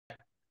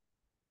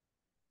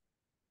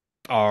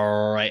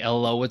All right,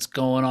 hello, what's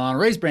going on?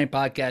 Raise Brain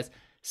Podcast,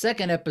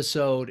 second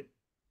episode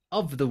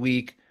of the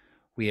week.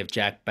 We have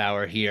Jack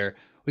Bauer here.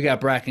 We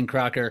got Bracken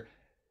Crocker.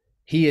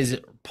 He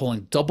is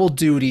pulling double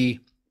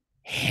duty,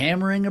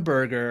 hammering a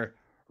burger,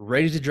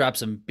 ready to drop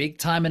some big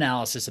time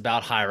analysis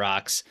about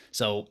Hyrox.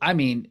 So, I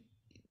mean,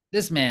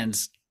 this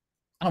man's,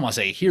 I don't want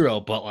to say a hero,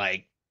 but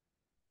like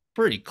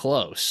pretty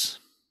close.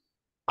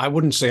 I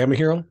wouldn't say I'm a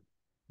hero,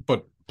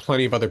 but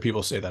plenty of other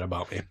people say that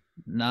about me.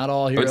 Not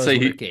all I would heroes say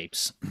wear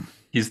capes.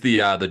 he's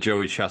the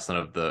Joey Chestnut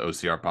of the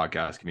OCR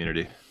podcast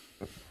community.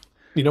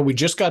 You know, we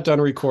just got done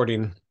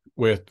recording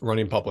with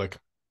Running Public,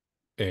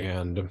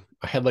 and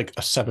I had like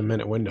a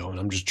 7-minute window, and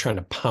I'm just trying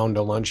to pound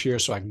a lunch here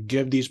so I can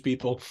give these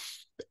people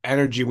the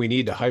energy we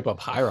need to hype up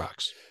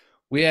Hyrox.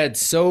 We had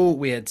so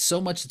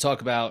much to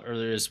talk about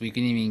earlier this week.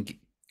 We didn't even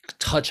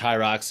touch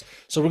Hyrox.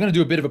 So we're going to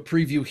do a bit of a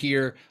preview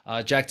here.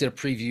 Jack did a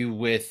preview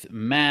with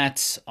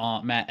Matt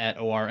at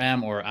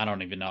ORM, or I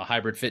don't even know,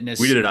 Hybrid Fitness.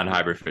 We did it on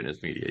Hybrid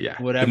Fitness Media,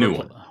 yeah.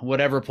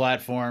 Whatever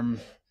platform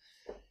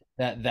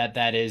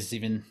that is,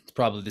 even it's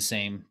probably the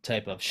same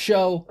type of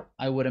show,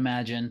 I would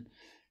imagine.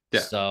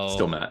 Yeah, so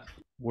still Matt.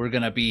 We're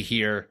going to be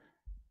here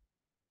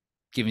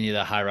giving you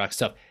the Hyrox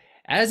stuff.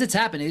 As it's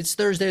happening, it's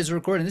Thursday as we're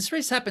recording. This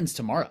race happens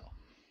tomorrow.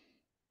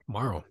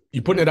 Tomorrow.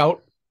 You putting it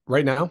out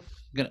right now?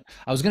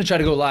 I was gonna try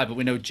to go live, but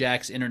we know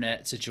Jack's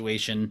internet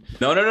situation.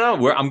 No.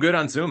 I'm good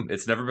on Zoom.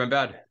 It's never been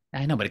bad.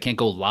 I know, but I can't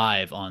go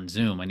live on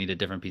Zoom. I need a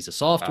different piece of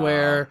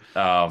software.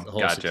 The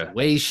whole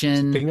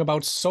situation. Thing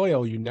about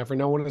soil, you never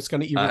know when it's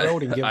going to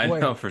erode and give way. I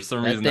know, for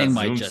some reason that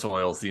Zoom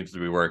soil seems to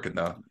be working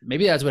though.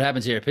 Maybe that's what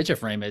happens to your picture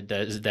frame.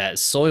 That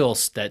soil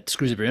that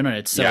screws up your internet.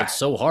 It's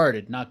so hard,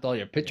 it knocked all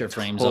your picture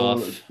frames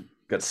off.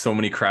 Got so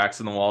many cracks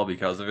in the wall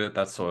because of it.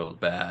 That soil's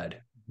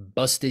bad.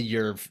 Busted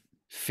your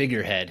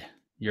figurehead.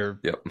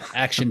 Your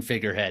action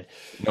figurehead.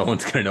 No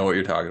one's going to know what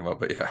you're talking about,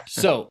 but yeah.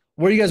 So,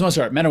 where do you guys want to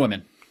start? Men or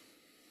women?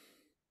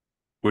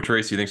 Which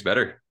race do you think's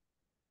better?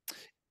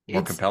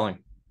 More compelling?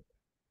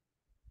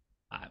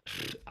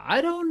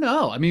 I don't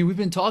know. I mean, we've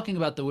been talking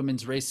about the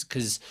women's race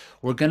because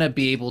we're going to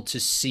be able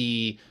to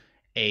see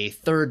a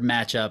third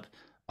matchup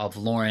of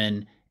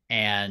Lauren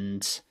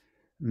and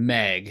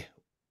Meg.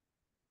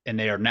 And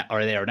they are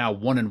now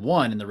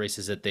 1-1 in the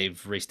races that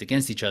they've raced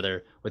against each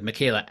other, with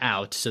Michaela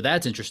out. So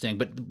that's interesting.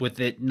 But with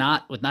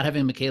not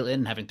having Michaela in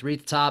and having three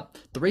at the top,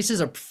 the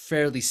races are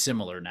fairly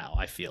similar now,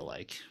 I feel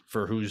like,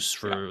 for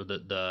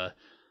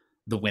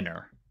the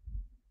winner.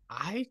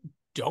 I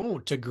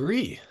don't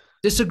agree.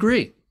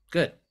 Disagree.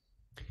 Good.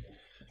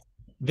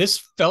 This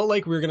felt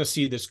like we were going to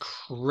see this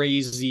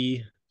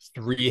crazy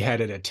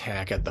three-headed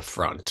attack at the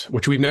front,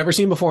 which we've never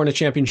seen before in a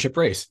championship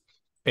race.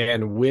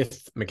 And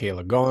with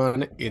Michaela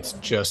gone, it's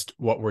just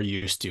what we're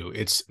used to.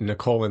 It's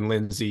Nicole and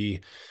Lindsay.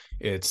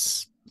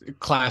 It's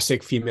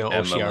classic female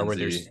OCR where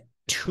there's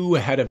two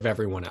ahead of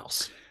everyone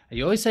else.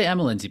 You always say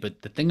Emma Lindsay,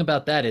 but the thing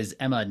about that is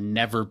Emma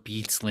never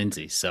beats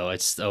Lindsay. So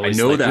it's always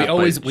I know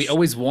that we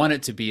always want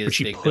it to be as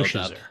big build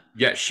up.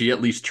 Yeah, she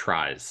at least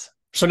tries.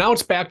 So now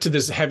it's back to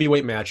this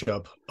heavyweight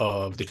matchup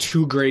of the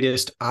two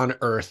greatest on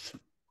earth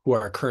who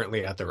are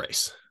currently at the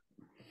race.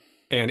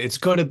 And it's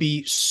going to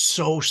be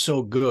so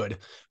good.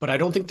 But I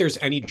don't think there's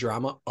any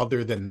drama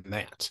other than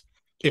that.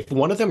 If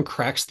one of them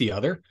cracks the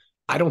other,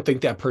 I don't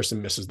think that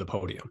person misses the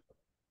podium.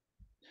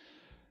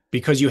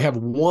 Because you have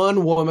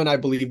one woman, I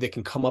believe, that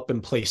can come up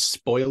and play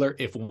spoiler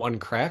if one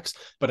cracks.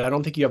 But I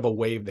don't think you have a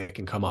wave that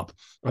can come up.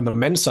 On the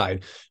men's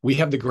side, we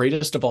have the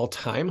greatest of all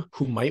time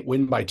who might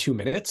win by 2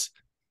 minutes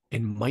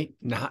and might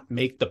not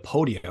make the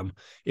podium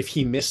if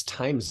he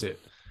mistimes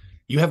it.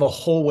 You have a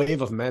whole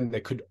wave of men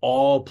that could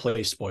all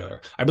play spoiler.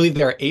 I believe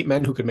there are 8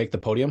 men who could make the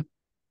podium,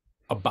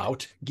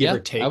 give or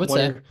take. I would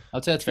say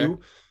that's fair.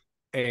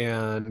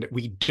 And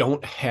we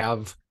don't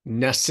have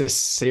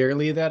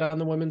necessarily that on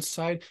the women's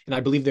side. And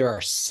I believe there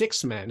are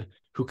 6 men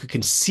who could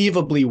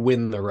conceivably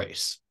win the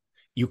race.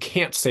 You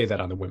can't say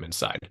that on the women's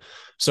side.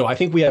 So I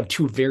think we have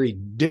 2 very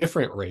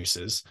different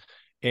races,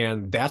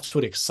 and that's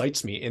what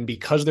excites me. And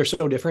because they're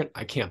so different,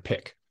 I can't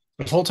pick.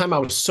 The whole time I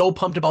was so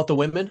pumped about the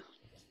women,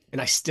 and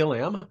I still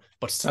am,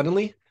 but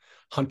suddenly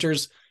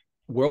Hunter's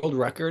world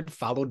record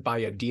followed by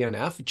a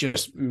DNF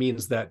just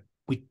means that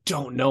we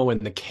don't know,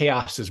 and the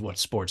chaos is what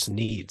sports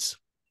needs.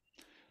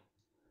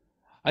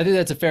 I think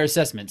that's a fair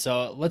assessment.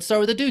 So let's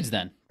start with the dudes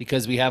then,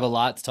 because we have a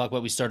lot to talk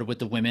about. We started with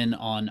the women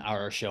on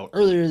our show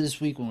earlier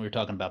this week when we were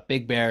talking about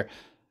Big Bear.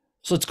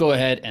 So let's go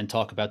ahead and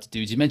talk about the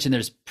dudes. You mentioned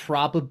there's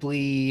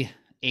probably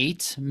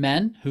 8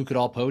 men who could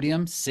all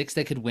podium, 6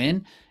 that could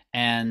win.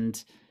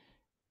 And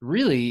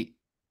really,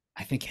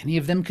 I think any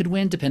of them could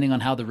win depending on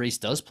how the race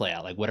does play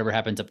out, like whatever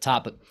happens up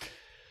top. But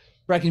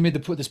Bracken made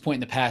this point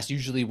in the past.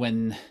 Usually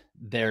when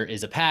there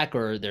is a pack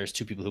or there's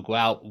 2 people who go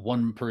out,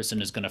 one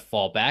person is going to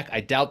fall back.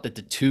 I doubt that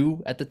the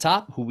 2 at the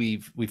top, who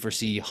we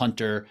foresee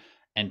Hunter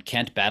and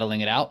Kent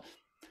battling it out,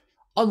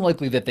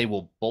 unlikely that they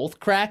will both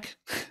crack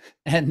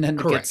and then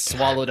get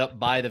swallowed up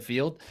by the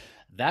field.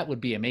 That would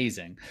be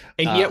amazing.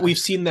 And yet we've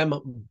seen them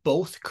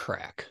both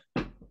crack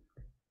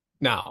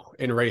now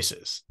in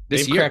races.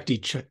 They've cracked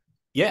each.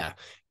 Yeah.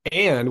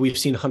 And we've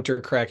seen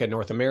Hunter crack at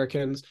North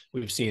Americans.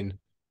 We've seen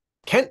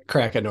Kent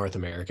crack at North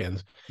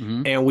Americans.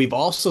 Mm-hmm. And we've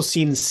also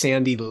seen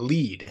Sandy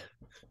lead.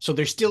 So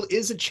there still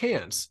is a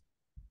chance.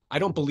 I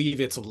don't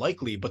believe it's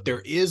likely, but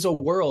there is a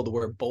world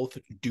where both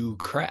do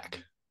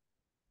crack.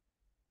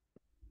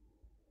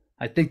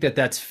 I think that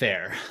that's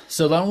fair.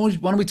 So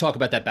why don't we talk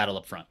about that battle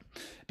up front?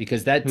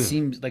 Because that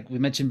seems, like we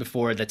mentioned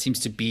before, that seems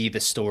to be the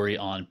story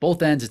on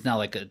both ends. It's now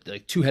like a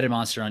like two-headed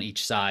monster on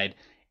each side.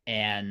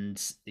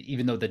 And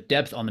even though the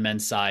depth on the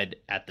men's side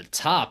at the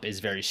top is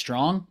very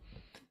strong,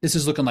 this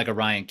is looking like a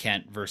Ryan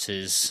Kent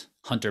versus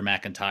Hunter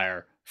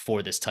McIntyre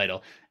for this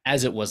title,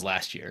 as it was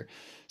last year.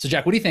 So,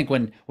 Jack, what do you think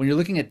when you're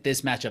looking at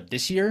this matchup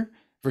this year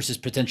versus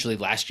potentially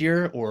last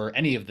year or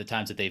any of the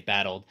times that they've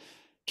battled?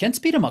 Kent's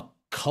beat him a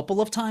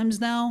couple of times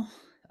now.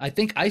 I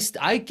think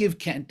I give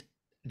Kent.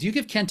 Do you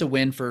give Kent a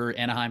win for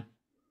Anaheim?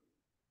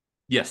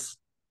 Yes.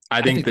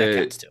 I think that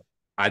counts too.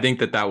 I think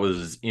that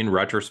was, in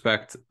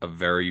retrospect, a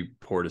very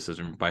poor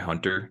decision by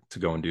Hunter to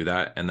go and do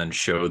that and then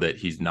show that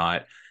he's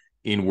not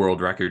in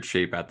world record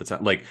shape at the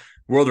time. Like,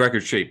 world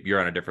record shape, you're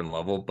on a different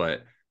level,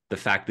 but the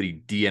fact that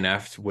he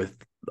DNF'd with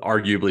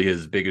arguably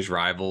his biggest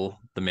rival,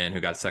 the man who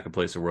got second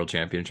place at World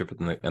Championship,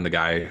 and the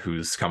guy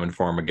who's coming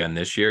for him again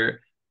this year,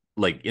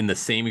 like in the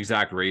same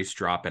exact race,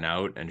 dropping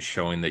out and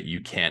showing that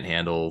you can't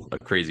handle a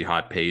crazy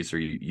hot pace, or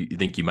you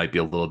think you might be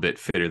a little bit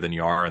fitter than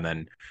you are, and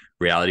then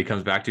reality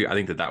comes back to you. I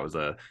think that was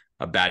a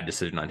bad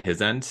decision on his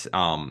end.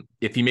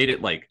 If he made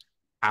it like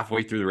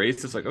halfway through the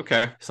race, it's like,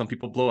 okay, some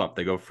people blow up.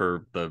 They go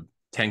for the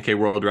 10K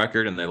world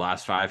record and they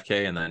last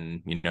 5K, and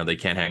then, they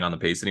can't hang on the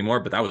pace anymore.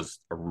 But that was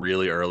a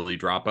really early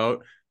dropout.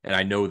 And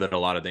I know that a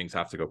lot of things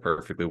have to go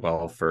perfectly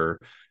well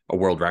for a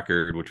world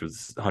record, which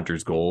was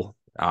Hunter's goal,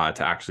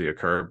 to actually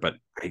occur. But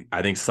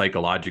I think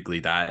psychologically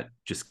that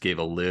just gave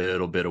a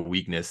little bit of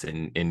weakness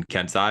in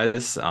Kent's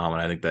eyes. And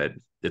I think that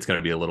it's going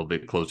to be a little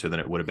bit closer than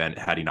it would have been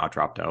had he not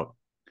dropped out.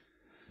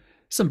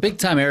 Some big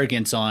time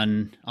arrogance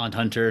on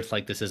Hunter.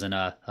 Like, this isn't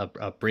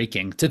a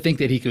breaking, to think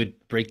that he could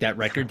break that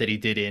record that he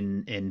did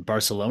in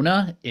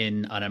Barcelona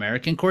in an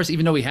American course,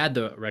 even though he had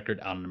the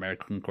record on an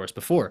American course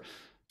before.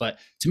 But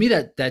to me,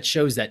 that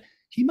shows that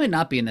he might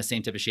not be in the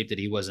same type of shape that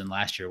he was in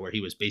last year, where he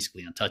was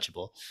basically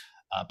untouchable.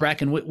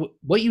 Bracken,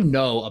 what you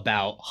know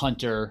about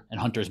Hunter and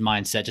Hunter's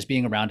mindset, just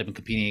being around him and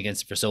competing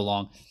against him for so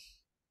long,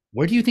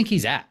 where do you think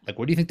he's at? Like,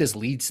 where do you think this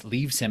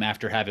leaves him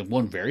after having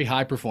one very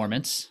high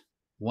performance,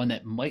 one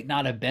that might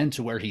not have been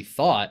to where he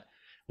thought,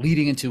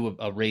 leading into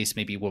a race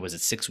maybe, what was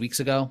it, 6 weeks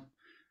ago?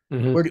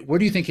 Mm-hmm. Where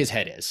do you think his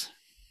head is?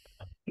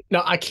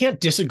 Now, I can't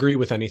disagree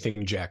with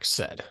anything Jack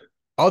said,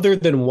 other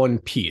than one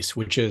piece,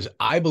 which is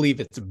I believe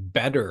it's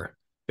better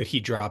that he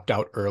dropped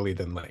out early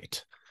than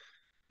late.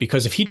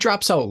 Because if he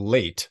drops out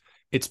late,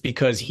 it's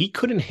because he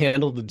couldn't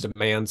handle the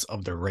demands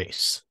of the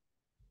race.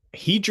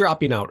 He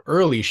dropping out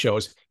early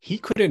shows he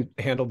couldn't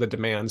handle the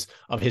demands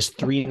of his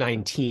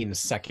 3:19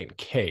 second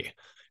K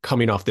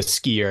coming off the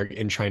skier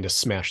and trying to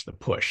smash the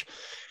push.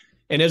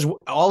 And as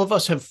all of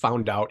us have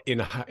found out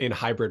in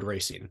hybrid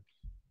racing,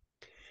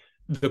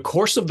 the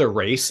course of the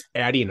race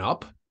adding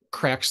up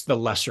cracks the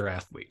lesser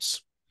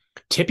athletes.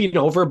 Tipping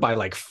over by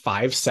like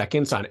 5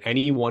 seconds on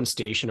any one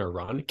station or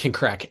run can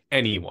crack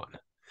anyone.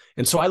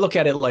 And so I look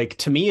at it like,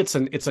 to me, it's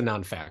a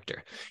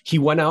non-factor. He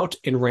went out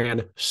and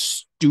ran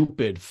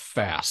stupid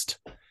fast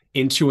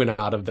into and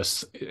out of the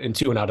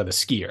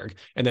skier,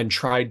 and then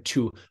tried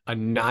to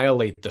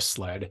annihilate the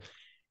sled.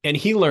 And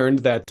he learned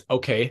that,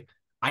 okay,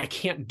 I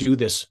can't do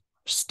this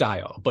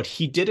style, but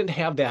he didn't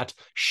have that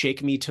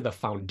shake me to the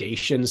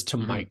foundations, to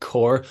my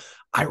core.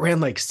 I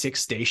ran like 6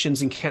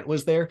 stations and Kent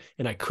was there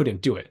and I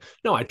couldn't do it.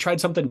 No, I tried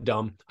something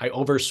dumb. I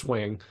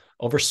overswung,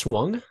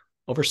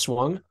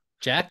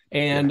 Jack.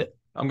 And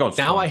I'm going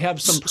now I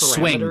have some parameters.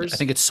 Swinged. I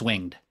think it's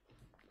swinged.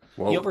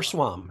 He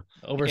overswam.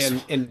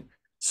 And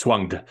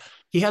swunged.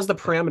 He has the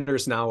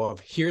parameters now of,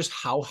 here's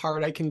how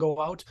hard I can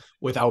go out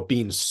without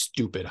being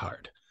stupid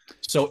hard.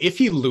 So if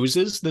he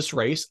loses this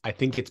race, I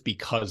think it's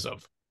because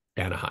of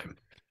Anaheim.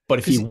 But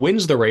if he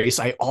wins the race,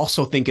 I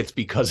also think it's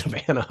because of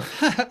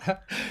Anaheim.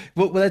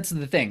 Well, that's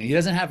the thing. He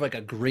doesn't have like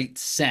a great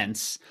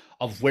sense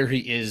of where he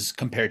is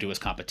compared to his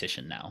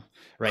competition now,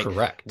 right?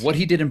 Correct. What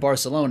he did in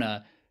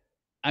Barcelona,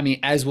 I mean,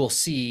 as we'll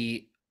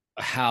see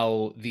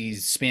how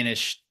these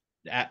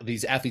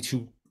athletes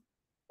who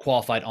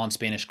qualified on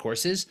Spanish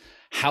courses,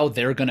 how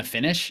they're going to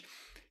finish,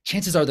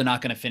 chances are they're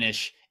not going to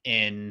finish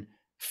in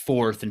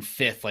 4th and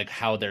 5th, like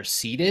how they're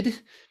seated.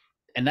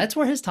 And that's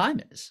where his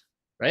time is,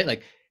 right?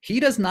 Like, he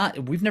does not,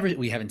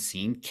 we haven't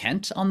seen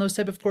Kent on those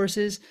type of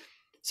courses.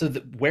 So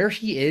where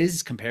he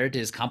is compared to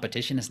his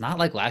competition is not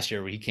like last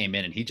year where he came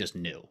in and he just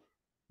knew,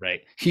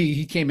 right?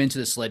 He came into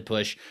the sled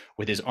push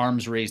with his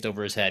arms raised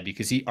over his head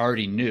because he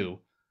already knew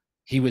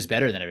he was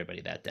better than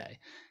everybody that day.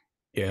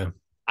 Yeah.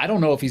 I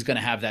don't know if he's going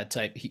to have that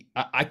type.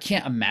 I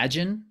can't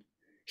imagine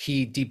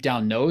he deep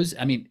down knows.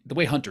 I mean, the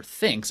way Hunter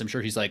thinks, I'm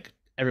sure he's like,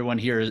 everyone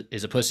here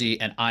is a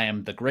pussy and I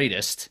am the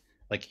greatest.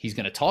 Like, he's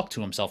going to talk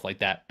to himself like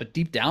that. But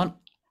deep down,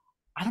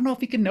 I don't know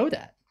if he can know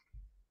that.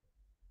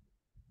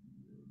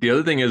 The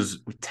other thing is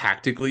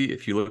tactically,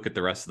 if you look at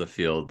the rest of the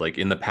field, like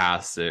in the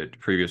past at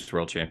previous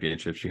world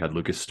championships, you had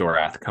Lucas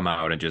Storath come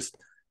out and just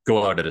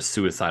go out at a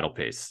suicidal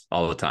pace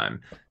all the time.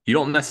 You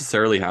don't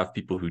necessarily have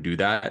people who do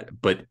that,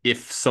 but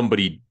if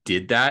somebody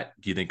did that,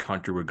 do you think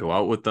Hunter would go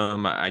out with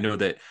them? I know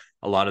that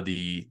a lot of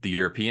the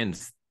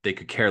Europeans, they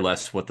could care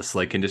less what the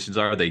sled conditions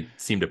are. They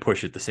seem to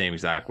push it the same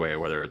exact way,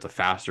 whether it's a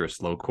fast or a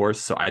slow course.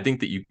 So I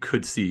think that you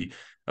could see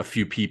a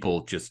few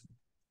people just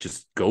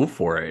go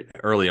for it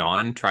early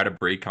on, try to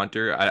break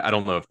Hunter. I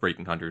don't know if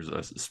breaking Hunter is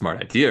a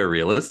smart idea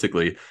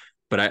realistically,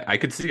 but I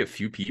could see a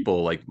few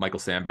people like Michael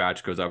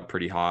Sandbach goes out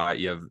pretty hot.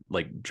 You have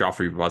like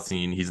Joffrey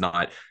Boissin. He's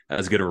not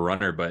as good of a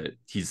runner, but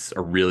he's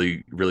a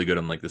really, really good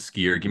on like the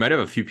skier. You might have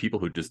a few people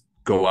who just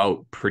go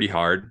out pretty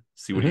hard,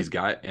 see what he's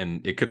got,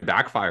 and it could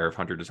backfire if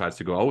Hunter decides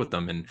to go out with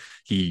them. And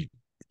he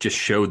just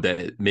showed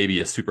that maybe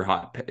a super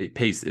hot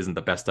pace isn't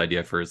the best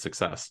idea for his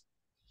success.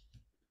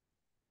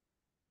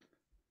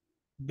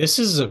 This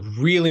is a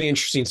really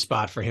interesting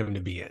spot for him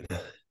to be in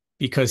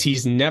because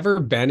he's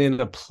never been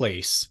in a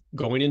place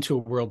going into a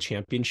world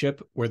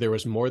championship where there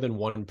was more than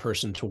one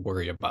person to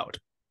worry about.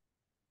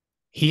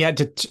 He had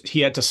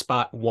to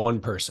spot one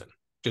person,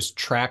 just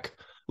track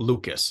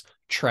Lucas,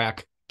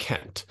 track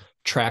Kent,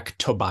 track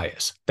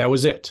Tobias. That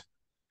was it.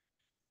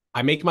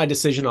 I make my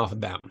decision off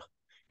of them.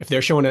 If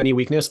they're showing any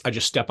weakness, I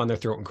just step on their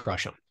throat and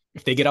crush them.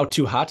 If they get out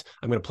too hot,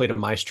 I'm going to play to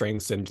my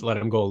strengths and let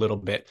them go a little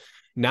bit.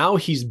 Now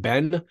he's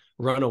been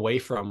run away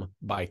from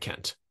by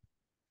Kent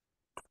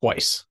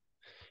twice.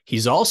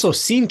 He's also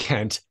seen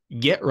Kent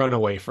get run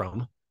away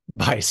from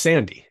by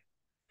Sandy.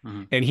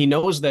 Mm-hmm. And he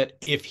knows that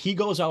if he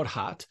goes out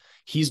hot,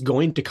 he's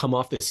going to come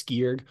off the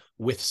ski erg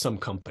with some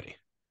company.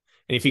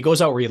 And if he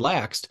goes out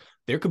relaxed,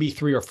 there could be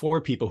 3 or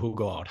 4 people who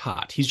go out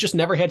hot. He's just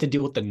never had to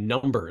deal with the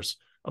numbers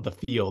of the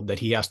field that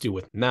he has to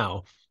with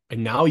now.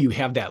 And now you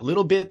have that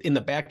little bit in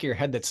the back of your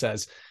head that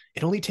says,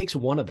 it only takes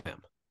one of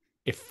them.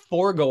 If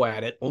 4 go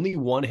at it, only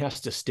one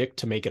has to stick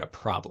to make it a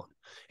problem.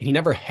 And he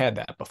never had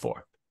that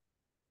before.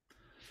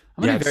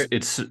 Go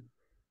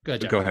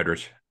ahead,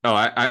 Rich. Oh,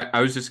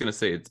 I was just going to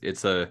say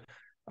it's a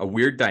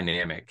weird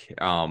dynamic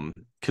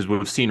because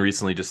we've seen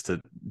recently, just to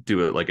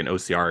do it like an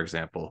OCR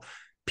example,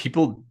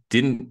 people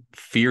didn't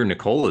fear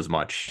Nicole as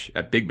much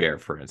at Big Bear,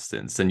 for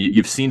instance. And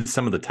you've seen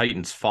some of the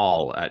Titans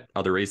fall at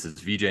other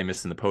races, VJ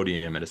missing the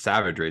podium at a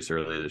Savage race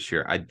earlier this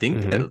year. I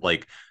think that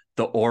like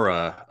the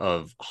aura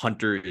of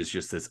Hunter is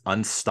just this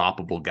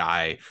unstoppable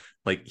guy.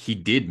 Like he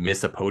did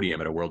miss a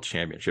podium at a world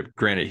championship.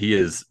 Granted,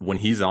 when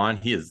he's on,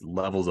 he is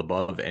levels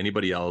above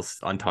anybody else,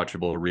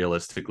 untouchable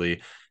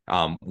realistically,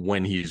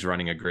 when he's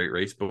running a great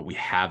race. But we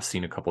have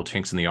seen a couple of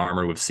chinks in the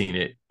armor. We've seen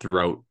it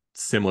throughout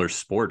similar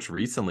sports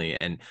recently.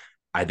 And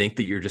I think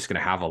that you're just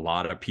going to have a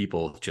lot of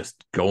people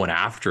just going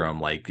after him,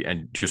 like,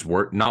 and just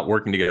not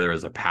working together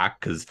as a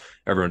pack because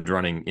everyone's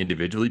running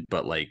individually,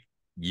 but like,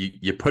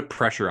 you put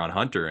pressure on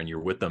Hunter and you're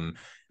with them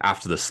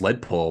after the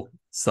sled pull,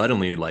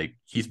 suddenly like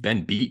he's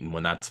been beaten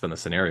when that's been the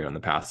scenario in the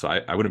past. So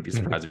I wouldn't be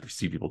surprised if you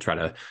see people try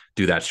to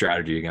do that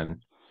strategy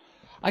again.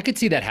 I could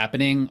see that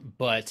happening,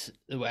 but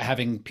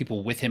having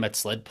people with him at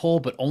sled pull,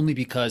 but only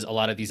because a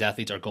lot of these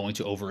athletes are going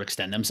to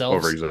overextend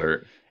themselves.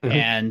 Overexert.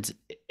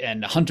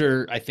 And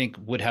Hunter, I think,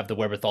 would have the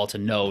wherewithal to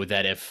know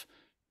that if,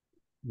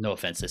 no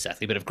offense to this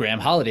athlete, but if Graham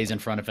Holiday's in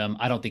front of him,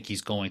 I don't think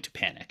he's going to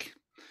panic.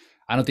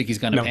 I don't think he's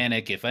going to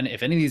panic if any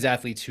of these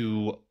athletes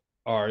who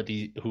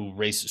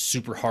race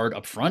super hard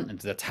up front, and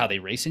that's how they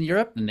race in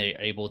Europe, and they're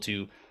able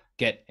to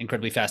get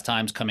incredibly fast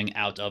times coming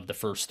out of the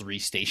first 3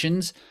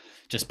 stations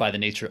just by the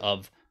nature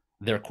of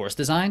their course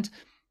designs.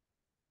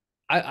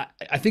 I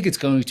think it's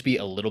going to be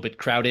a little bit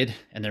crowded,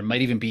 and there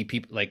might even be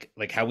people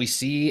like how we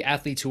see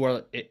athletes who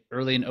are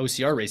early in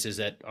OCR races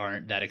that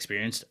aren't that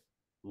experienced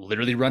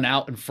literally run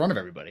out in front of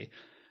everybody.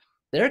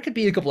 There could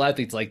be a couple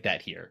athletes like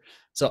that here.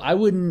 So I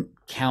wouldn't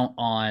count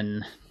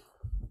on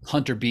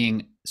Hunter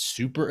being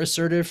super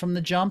assertive from the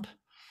jump,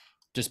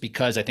 just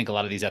because I think a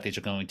lot of these athletes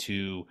are going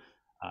to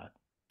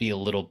be a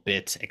little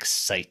bit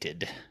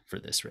excited for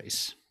this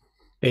race.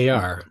 They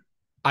are.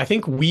 I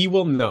think we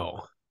will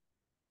know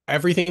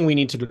everything we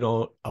need to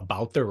know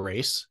about the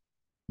race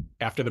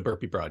after the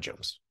burpee broad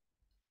jumps,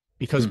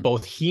 because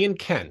both he and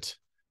Kent,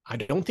 I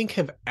don't think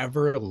have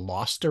ever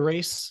lost a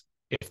race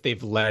if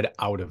they've led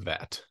out of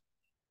that.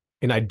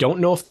 And I don't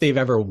know if they've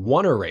ever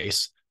won a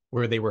race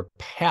where they were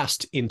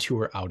passed into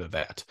or out of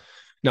that.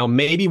 Now,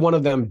 maybe one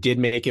of them did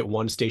make it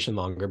 1 station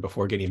longer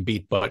before getting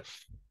beat, but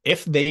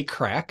if they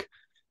crack,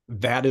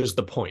 that is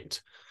the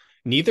point.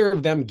 Neither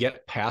of them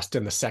get passed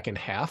in the second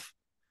half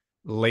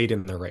late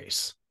in the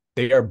race.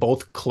 They are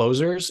both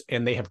closers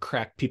and they have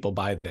cracked people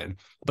by then.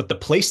 But the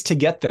place to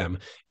get them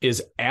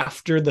is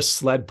after the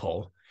sled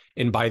pull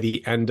and by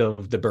the end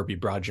of the burpee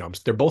broad jumps.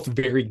 They're both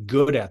very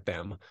good at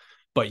them,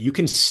 but you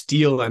can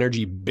steal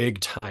energy big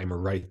time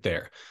right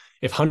there.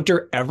 If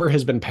Hunter ever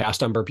has been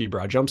passed on burpee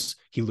broad jumps,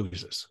 he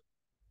loses.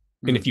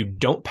 And if you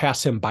don't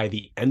pass him by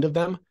the end of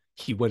them,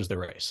 he wins the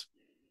race.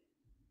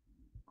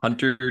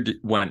 Hunter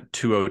went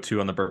 202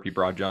 on the burpee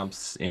broad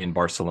jumps in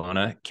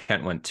Barcelona.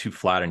 Kent went 2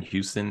 flat in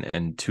Houston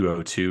and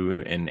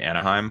 202 in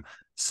Anaheim.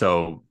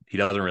 So he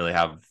doesn't really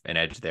have an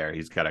edge there.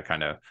 He's got to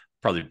kind of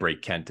probably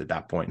break Kent at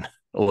that point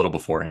a little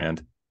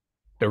beforehand.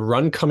 The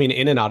run coming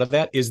in and out of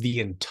that is the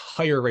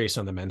entire race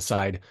on the men's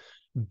side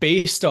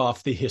based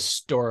off the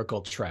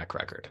historical track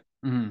record.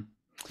 Mm-hmm.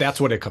 That's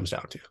what it comes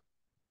down to.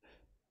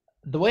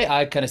 The way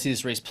I kind of see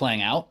this race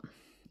playing out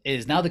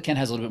is now that Ken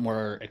has a little bit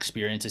more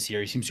experience this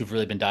year, he seems to have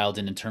really been dialed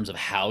in terms of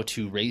how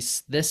to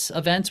race this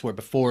event, where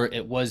before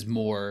it was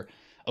more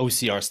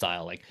OCR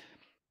style, like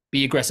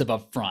be aggressive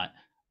up front,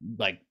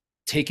 like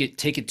take it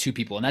to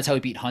people. And that's how he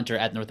beat Hunter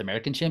at North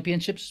American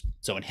Championships.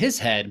 So in his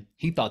head,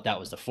 he thought that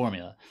was the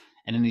formula.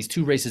 And in these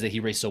two races that he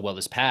raced so well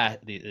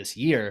this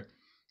year,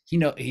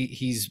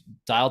 he's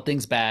dialed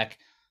things back.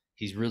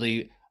 He's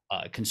really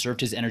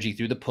conserved his energy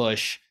through the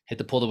push, hit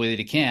the pull the way that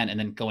he can, and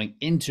then going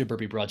into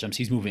burpee broad jumps,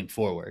 he's moving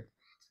forward.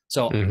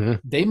 So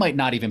they might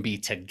not even be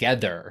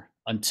together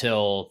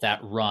until that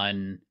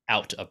run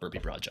out of burpee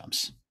broad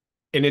jumps.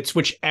 And it's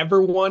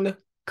whichever one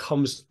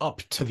comes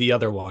up to the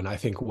other one, I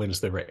think wins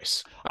the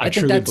race. I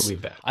truly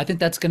believe that. I think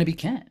that's going to be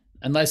Kent.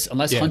 Unless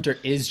Hunter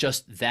is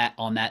just that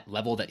on that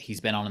level that he's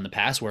been on in the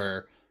past,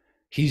 where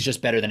he's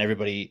just better than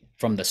everybody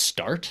from the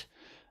start.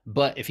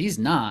 But if he's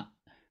not,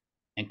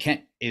 and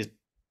Kent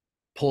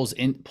pulls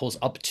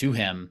up to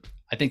him,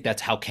 I think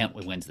that's how Kent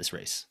wins this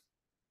race.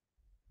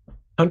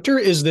 Hunter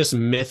is this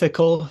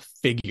mythical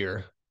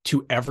figure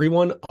to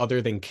everyone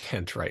other than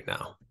Kent right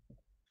now.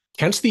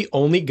 Kent's the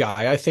only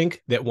guy, I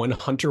think, that when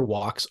Hunter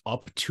walks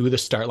up to the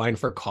start line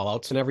for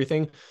callouts and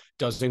everything,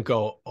 doesn't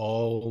go,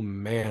 oh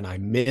man, I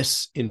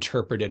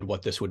misinterpreted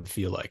what this would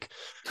feel like.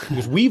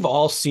 Because we've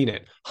all seen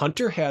it.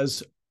 Hunter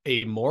has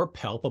a more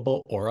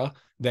palpable aura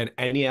than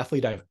any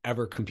athlete I've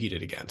ever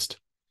competed against.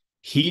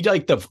 He,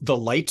 like, the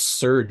light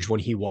surge when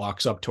he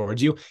walks up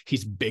towards you.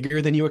 He's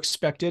bigger than you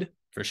expected.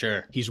 For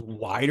sure. He's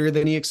wider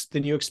than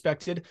you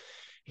expected.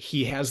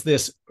 He has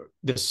this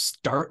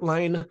start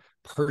line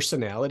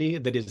personality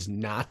that is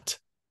not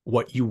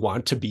what you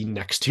want to be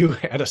next to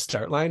at a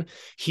start line.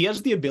 He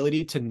has the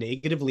ability to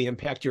negatively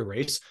impact your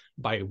race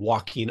by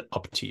walking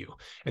up to you.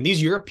 And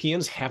these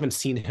Europeans haven't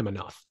seen him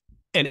enough.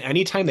 And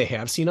anytime they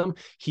have seen him,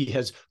 he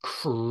has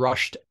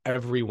crushed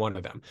every one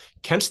of them.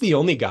 Kent's the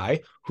only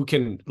guy who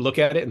can look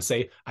at it and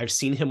say, I've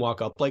seen him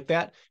walk up like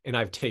that, and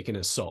I've taken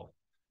his soul.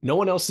 No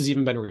one else has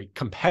even been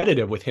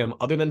competitive with him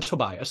other than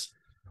Tobias,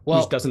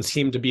 who doesn't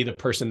seem to be the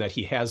person that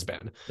he has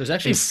been. There's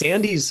actually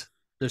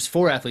there's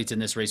 4 athletes in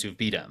this race who've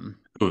beat him.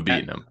 Who've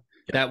beaten him.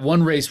 Yeah. That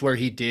one race where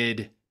he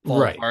did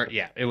fall apart.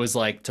 Yeah. It was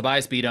like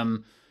Tobias beat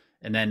him,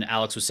 and then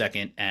Alex was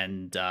second,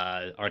 and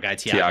our guy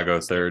Tiago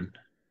third.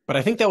 But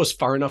I think that was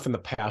far enough in the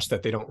past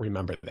that they don't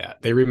remember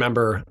that. They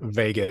remember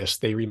Vegas.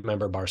 They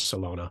remember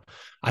Barcelona.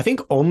 I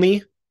think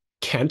only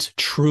Kent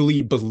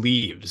truly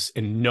believes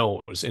and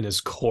knows in his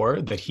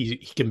core that he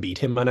can beat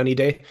him on any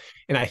day.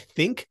 And I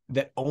think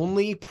that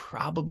only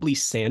probably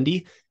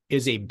Sandy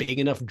is a big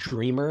enough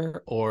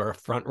dreamer or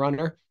front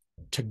runner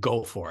to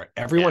go for it.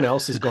 Everyone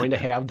else is going to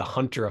have the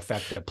Hunter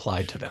effect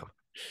applied to them.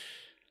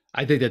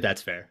 I think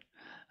that's fair.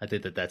 I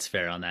think that's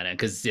fair on that end.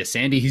 Because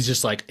Sandy, he's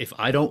just like, if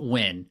I don't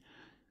win,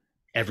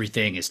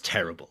 everything is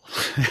terrible.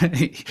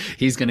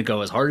 He's going to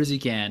go as hard as he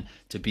can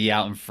to be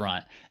out in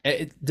front,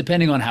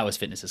 depending on how his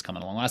fitness is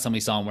coming along. Last time we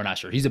saw him, we're not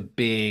sure. He's a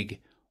big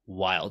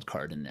wild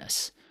card in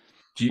this.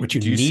 Do you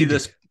need see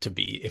this to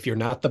be? If you're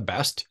not the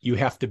best, you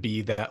have to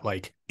be that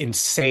like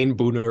insane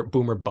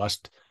boomer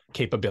bust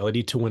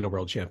capability to win a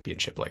world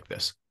championship like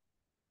this.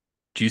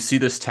 Do you see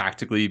this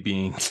tactically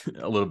being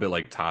a little bit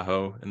like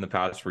Tahoe in the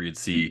past, where you'd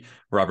see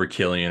Robert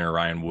Killian or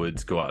Ryan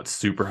Woods go out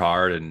super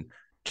hard and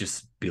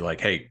just be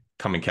like, hey,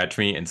 come and catch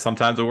me? And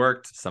sometimes it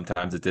worked,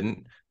 sometimes it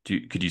didn't.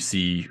 Could you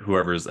see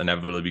whoever's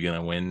inevitably going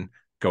to win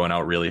going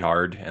out really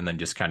hard and then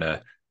just kind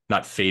of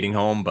not fading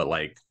home, but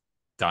like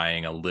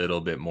dying a little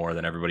bit more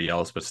than everybody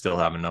else, but still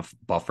have enough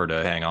buffer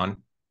to hang on?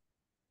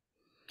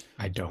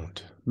 I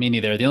don't. Me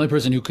neither. The only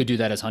person who could do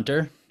that is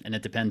Hunter, and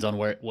it depends on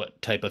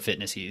what type of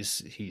fitness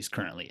he's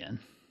currently in.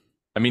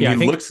 I mean,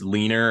 he looks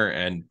leaner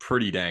and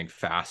pretty dang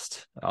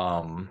fast.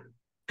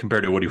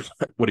 Compared to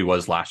what he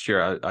was last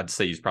year, I'd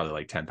say he's probably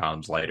like 10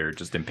 pounds lighter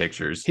just in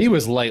pictures. He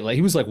was light. Like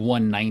he was like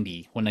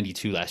 190,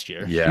 192 last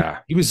year. Yeah.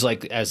 He was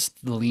like as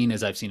lean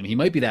as I've seen him. He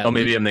might be that. Oh,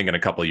 maybe I'm thinking a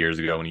couple of years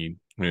ago when he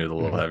was a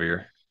little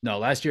heavier. No,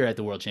 last year at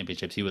the World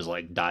Championships, he was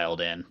like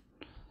dialed in.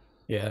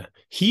 Yeah.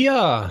 He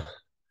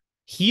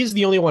is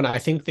the only one I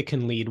think that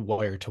can lead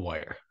wire to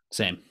wire.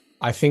 Same.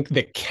 I think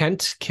that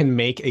Kent can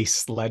make a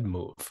sled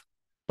move,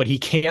 but he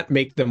can't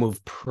make the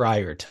move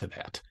prior to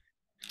that.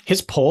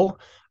 His pull,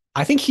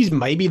 I think he's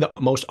maybe the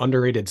most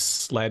underrated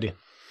sled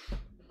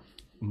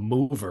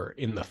mover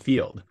in the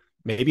field,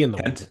 maybe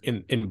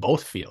in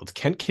both fields.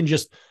 Kent can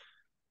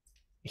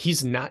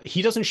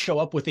he doesn't show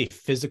up with a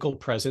physical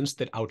presence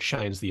that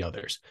outshines the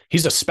others.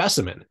 He's a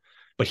specimen,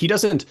 but you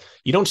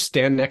don't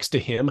stand next to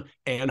him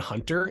and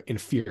Hunter and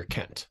fear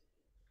Kent.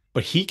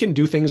 But he can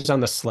do things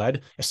on the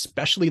sled,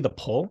 especially the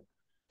pull,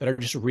 that are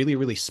just really,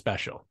 really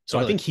special. So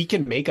I think he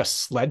can make a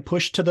sled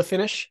push to the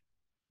finish,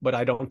 but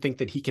I don't think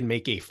that he can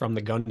make a from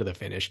the gun to the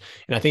finish.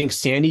 And I think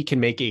Sandy can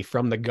make a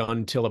from the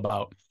gun till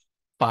about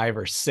 5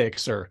 or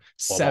 6 or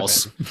 7.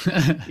 Balls.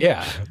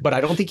 Yeah, but I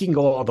don't think he can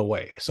go all the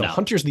way. So No.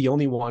 Hunter's the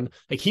only one.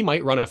 Like, he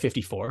might run a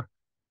 54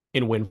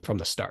 and win from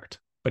the start,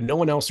 but no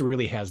one else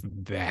really has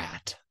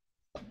that.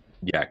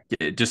 Yeah,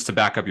 just to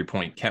back up your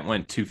point, Kent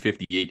went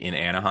 258 in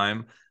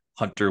Anaheim.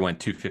 Hunter went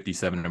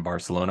 257 in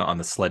Barcelona on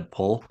the sled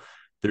pull.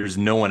 There's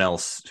no one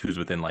else who's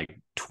within like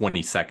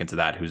 20 seconds of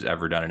that who's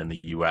ever done it in the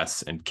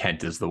US, and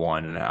Kent is the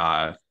one,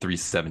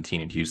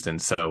 317 in Houston.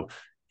 So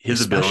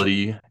his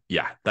ability,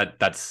 yeah,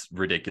 that's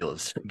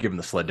ridiculous given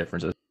the sled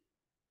differences.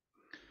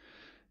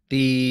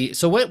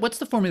 So what's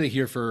the formula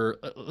here for?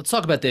 Let's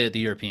talk about the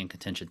European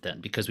contingent then,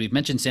 because we've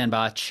mentioned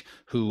Sandbach,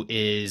 who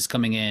is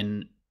coming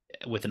in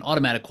with an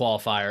automatic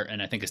qualifier,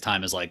 and I think his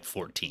time is like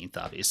 14th,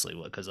 obviously,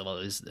 because of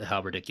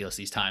how ridiculous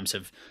these times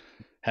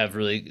have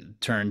really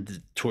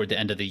turned toward the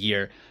end of the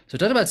year. So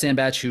talk about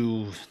Sandbach,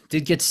 who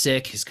did get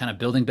sick. He's kind of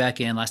building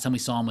back in. Last time we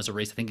saw him was a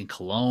race, I think, in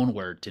Cologne,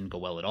 where it didn't go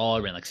well at all.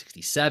 He ran like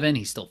 67.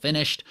 He still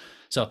finished.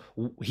 So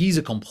he's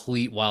a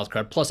complete wild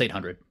card, plus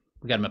 800.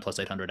 We got him at plus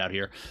 800 out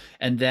here.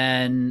 And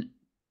then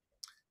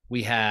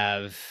we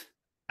have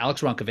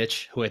Alex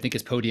Ronkovich, who I think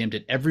is podiumed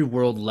at every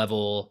world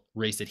level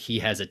race that he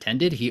has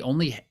attended. He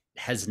only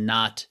has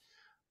not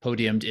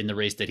podiumed in the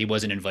race that he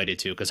wasn't invited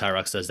to, because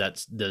Hyrox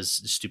does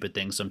stupid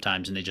things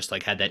sometimes, and they just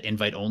like had that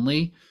invite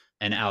only,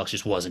 and Alex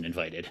just wasn't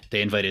invited.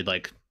 They invited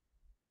like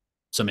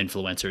some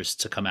influencers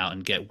to come out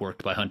and get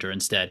worked by Hunter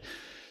instead.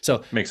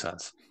 So makes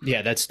sense.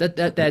 Yeah,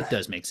 that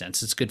does make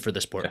sense. It's good for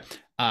the sport.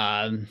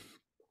 Yeah.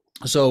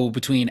 So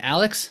between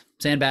Alex,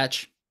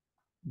 Sandbach,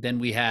 then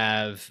we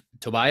have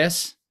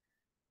Tobias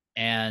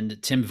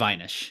and Tim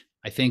Weinisch,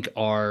 I think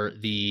am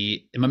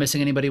I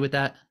missing anybody with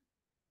that?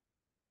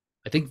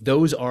 I think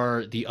those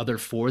are the other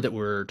 4 that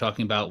we're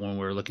talking about when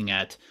we're looking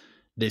at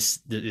this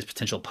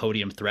potential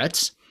podium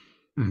threats.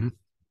 Mm-hmm.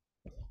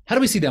 How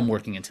do we see them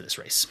working into this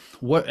race?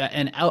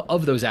 And out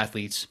of those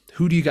athletes,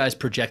 who do you guys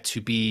project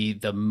to be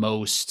the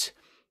most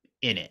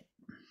in it?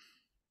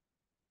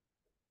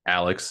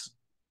 Alex.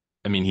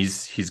 I mean,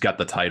 he's got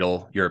the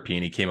title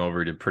European. He came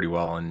over, did pretty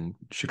well in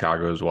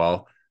Chicago as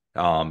well.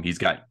 He's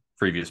got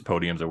previous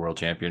podiums at World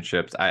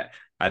Championships.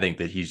 I think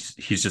that he's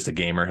just a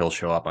gamer. He'll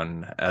show up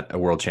at a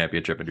World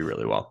Championship and do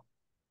really well.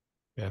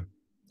 Yeah,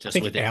 I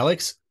think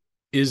Alex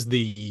is the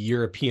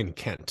European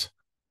Kent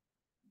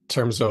in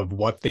terms of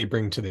what they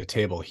bring to the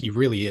table. He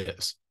really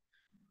is.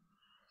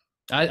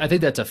 I think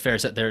that's a fair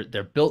set.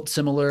 They're built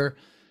similar.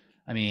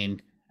 I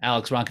mean,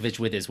 Alex Ronkovich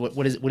with his what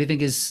do you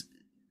think his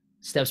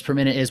steps per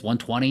minute is?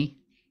 120,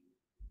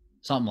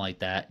 something like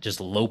that.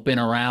 Just loping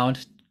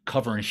around,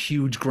 covering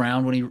huge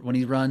ground when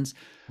he runs,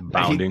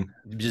 bounding,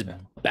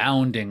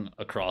 bounding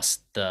across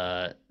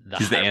the.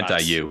 He's the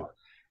anti-U.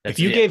 If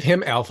you gave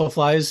him alpha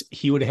flies,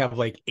 he would have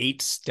like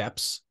 8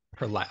 steps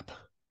per lap.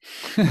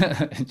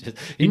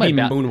 He might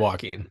be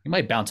moonwalking. He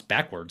might bounce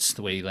backwards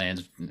the way he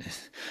lands.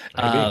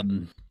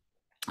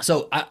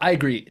 So I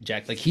agree,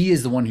 Jack. Like, he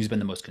is the one who's been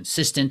the most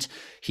consistent.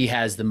 He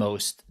has the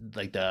most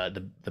like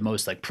the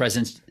most like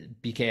presence.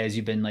 BK, as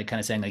you've been like kind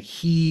of saying, like,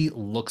 he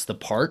looks the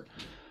part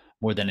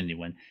more than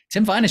anyone.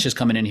 Tim Weinisch is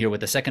coming in here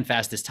with the second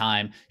fastest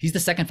time. He's the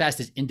second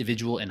fastest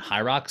individual in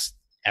Hyrox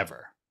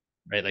ever,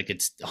 right? Like,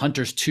 it's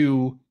Hunter's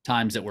 2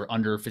 times that were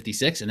under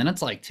 56, and then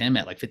it's like Tim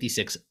at like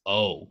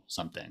 56.0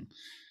 something.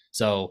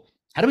 So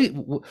what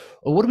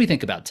do we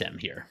think about Tim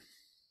here?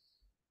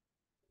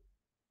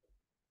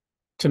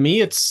 To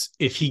me, it's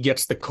if he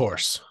gets the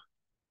course.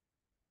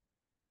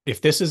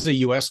 If this is a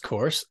US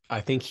course, I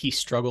think he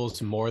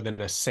struggles more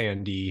than a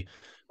Sandy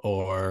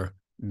or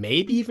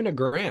maybe even a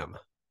Graham.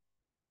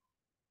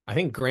 I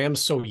think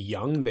Graham's so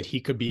young that he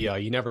could be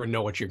you never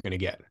know what you're going to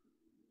get.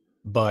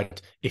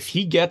 But if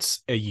he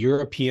gets a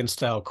European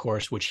style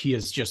course, which he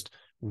is just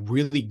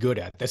really good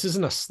at, this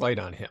isn't a slight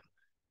on him.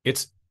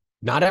 It's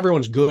not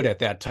everyone's good at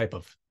that type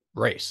of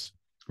race.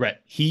 Right.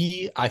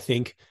 He, I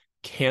think,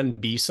 can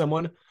be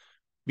someone,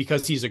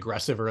 because he's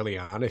aggressive early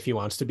on. If he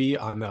wants to be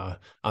on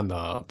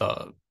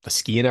the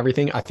ski and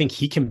everything, I think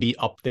he can be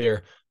up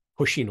there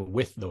pushing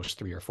with those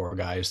 3 or 4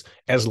 guys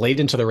as late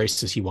into the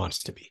race as he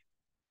wants to be.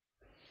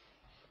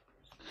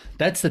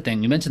 That's the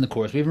thing. You mentioned the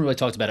course. We haven't really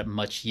talked about it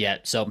much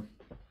yet. So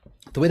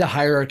the way the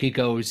hierarchy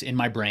goes in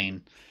my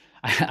brain,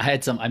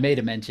 I made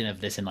a mention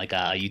of this in like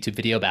a YouTube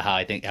video about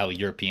how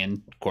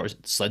European course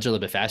sleds are a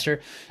little bit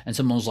faster. And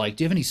someone was like,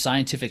 do you have any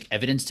scientific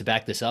evidence to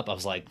back this up? I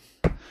was like,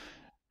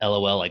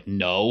 LOL, like,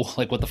 no,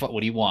 like, what the fuck, what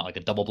do you want? Like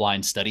a double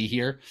blind study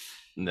here?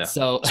 No.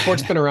 So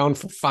sport's been around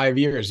for 5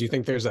 years. You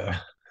think there's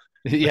a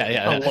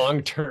a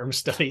long-term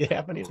study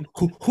happening?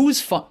 Who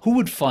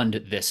would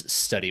fund this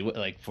study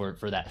like for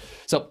that?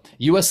 So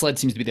US sled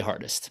seems to be the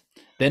hardest.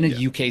 Then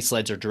UK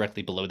sleds are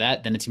directly below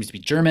that. Then it seems to be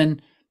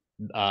German.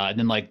 And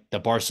then like the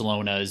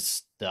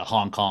Barcelonas, the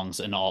Hong Kongs,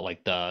 and all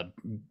like the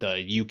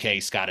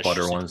UK Scottish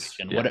butter ones,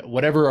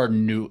 whatever are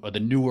new, or the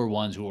newer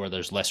ones where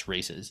there's less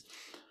races.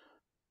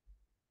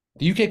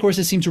 The UK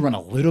courses seem to run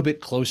a little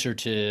bit closer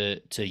to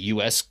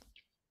US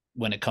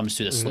when it comes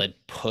to the sled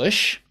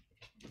push.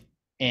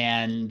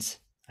 And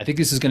I think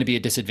this is going to be a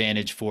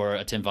disadvantage for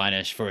a Tim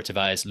Vinish, for a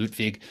Tobias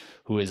Ludwig,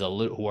 who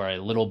are a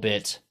little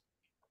bit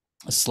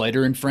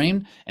slighter in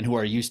frame and who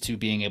are used to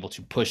being able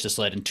to push the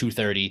sled in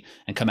 230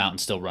 and come out and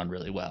still run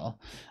really well.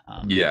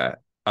 Yeah,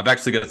 I've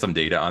actually got some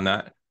data on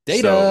that.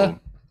 Data. So,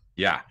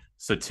 yeah.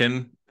 So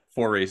Tim,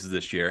 4 races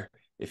this year.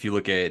 If you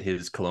look at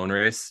his Cologne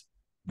race,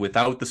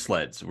 without the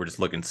sleds, we're just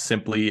looking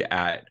simply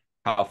at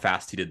how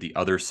fast he did the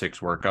other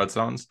 6 workout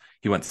zones.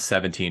 He went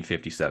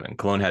 17:57.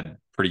 Cologne had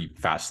pretty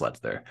fast sleds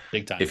there.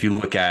 Big time. If you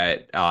look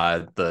at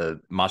the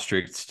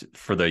Maastricht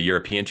for the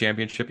European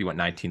Championship, he went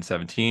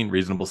 19:17,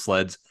 reasonable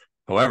sleds.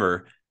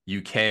 However,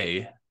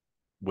 UK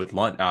with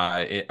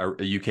a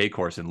UK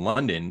course in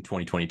London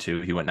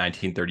 2022, he went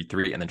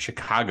 19:33, and then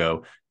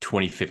Chicago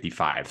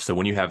 20:55. So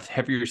when you have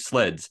heavier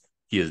sleds,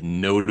 he is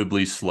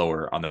notably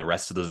slower on the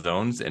rest of the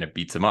zones, and it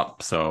beats him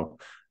up. So,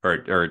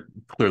 or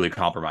clearly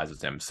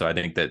compromises him. So I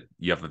think that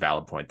you have a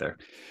valid point there.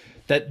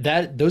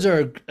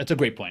 That's a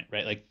great point,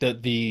 right? Like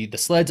the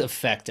sleds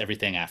affect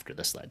everything after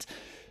the sleds.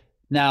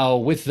 Now,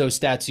 with those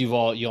stats you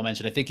all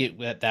mentioned, I think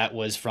that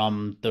was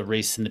from the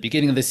race in the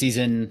beginning of the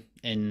season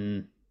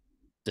in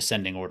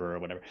descending order or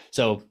whatever.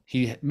 So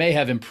he may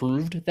have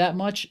improved that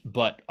much,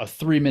 but a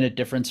 3-minute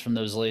difference from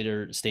those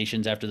later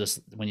stations after this,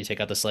 when you take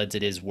out the sleds,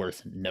 it is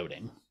worth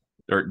noting.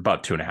 Or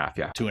about 2.5,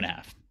 yeah.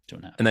 2.5.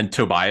 And then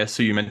Tobias,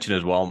 who you mentioned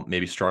as well,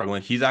 maybe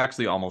struggling. He's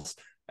actually almost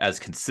as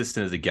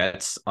consistent as it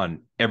gets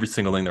on every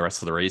single thing the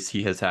rest of the race.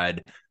 He has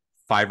had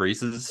 5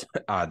 races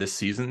this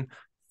season.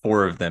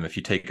 4 of them, if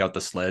you take out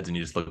the sleds and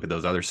you just look at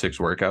those other 6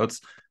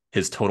 workouts,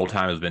 his total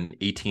time has been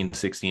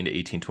 18:16 to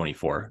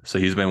 18:24. So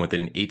he's been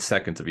within 8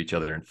 seconds of each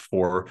other in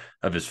 4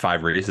 of his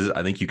 5 races.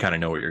 I think you kind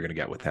of know what you're going to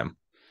get with him.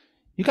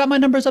 You got my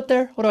numbers up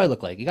there? What do I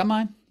look like? You got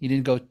mine? You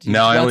didn't go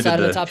no, I only did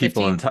the top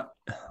people 15? in the top.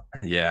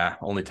 Yeah,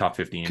 only top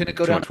 15. Couldn't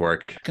go Too down, much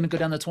work. Couldn't go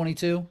down to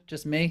 22?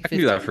 Just me? 15, I can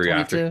do that for you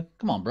after.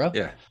 Come on, bro.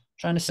 Yeah. I'm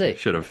trying to see.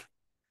 Should have.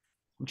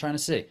 I'm trying to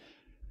see.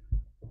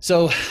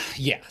 So,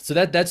 yeah. So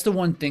that's the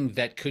one thing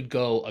that could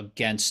go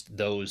against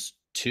those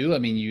 2. I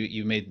mean,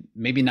 you made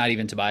maybe not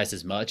even Tobias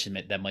as much, and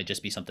that might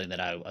just be something that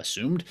I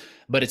assumed,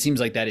 but it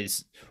seems like that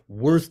is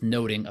worth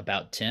noting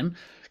about Tim,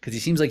 because he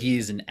seems like he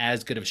is in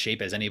as good of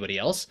shape as anybody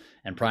else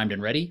and primed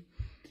and ready.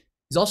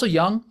 He's also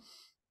young,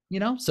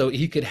 so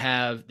it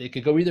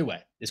could go either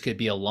way. This could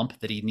be a lump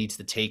that he needs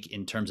to take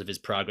in terms of his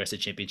progress at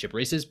championship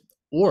races,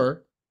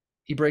 or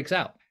he breaks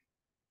out.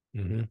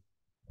 Mm-hmm.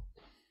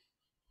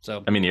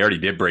 So, I mean, he already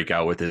did break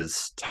out with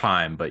his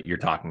time, but you're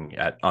talking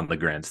on the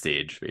grand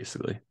stage,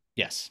 basically.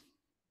 Yes.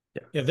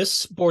 Yeah, this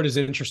sport is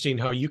interesting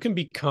how you can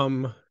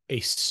become a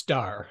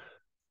star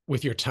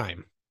with your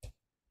time,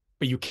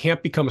 but you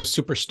can't become a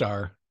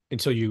superstar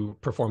until you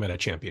perform at a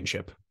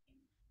championship.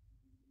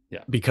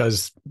 Yeah.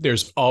 Because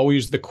there's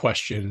always the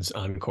questions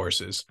on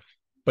courses,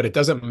 but it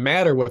doesn't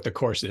matter what the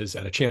course is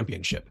at a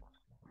championship.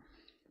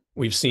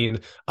 We've seen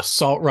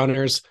assault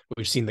runners,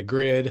 we've seen the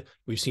grid,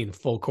 we've seen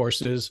full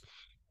courses.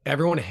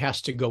 Everyone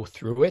has to go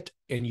through it,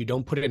 and you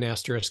don't put an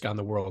asterisk on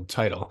the world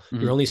title.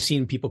 Mm-hmm. You're only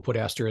seeing people put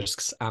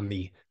asterisks on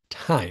the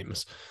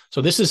times.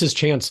 So this is his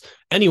chance,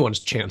 anyone's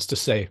chance, to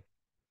say,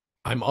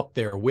 I'm up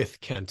there with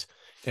Kent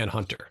and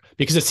Hunter,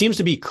 because it seems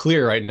to be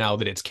clear right now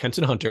that it's Kent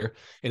and Hunter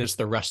and it's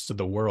the rest of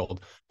the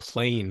world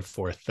playing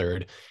for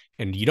third.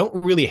 And you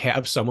don't really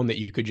have someone that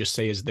you could just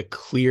say is the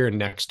clear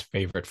next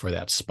favorite for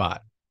that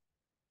spot.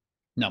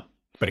 No,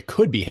 but it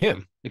could be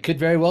him. It could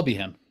very well be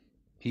him.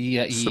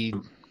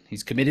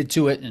 He's committed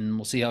to it, and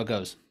we'll see how it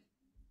goes.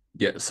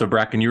 Yeah. So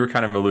Bracken, you were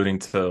kind of alluding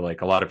to,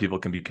 like, a lot of people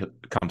can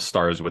become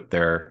stars with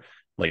their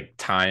like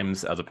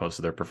times as opposed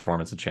to their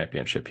performance in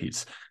championship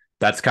heats.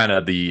 That's kind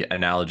of the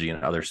analogy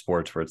in other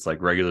sports where it's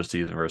like regular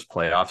season versus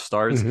playoff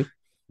stars. Mm-hmm.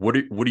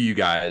 What do you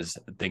guys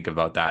think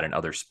about that in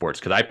other sports?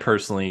 Because I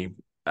personally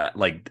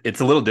like, it's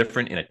a little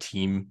different in a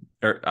team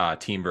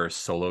versus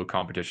solo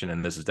competition,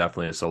 and this is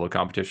definitely a solo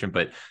competition.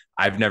 But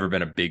I've never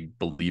been a big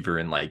believer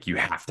in, like, you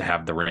have to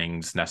have the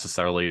rings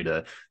necessarily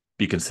to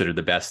be considered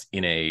the best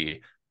in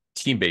a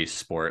team-based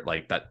sport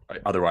like that.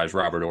 Otherwise,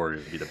 Robert Orr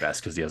would be the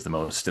best because he has the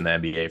most in the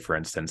NBA, for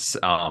instance.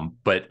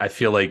 But I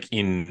feel like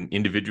in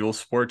individual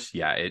sports,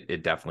 yeah,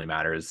 it definitely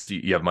matters.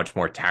 You have much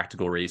more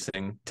tactical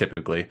racing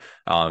typically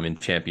in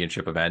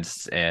championship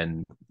events,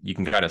 and you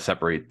can kind of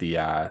separate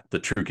the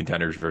true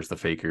contenders versus the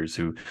fakers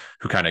who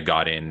kind of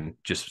got in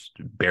just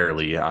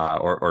barely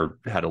or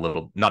had a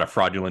little, not a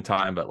fraudulent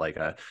time, but like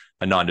a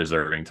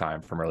non-deserving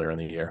time from earlier in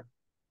the year.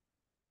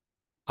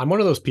 I'm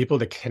one of those people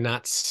that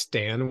cannot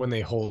stand when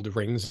they hold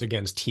rings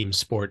against team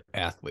sport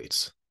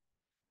athletes,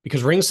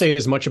 because rings say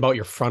as much about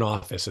your front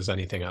office as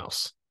anything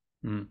else.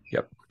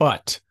 Yep.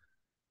 But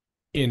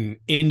in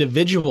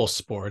individual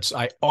sports,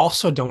 I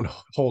also don't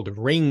hold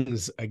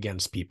rings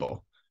against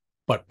people,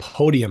 but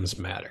podiums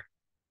matter.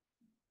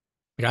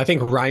 Like, I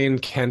think Ryan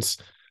Kent's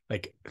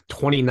like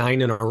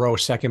 29 in a row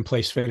second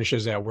place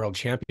finishes at World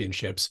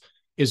Championships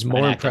is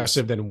more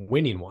impressive than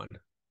winning one.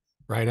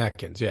 Ryan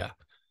Atkins, yeah.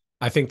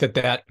 I think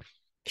that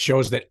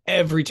shows that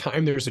every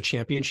time there's a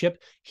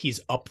championship, he's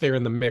up there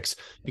in the mix,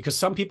 because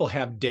some people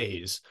have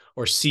days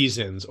or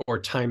seasons or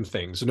time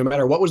things. And no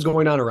matter what was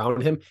going on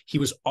around him, he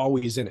was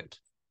always in it.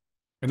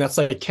 And that's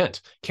like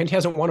Kent. Kent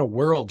hasn't won a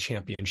world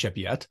championship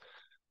yet,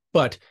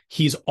 but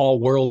he's all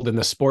world in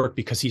the sport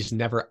because he's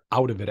never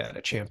out of it at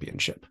a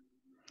championship.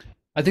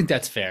 I think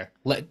that's fair.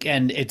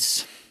 And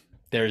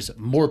there's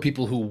more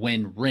people who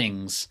win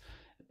rings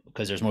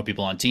because there's more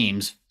people on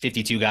teams.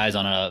 52 guys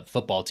on a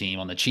football team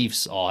on the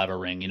Chiefs all have a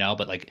ring,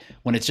 but like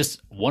when it's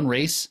just one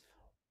race,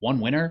 one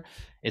winner,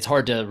 it's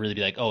hard to really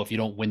be like, oh, if you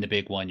don't win the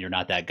big one, you're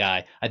not that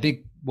guy. I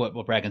think what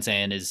Bracken's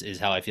saying is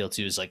how I feel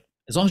too, is like,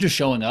 as long as you're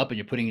showing up and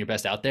you're putting your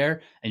best out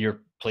there and you're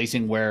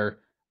placing where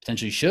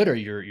potentially you should, or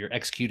you're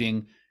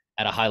executing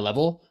at a high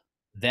level,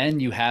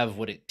 then you have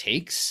what it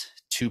takes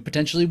to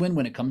potentially win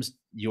when it comes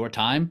your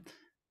time.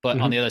 But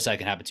on the other side, it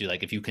can happen too.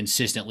 Like if you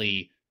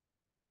consistently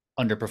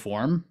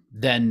underperform,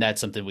 then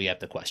that's something we have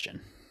to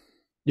question.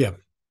 Yeah.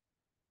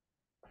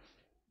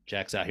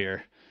 Jack's out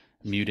here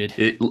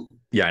muted.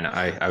 Yeah, I know.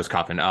 I was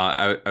coughing.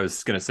 I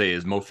was going to say,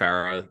 is Mo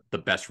Farah the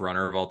best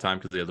runner of all time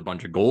because he has a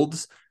bunch of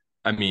golds?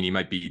 I mean, he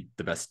might be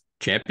the best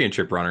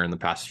championship runner in the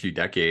past few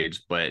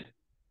decades, but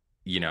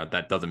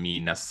that doesn't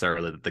mean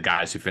necessarily that the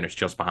guys who finished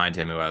just behind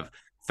him who have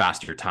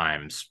faster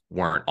times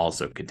weren't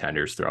also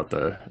contenders throughout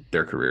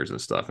their careers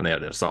and stuff, and they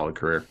had a solid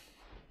career.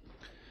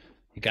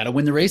 You got to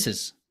win the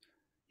races.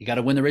 You got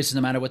to win the races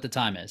no matter what the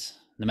time is,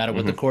 no matter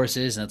what the course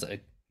is, and it's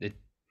like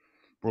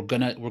we're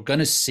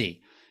gonna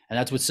see, and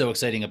that's what's so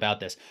exciting about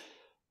this.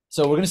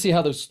 So we're gonna see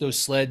how those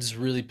sleds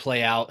really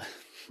play out.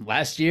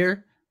 Last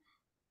year,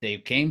 they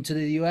came to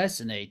the U.S.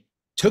 and they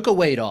took a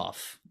weight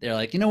off. They're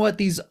like, you know what,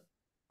 these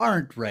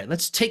aren't right.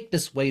 Let's take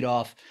this weight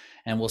off,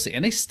 and we'll see.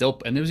 And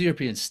those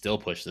Europeans still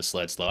push the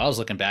sled slow. I was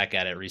looking back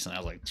at it recently. I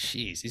was like,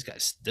 geez, these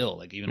guys still,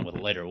 like, even with a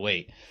lighter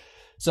weight.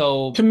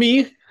 So to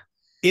me,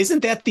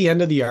 isn't that the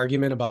end of the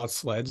argument about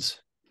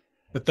sleds?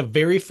 That the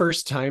very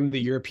first time the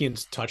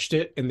Europeans touched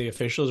it and the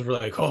officials were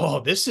like, oh,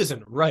 this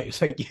isn't right.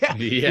 It's like, yeah.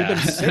 You've been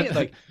saying,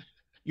 like,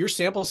 your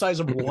sample size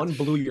of one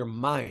blew your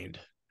mind.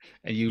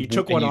 And you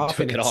took one off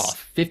and it off.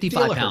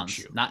 55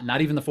 pounds.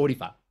 Not even the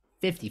 45.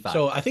 55.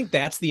 So I think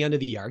that's the end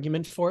of the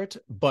argument for it.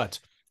 But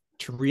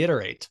to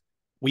reiterate,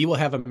 we will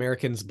have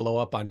Americans blow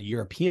up on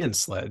European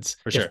sleds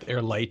if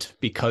they're light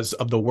because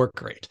of the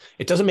work rate.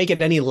 It doesn't make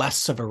it any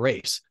less of a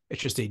race.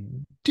 It's just a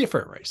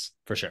different race.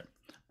 For sure.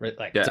 Right,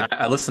 like, yeah,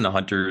 I listened to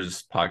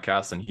Hunter's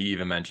podcast, and he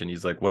even mentioned,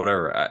 he's like,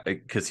 whatever,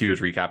 because he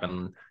was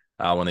recapping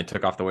when they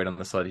took off the weight on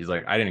the sled. He's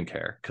like, I didn't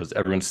care because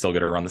everyone's still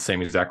going to run the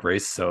same exact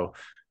race. So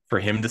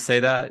for him to say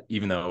that,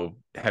 even though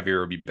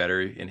heavier would be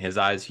better in his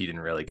eyes, he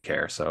didn't really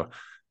care. So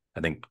I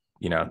think,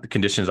 the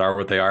conditions are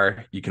what they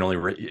are. You can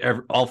only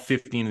all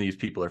 15 of these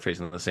people are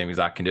facing the same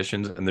exact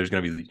conditions, and there's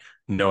going to be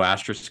no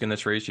asterisk in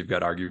this race. You've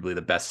got arguably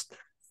the best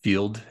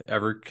field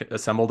ever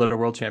assembled at a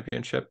world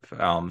championship.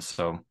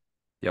 So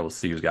yeah, we'll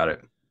see who's got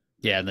it.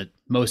 Yeah,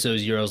 most of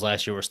those Euros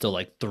last year were still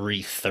like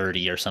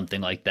 330 or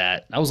something like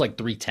that. I was like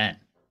 310,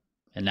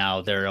 and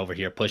now they're over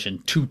here pushing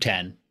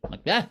 210. I'm like,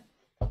 yeah,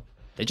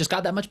 they just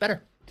got that much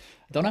better.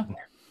 I don't know,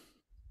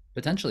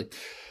 potentially.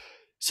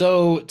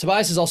 So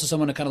Tobias is also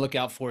someone to kind of look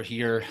out for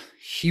here.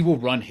 He will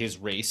run his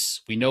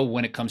race. We know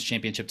when it comes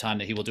championship time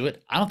that he will do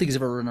it. I don't think he's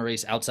ever run a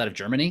race outside of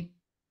Germany.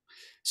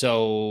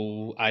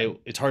 So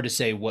it's hard to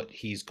say what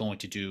he's going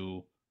to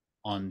do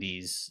on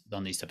these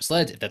type of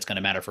sleds, if that's going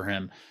to matter for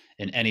him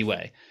in any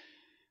way.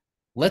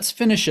 Let's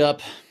finish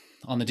up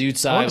on the dude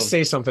side. I want to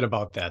say something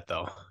about that,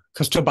 though,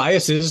 because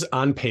Tobias is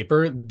on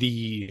paper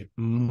the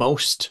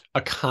most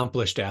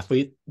accomplished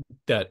athlete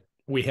that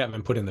we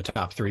haven't put in the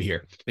top three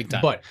here. Big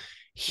time. But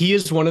he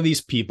is one of these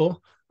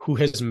people who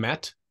has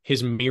met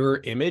his mirror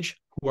image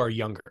who are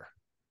younger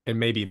and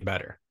maybe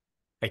better.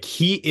 Like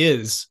he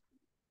is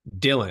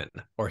Dylan,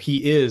 or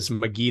he is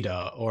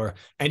Magida, or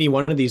any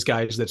one of these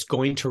guys that's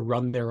going to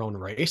run their own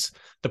race.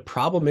 The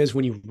problem is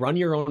when you run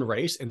your own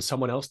race and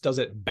someone else does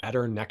it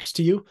better next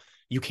to you,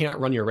 you can't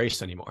run your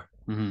race anymore.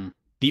 Mm-hmm.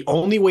 The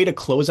only way to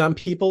close on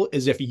people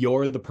is if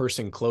you're the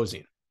person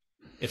closing.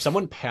 If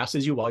someone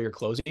passes you while you're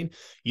closing,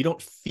 you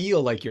don't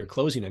feel like you're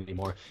closing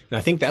anymore. And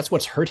I think that's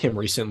what's hurt him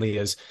recently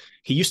is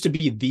he used to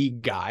be the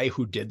guy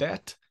who did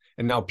that.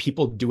 And now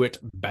people do it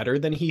better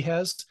than he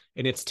has.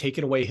 And it's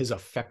taken away his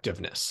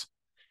effectiveness.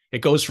 It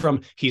goes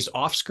from he's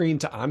off screen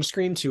to on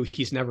screen to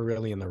he's never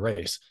really in the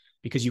race,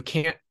 because you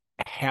can't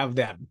have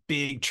that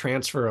big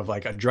transfer of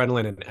like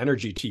adrenaline and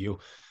energy to you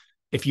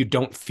if you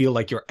don't feel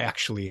like you're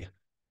actually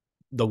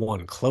the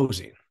one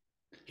closing.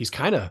 He's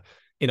kind of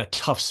in a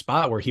tough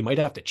spot where he might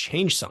have to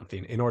change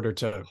something in order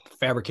to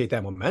fabricate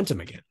that momentum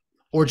again.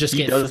 Or just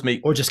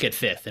get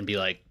fifth and be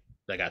like,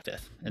 I got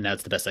fifth, and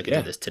that's the best I could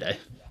do this today.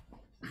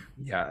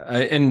 Yeah.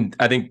 And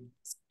I think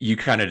you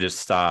kind of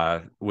just,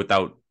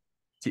 without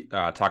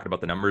talking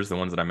about the numbers, the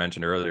ones that I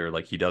mentioned earlier,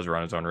 like he does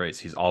run his own race.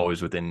 He's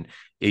always within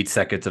 8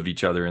 seconds of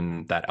each other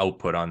in that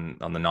output on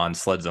the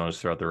non-sled zones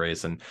throughout the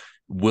race. And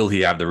will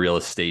he have the real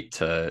estate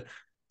to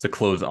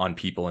close on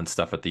people and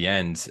stuff at the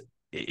end?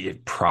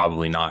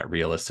 probably not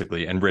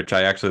realistically. And Rich,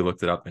 I actually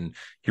looked it up, and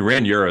he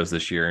ran Euros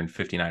this year in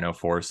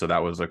 59:04. So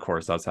that was a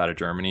course outside of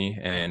Germany.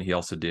 And he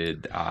also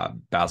did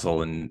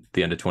Basel in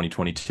the end of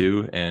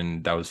 2022,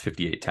 and that was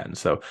 58:10.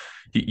 So,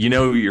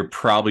 you're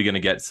probably going to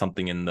get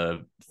something in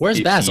the Where's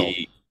 58. Basel?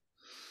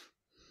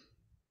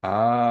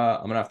 I'm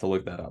going to have to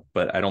look that up,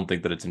 but I don't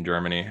think that it's in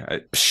Germany.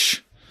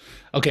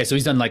 Okay, so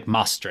he's done like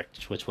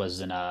Maastricht, which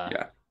was in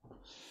Yeah.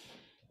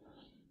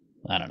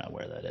 I don't know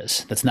where that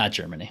is. That's not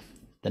Germany.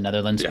 The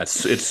Netherlands. Yeah,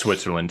 it's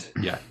Switzerland.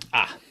 Yeah.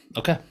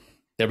 Okay.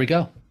 There we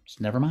go.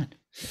 Never mind.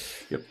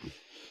 Yep.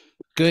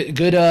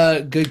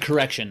 Good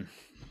correction,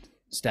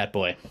 stat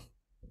boy.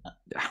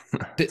 Yeah,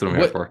 that's what I'm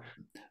here for.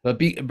 But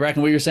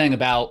Bracken, what you're saying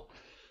about,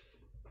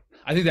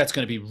 I think that's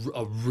going to be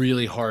a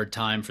really hard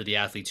time for the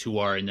athletes who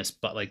are in this,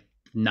 but like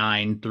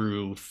 9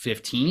 through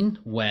 15,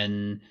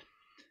 when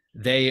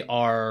they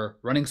are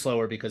running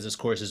slower, because this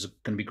course is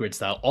going to be grid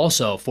style.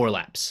 Also 4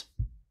 laps.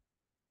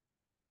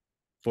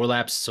 4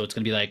 laps, so it's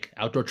going to be like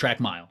outdoor track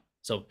mile.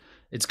 So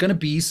it's going to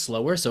be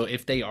slower. So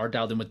if they are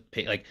dialed in with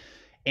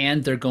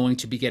and they're going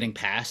to be getting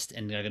passed,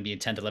 and they're going to be in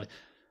 10 to 11.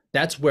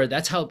 That's what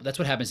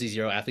happens to these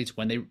Euro athletes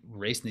when they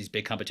race in these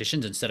big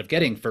competitions. Instead of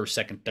getting first,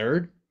 second,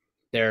 third,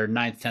 they're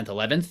 9th, 10th,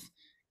 11th,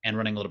 and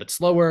running a little bit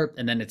slower,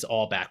 and then it's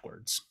all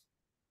backwards.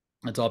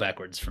 It's all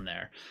backwards from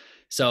there.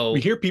 So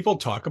we hear people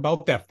talk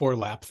about that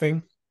 4-lap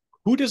thing.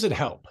 Who does it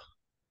help?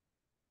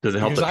 Does it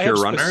help the pure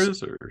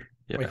runners, or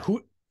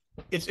who?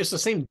 It's the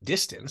same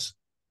distance.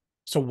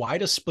 So why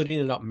does splitting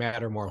it up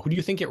matter more? Who do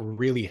you think it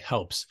really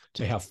helps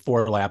to have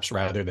 4 laps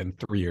rather than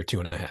 3 or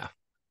 2.5? I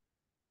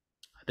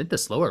think the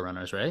slower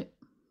runners, right?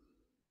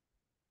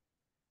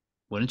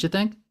 Wouldn't you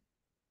think?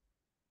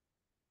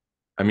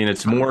 I mean,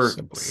 it's more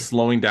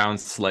slowing down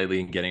slightly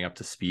and getting up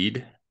to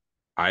speed.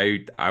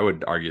 I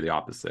would argue the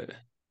opposite,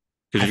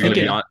 because you're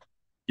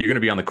going to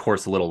be on the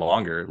course a little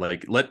longer.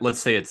 Like let's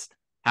say it's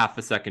half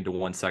a second to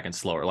 1 second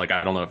slower. Like,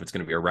 I don't know if it's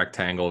going to be a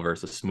rectangle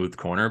versus a smooth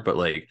corner, but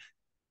like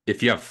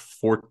if you have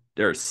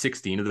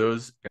 16 of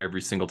those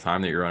every single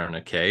time that you're running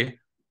a K,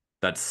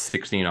 that's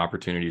 16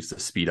 opportunities to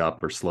speed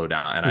up or slow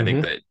down. And I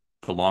think that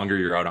the longer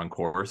you're out on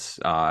course,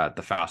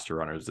 the faster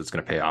runners, it's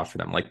going to pay off for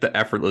them. Like the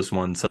effortless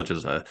ones, such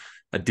as a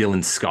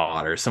Dylan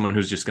Scott, or someone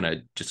who's just going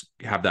to just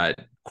have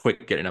that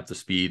quick getting up to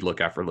speed, look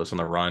effortless on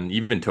the run.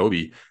 Even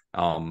Toby,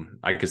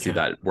 I could see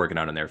that working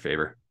out in their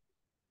favor.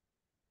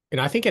 And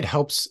I think it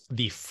helps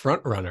the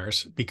front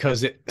runners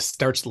because it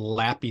starts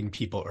lapping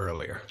people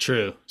earlier.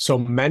 True. So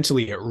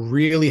mentally, it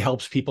really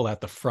helps people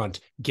at the front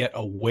get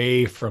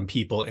away from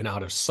people and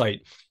out of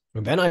sight.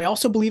 And then I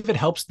also believe it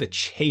helps the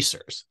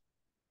chasers,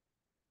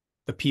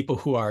 the people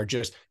who are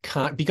just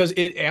because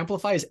it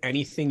amplifies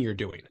anything you're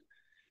doing.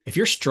 If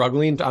you're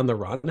struggling on the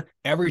run,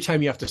 every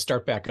time you have to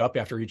start back up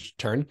after each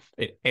turn,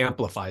 it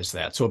amplifies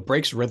that. So it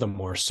breaks rhythm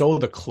more. So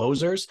the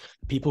closers,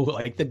 people who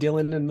like the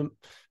Dylan and the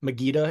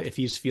Magida, if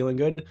he's feeling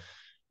good,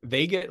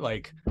 they get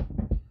like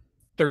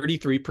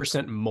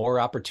 33%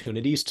 more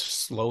opportunities to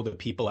slow the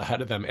people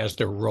ahead of them as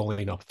they're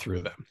rolling up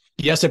through them.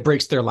 Yes, it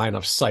breaks their line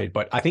of sight,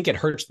 but I think it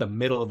hurts the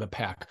middle of the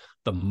pack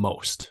the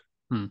most.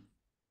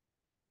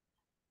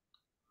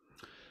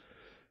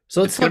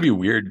 So it's going to be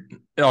weird.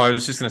 No, I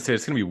was just going to say,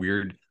 it's going to be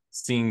weird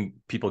seeing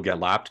people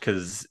get lapped,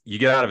 because you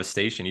get out of a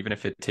station, even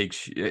if it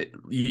takes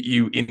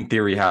you in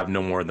theory have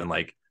no more than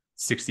like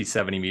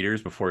 60-70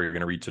 meters before you're going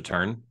to reach a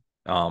turn,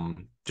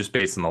 just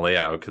based on the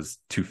layout, because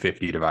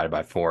 250 divided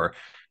by 4.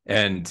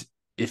 And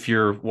if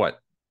you're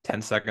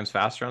 10 seconds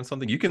faster on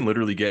something, you can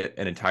literally get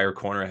an entire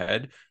corner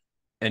ahead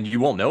and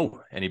you won't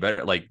know any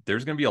better. Like,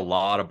 there's going to be a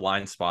lot of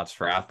blind spots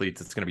for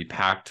athletes. It's going to be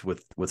packed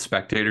with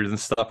spectators and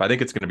stuff. I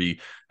think it's going to be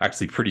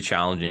actually pretty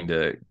challenging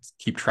to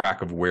keep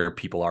track of where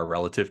people are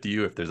relative to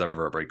you if there's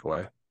ever a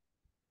breakaway.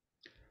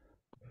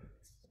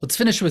 Let's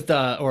finish with,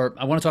 or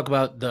I want to talk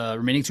about the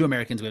remaining 2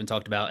 Americans we haven't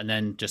talked about, and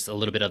then just a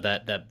little bit of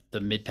the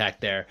mid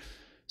pack there.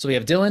 So we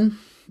have Dylan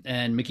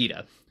and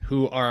Makita,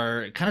 who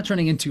are kind of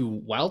turning into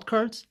wild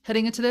cards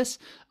heading into this.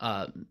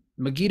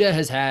 Magida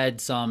has had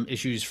some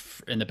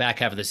issues in the back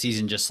half of the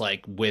season, just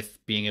like with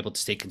being able to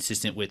stay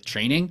consistent with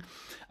training.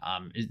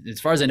 As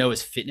far as I know,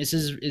 his fitness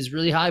is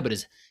really high,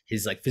 but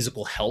his like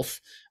physical health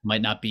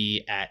might not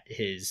be at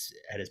his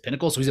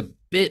pinnacle. So he's a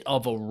bit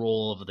of a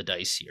roll of the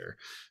dice here.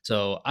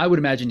 So I would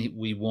imagine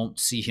we won't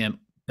see him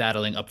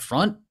battling up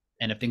front.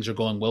 And if things are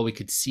going well, we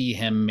could see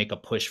him make a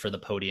push for the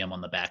podium on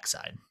the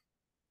backside.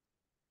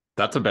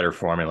 That's a better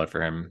formula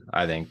for him,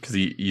 I think, because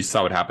you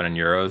saw what happened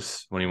in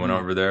Euros when he went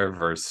over there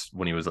versus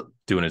when he was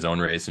doing his own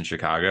race in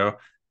Chicago.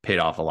 Paid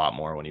off a lot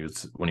more when he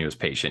was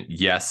patient.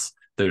 Yes,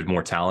 there's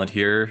more talent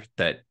here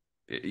that,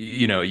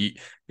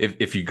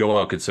 if you go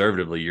out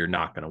conservatively, you're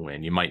not going to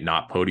win. You might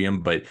not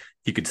podium, but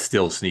he could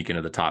still sneak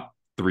into the top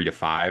 3 to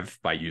 5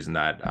 by using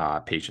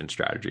that patient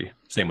strategy.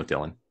 Same with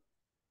Dylan.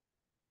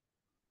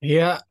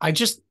 Yeah, I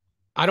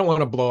don't want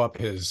to blow up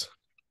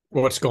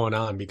what's going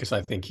on, because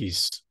I think he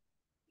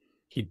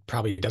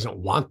probably doesn't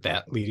want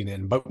that leading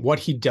in. But what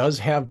he does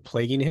have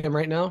plaguing him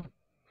right now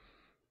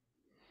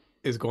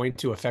is going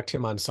to affect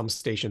him on some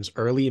stations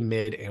early,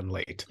 mid, and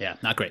late. Yeah,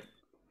 not great.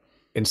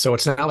 And so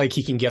it's not like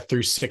he can get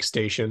through 6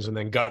 stations and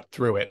then gut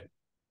through it,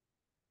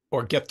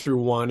 or get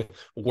through one,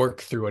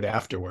 work through it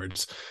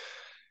afterwards.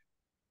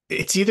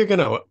 It's either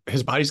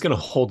his body's gonna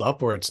hold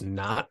up or it's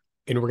not,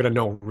 and we're gonna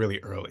know really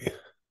early.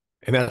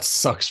 And that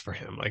sucks for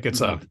him. Like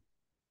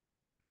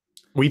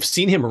we've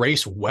seen him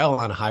race well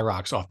on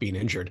Hyrox off being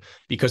injured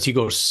because he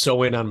goes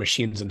so in on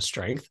machines and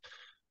strength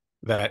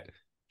that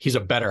he's a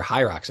better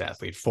Hyrox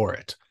athlete for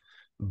it.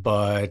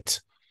 But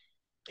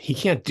he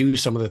can't do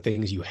some of the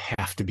things you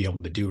have to be able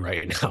to do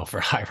right now for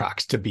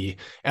Hyrox to be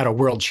at a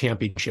world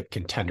championship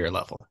contender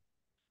level.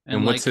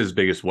 And what's his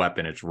biggest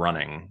weapon? It's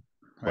running.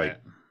 Right.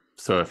 Like,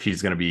 so if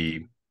he's going to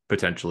be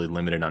potentially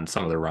limited on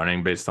some of the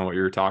running based on what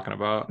you were talking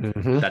about,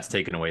 that's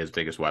taken away his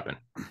biggest weapon.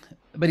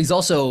 But he's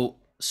also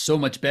so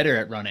much better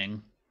at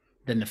running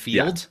than the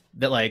field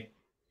that like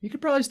you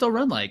could probably still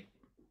run like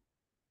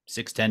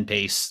 6:10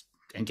 pace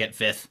and get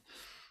 5th.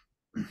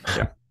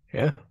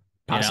 Yeah,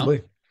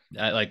 possibly.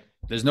 Like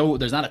there's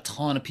not a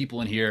ton of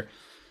people in here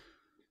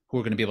who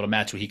are going to be able to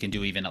match what he can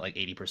do even at like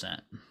 80%.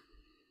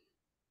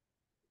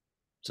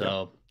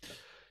 So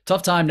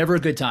tough time, never a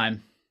good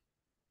time.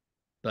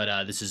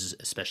 But this is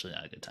especially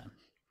not a good time.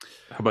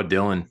 How about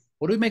Dylan?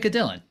 What do we make of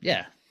Dylan?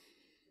 Yeah.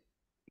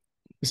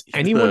 Does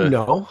anyone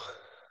know?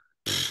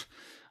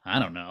 I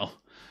don't know.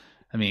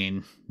 I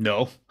mean,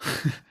 no.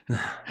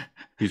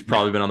 He's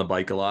probably been on the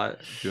bike a lot,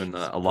 doing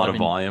a lot of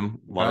volume,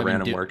 a lot of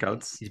random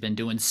workouts. He's been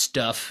doing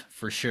stuff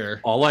for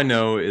sure. All I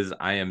know is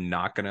I am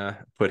not going to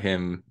put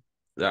him,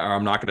 or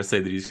I'm not going to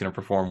say that he's going to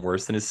perform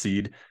worse than his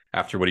seed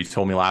after what he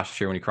told me last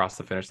year when he crossed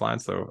the finish line.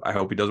 So I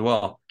hope he does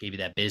well. Gave you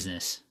that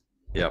business.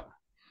 Yep.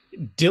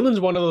 Dylan's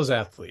one of those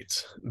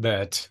athletes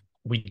that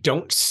we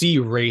don't see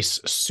race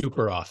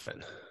super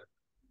often.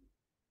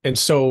 And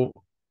so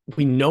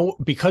we know,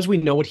 because we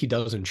know what he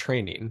does in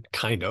training,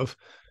 kind of,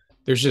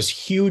 there's this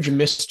huge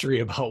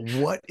mystery about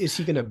what is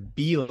he going to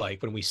be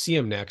like when we see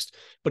him next,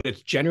 but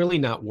it's generally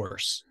not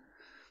worse.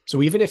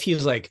 So even if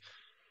he's like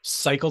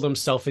cycled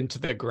himself into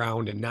the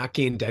ground and not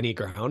gained any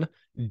ground,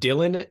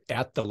 Dylan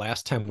at the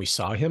last time we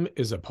saw him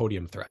is a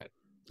podium threat.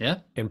 Yeah.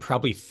 And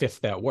probably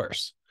 5th at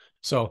worst.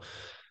 So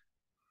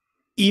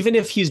even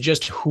if he's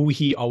just who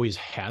he always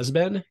has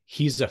been,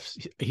 he's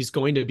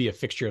going to be a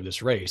fixture of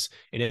this race.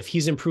 And if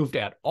he's improved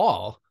at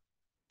all,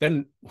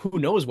 then who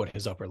knows what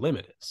his upper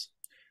limit is.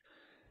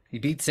 He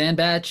beat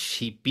Sandbach.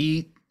 He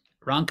beat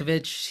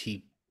Ronkovic.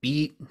 He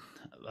beat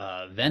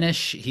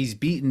Venish. He's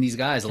beaten these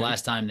guys the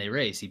last time they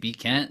race. He beat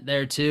Kent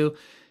there too.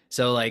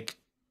 So like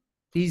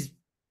he's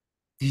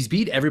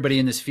beat everybody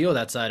in this field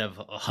outside of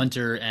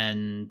Hunter,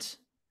 and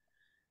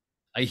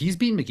he's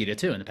beaten Makita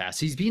too in the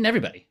past. He's beaten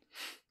everybody.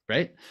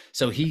 Right.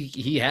 So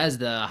he has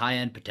the high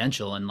end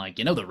potential, and like,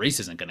 the race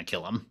isn't going to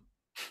kill him.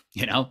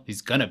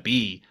 He's going to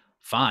be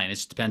fine. It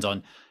just depends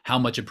on how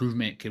much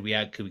improvement could we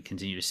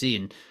continue to see.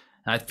 And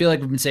I feel like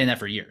we've been saying that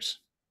for years.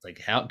 It's like,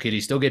 how could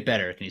he still get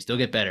better? Can he still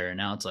get better? And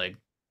now it's like,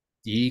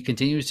 he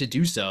continues to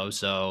do so.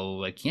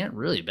 So I can't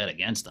really bet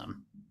against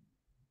him.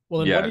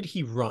 Well, and what did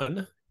he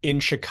run in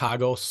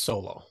Chicago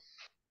solo?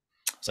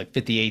 It's like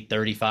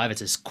 58:35. It's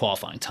his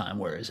qualifying time.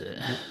 Where is it?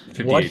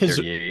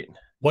 58:38.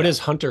 What does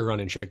Hunter run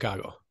in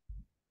Chicago?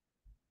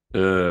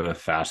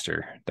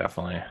 Faster,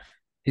 definitely.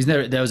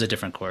 That was a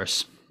different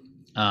course.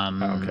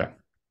 Okay.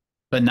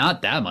 But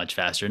not that much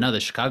faster. No,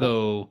 the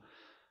Chicago,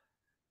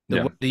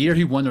 the year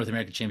he won North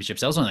American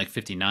Championships, that was only like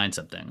 59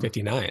 something.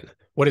 59.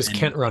 What does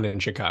Kent run in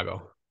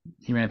Chicago?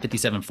 He ran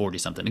 57:40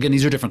 something. Again,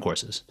 these are different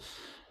courses.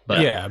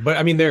 But but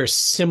I mean, there are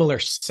similar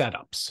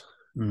setups.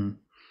 Mm-hmm.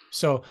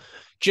 So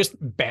just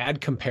bad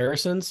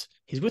comparisons.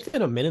 He's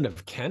within a minute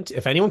of Kent.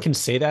 If anyone can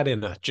say that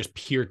in just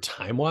pure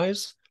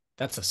time-wise,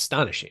 that's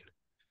astonishing.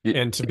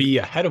 And to be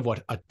ahead of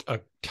what a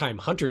time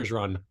Hunter's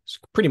run,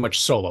 pretty much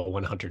solo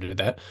when Hunter did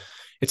that,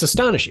 it's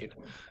astonishing.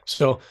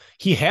 So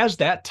he has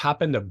that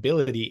top-end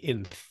ability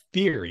in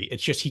theory.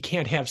 It's just he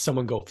can't have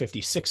someone go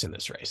 56 in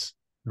this race.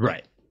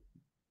 Right.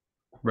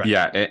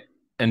 Yeah.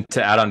 And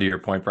to add on to your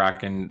point,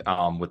 Bracken,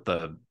 with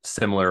the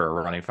similar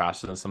or running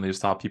faster than some of these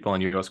top people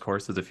on US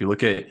courses, if you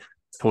look at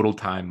total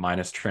time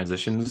minus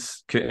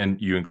transitions and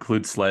you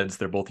include sleds,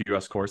 they're both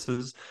US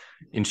courses.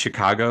 In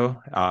Chicago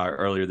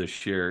earlier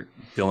this year,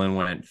 Dylan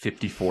went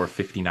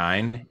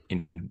 54:59.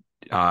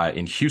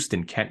 In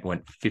Houston, Kent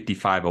went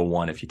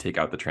 55:01 if you take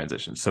out the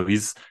transitions. So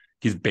he's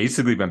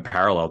basically been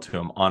parallel to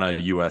him on a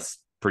US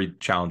pretty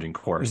challenging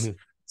course. Mm-hmm.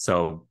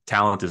 So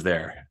talent is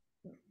there.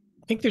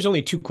 I think there's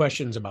only 2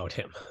 questions about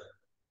him.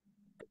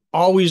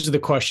 Always the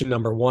question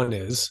number 1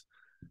 is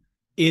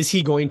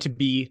he going to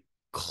be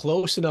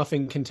close enough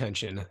in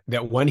contention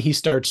that when he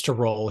starts to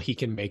roll, he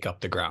can make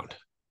up the ground?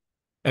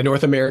 At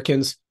North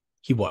Americans,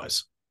 he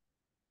was.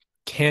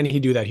 Can he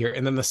do that here?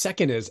 And then the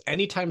second is,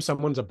 anytime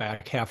someone's a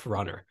back half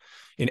runner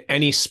in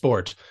any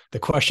sport, the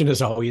question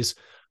is always,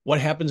 what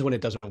happens when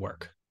it doesn't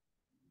work?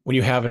 When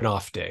you have an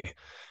off day,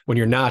 when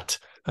you're not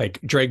like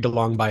dragged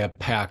along by a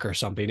pack or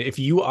something. If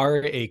you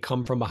are a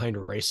come from behind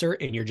racer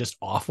and you're just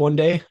off one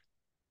day,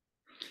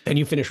 then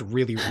you finish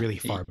really, really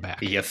far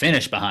back. You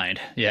finish behind.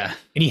 Yeah.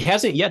 And he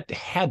hasn't yet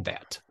had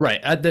that.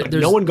 Right.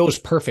 No one goes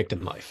perfect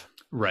in life.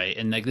 Right.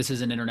 And like this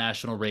is an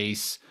international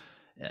race.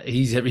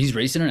 He's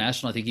raced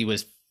international. I think he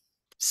was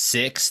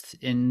sixth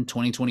in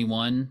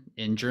 2021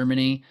 in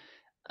Germany.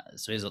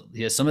 So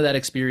he has some of that Yeah.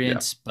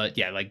 experience, but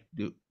yeah, like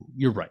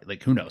you're right.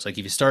 Like who knows? Like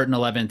if you start in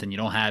 11th and you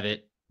don't have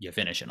it, you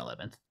finish in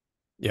 11th.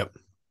 Yep.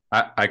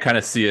 I kind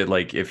of see it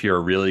like if you're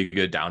a really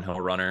good downhill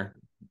runner,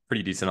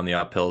 pretty decent on the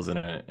uphills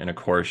in a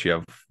course, you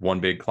have one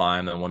big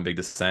climb and one big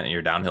descent, and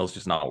your downhill's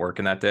just not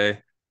working that day.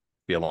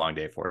 Be a long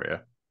day for you.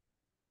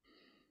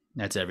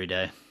 That's every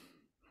day.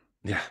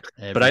 Yeah,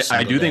 Every but I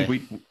single do day.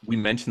 think we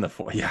mentioned the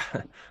four. Yeah,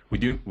 we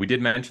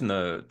did mention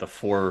the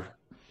four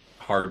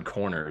hard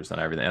corners and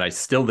everything, and I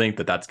still think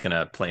that that's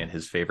gonna play in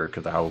his favor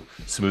because of how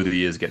smooth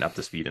he is getting up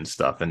to speed and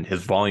stuff, and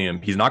his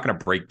volume. He's not gonna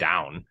break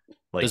down.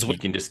 Like Does he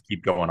can just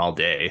keep going all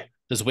day.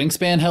 does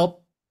wingspan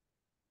help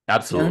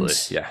Absolutely,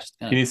 turns? yeah. Just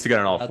He kinda needs to get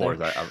on all out there.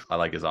 fours. I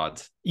like his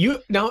odds. You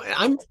now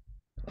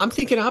I'm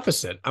thinking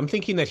opposite. I'm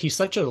thinking that he's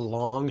such a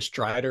long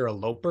strider, a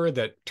loper,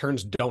 that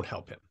turns don't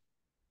help him.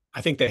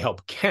 I think they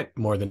help Kent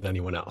more than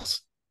anyone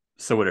else.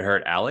 So would it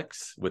hurt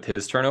Alex with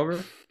his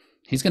turnover?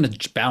 He's gonna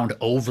bound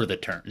over the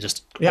turn,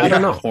 just Yeah, I over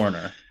don't the know.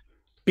 corner.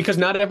 Because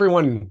not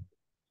everyone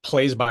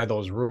plays by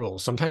those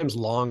rules. Sometimes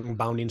long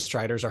bounding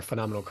striders are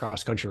phenomenal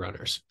cross country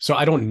runners. So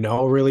I don't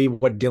know really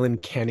what Dylan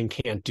can and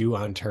can't do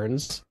on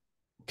turns.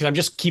 Because I'm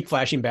just keep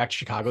flashing back to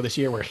Chicago this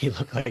year where he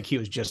looked like he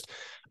was just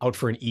out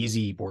for an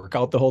easy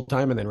workout the whole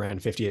time and then ran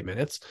 58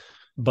 minutes.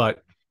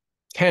 But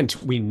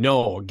Kent, we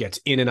know, gets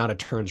in and out of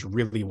turns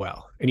really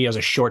well. And he has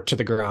a short to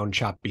the ground,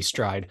 choppy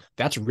stride.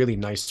 That's really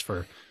nice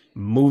for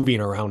moving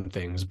around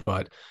things.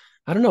 But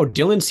I don't know.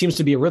 Dylan seems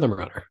to be a rhythm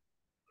runner.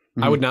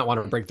 I would not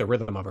want to break the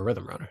rhythm of a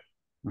rhythm runner.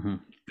 Mm-hmm.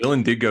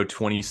 Dylan did go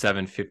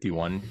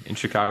 27:51 in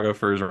Chicago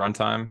for his run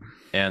time,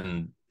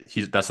 and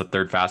that's the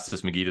third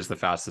fastest. Megita's the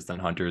fastest, then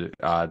Hunter,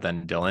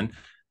 then Dylan.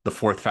 The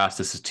fourth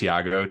fastest is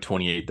Tiago,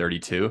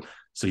 28:32.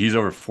 So he's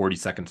over 40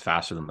 seconds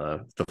faster than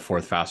the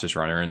fourth fastest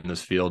runner in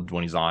this field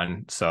when he's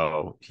on.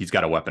 So he's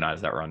got to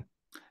weaponize that run.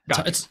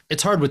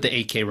 It's hard with the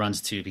 8K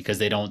runs too because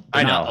they're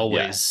I not know,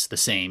 always the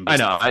same. I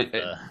know.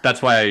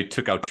 That's why I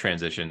took out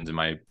transitions in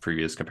my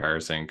previous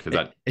comparison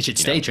because it should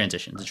stay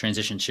transitions. The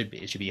transition should be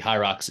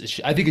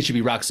Hyrox. I think it should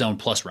be rock zone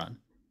plus run.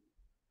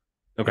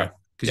 Okay.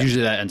 Because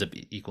usually that ends up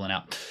equaling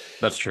out.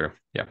 That's true.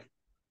 Yeah.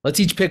 Let's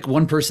each pick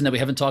one person that we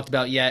haven't talked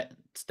about yet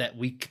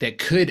that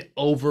could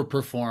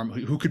overperform.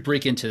 Who could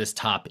break into this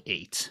top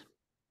 8?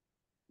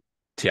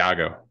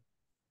 Tiago.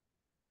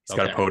 He's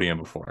got a podium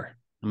before.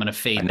 I'm gonna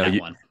fade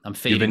that one. I'm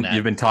fading that.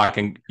 You've been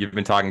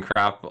talking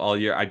crap all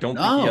year. I don't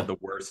think he had the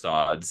worst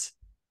odds.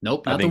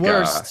 Nope, not the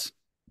worst.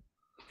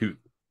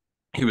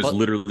 He was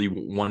literally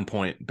 1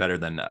 point better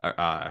than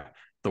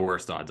the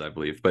worst odds, I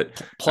believe.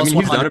 But plus I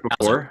mean, he's done it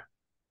before.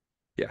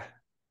 Yeah.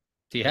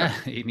 Yeah,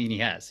 I mean he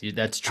has.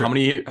 That's true.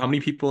 How many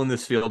people in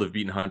this field have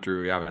beaten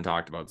Hunter we haven't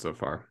talked about so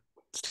far?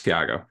 It's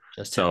Tiago.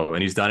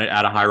 And he's done it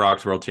at a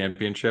Hyrox World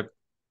Championship.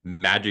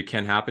 Magic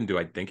can happen. Do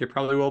I think it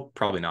probably will?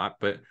 Probably not.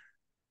 But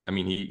I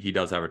mean, he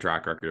does have a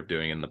track record of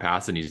doing it in the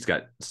past, and he's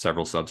got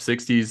several sub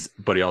 60s,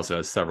 but he also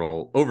has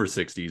several over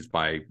 60s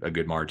by a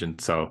good margin.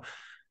 So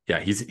yeah,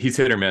 he's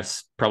hit or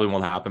miss. Probably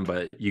won't happen,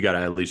 but you got to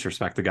at least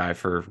respect the guy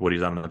for what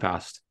he's done in the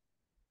past.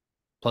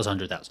 Plus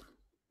 100,000.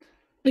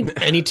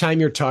 Anytime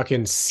you're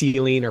talking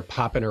ceiling or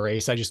popping a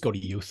race, I just go to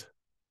youth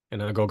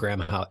and I'll go Graham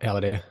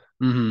Halliday.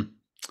 Mm-hmm.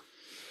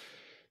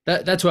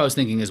 That's what I was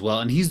thinking as well.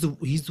 And he's the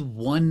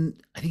one,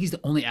 I think he's the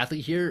only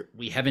athlete here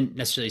we haven't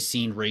necessarily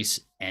seen race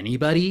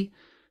anybody.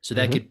 So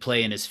that could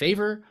play in his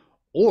favor,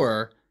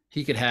 or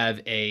he could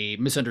have a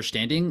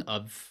misunderstanding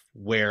of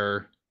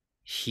where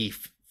he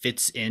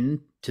fits in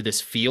to this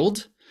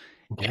field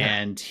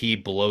and he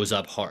blows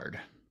up hard.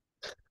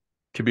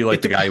 Could be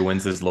like the guy who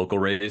wins his local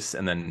race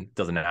and then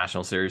does a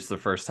national series the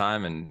first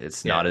time, and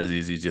it's not as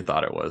easy as you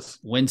thought it was.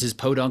 Wins his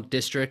podunk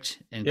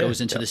district and goes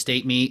into the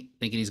state meet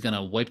thinking he's going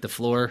to wipe the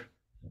floor.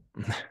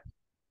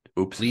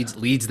 Oops.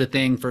 Leads the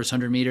thing first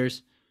 100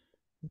 meters.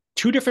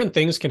 Two different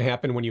things can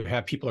happen when you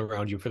have people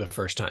around you for the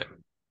first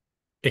time.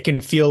 It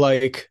can feel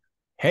like,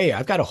 hey,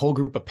 I've got a whole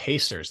group of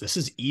pacers. This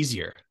is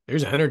easier.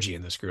 There's energy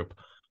in this group.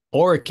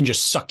 Or it can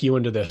just suck you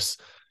into this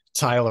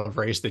style of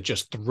race that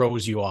just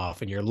throws you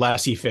off and you're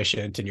less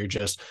efficient and you're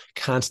just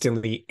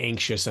constantly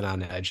anxious and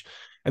on edge.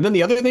 And then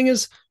the other thing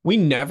is we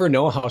never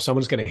know how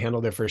someone's going to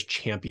handle their first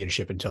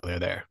championship until they're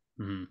there.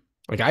 Mm-hmm.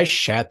 Like I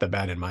shat the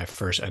bed in my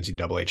first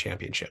NCAA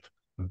championship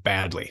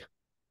badly.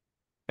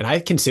 And I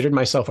considered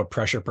myself a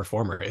pressure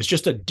performer. It's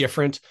just a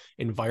different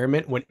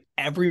environment when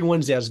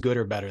everyone's as good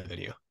or better than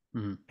you.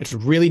 Mm-hmm. It's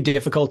really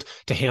difficult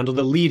to handle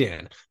the lead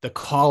in, the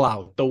call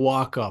out, the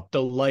walk up,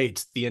 the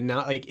lights,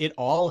 like it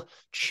all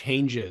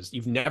changes.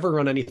 You've never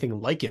run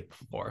anything like it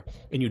before,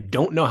 and you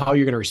don't know how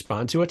you're going to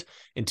respond to it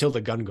until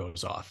the gun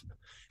goes off.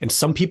 And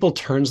some people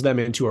turns them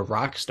into a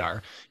rock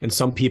star, and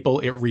some people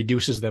it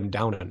reduces them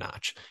down a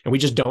notch. And we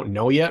just don't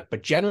know yet.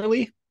 But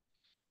generally,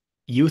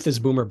 youth is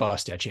boom or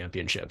bust at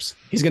championships.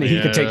 He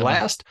could take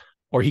last,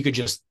 or he could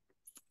just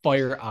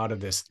fire out of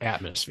this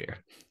atmosphere.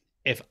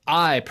 If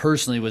I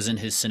personally was in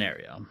his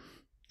scenario,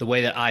 the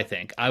way that I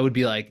think, I would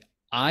be like,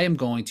 I am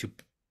going to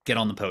get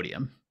on the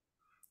podium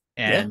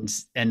Yeah.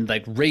 and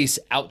like race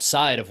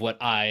outside of what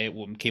I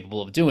am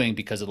capable of doing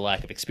because of the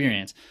lack of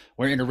experience.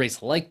 Where in a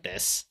race like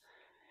this,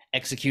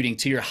 executing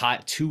to your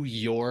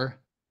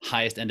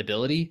highest end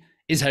ability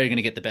is how you're going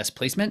to get the best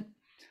placement.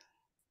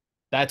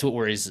 That's what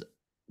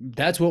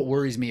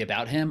worries me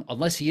about him,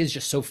 unless he is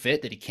just so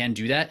fit that he can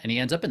do that and he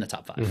ends up in the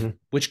top 5,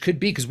 which could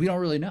be because we don't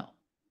really know.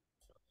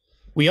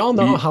 We all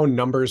know how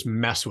numbers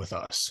mess with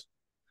us.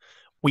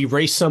 We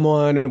race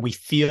someone and we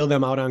feel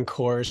them out on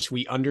course.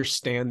 We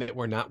understand that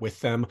we're not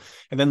with them.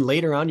 And then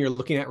later on, you're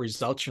looking at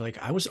results. You're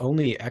like, I was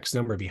only X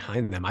number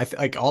behind them.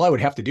 Like all I would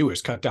have to do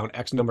is cut down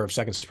X number of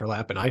seconds per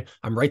lap. And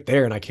I'm right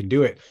there and I can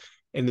do it.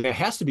 And it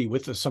has to be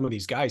with some of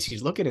these guys.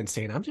 He's looking and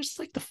saying, I'm just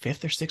like the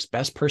 5th or 6th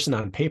best person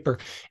on paper.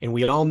 And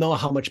we all know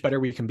how much better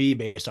we can be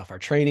based off our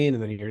training.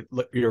 And then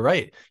you're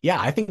right.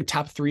 Yeah, I think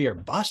top 3 are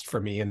bust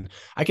for me. And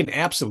I can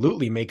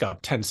absolutely make up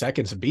 10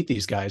 seconds and beat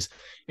these guys.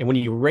 And when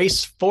you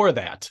race for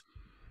that,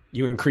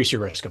 you increase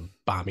your risk of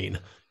bombing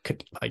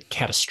like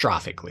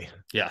catastrophically.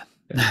 Yeah.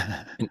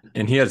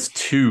 and he has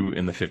 2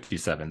 in the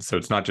 57. So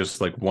it's not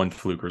just like one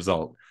fluke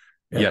result.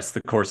 Yeah. Yes,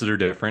 the courses are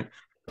different.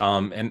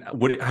 And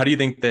how do you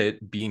think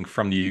that being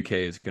from the UK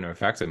is going to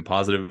affect him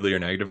positively or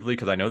negatively?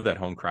 Because I know that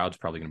home crowd's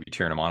probably going to be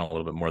cheering him on a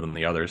little bit more than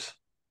the others.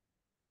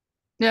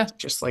 Yeah.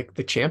 Just like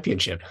the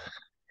championship.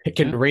 It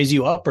can raise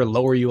you up or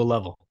lower you a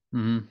level.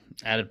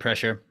 Added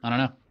pressure. I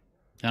don't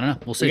know.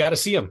 We'll see. We got to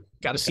see him.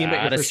 Got to see him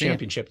at your first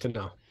championship to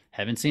know.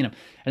 Haven't seen him.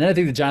 And then I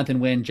think the Jonathan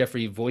Wynn,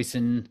 Jeffrey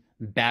Voisin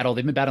battle,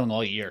 they've been battling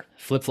all year,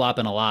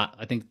 flip-flopping a lot.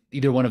 I think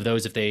either one of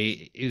those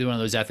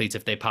athletes,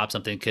 if they pop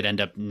something, could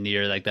end up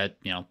near like that,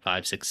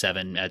 5, 6,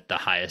 7 at the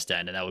highest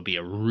end. And that would be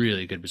a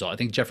really good result. I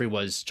think Joffrey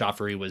was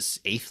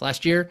 8th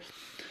last year.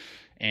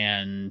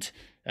 And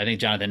I think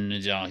Jonathan,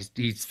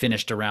 he's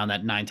finished around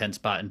that 9-10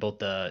 spot in both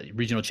the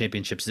regional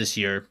championships this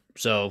year.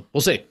 So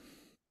we'll see.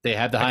 They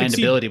have the high-end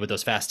ability with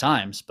those fast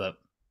times, but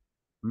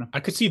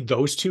I could see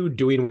those two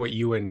doing what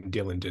you and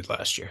Dylan did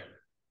last year.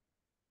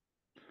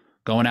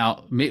 Going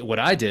out, what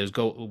I did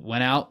was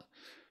went out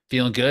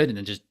feeling good and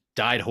then just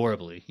died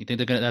horribly. You think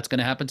that's going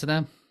to happen to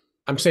them?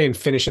 I'm saying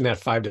finish in that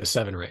 5 to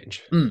 7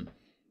 range.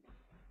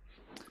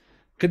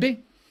 Could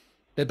be,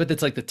 but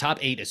it's like the top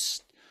 8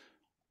 is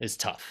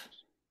tough.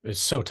 It's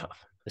so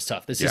tough. It's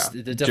tough. This is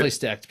definitely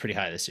stacked pretty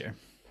high this year.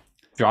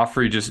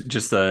 Joffrey,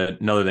 just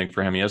another thing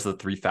for him. He has the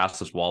 3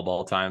 fastest wall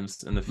ball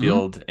times in the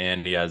field,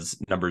 and he has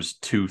numbers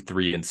 2,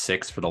 3, and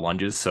 6 for the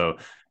lunges. So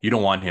you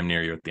don't want him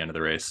near you at the end of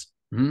the race.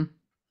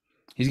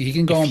 He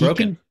can go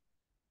unbroken.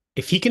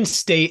 If he can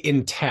stay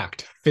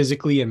intact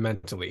physically and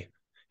mentally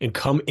and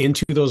come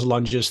into those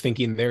lunges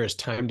thinking there is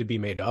time to be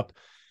made up,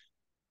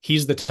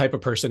 he's the type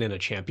of person in a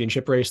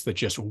championship race that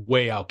just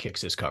way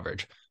outkicks his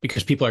coverage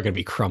because people are going to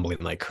be crumbling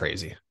like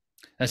crazy.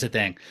 That's the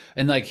thing.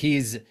 And like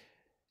he's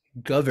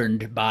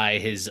governed by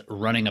his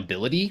running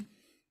ability.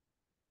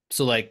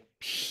 So like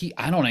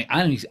I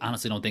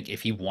honestly don't think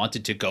if he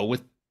wanted to go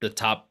with the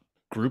top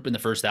group in the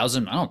first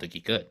 1,000, I don't think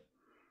he could.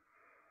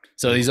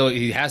 So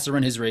he has to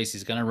run his race.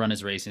 He's going to run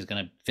his race. He's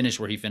going to finish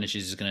where he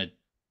finishes. He's going to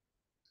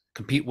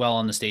compete well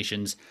on the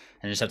stations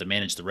and just have to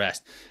manage the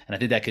rest. And I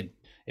think that could,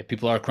 if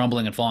people are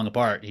crumbling and falling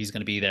apart, he's going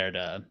to be there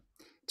to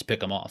pick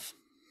them off.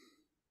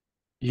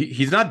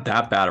 He's not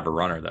that bad of a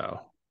runner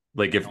though.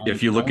 Like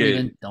if you look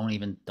at, don't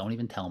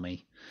even tell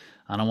me.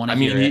 I don't want to. I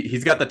mean,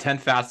 he's got the 10th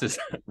fastest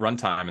run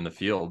time in the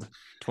field,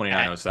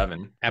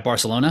 29:07 at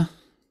Barcelona,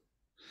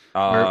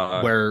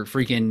 where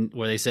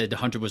they said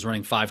Hunter was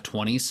running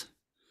 5:20s.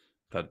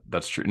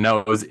 That's true. No,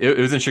 it was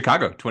in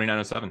Chicago,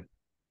 29:07.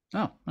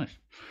 Oh, nice.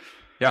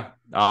 Yeah.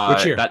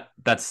 Which year?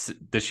 That's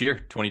this year,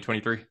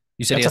 2023.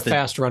 You said that's a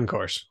fast run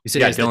course. You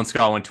said Dylan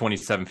Scott went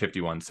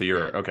 27:51. So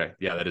you're okay.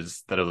 Yeah, that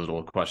is a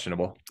little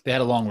questionable. They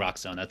had a long rock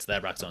zone.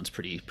 That rock zone's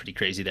pretty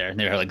crazy there. And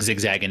they're like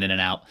zigzagging in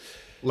and out.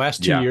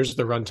 Last 2 years,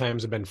 the run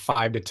times have been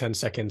 5 to 10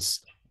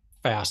 seconds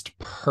fast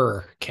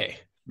per K.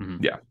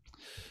 Yeah.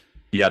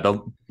 Yeah, the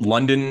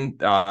London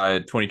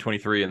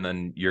 2023 and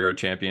then Euro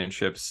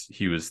Championships,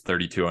 he was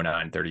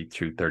 32:09,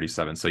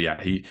 32:37. So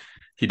yeah, he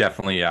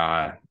definitely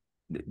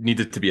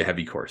needed to be a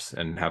heavy course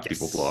and have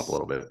people blow up a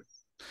little bit.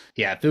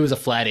 Yeah, if it was a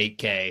flat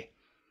 8K,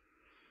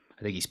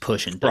 I think he's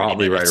pushing 30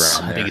 probably minutes. Right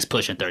around there. I think he's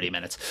pushing 30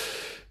 minutes.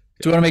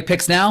 Do you want to make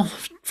picks now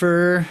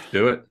for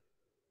do it?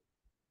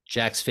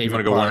 Jack's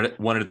favorite. You want to go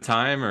one at a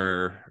time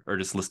or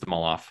just list them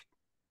all off?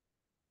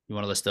 You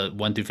want to list the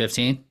 1 through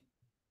 15?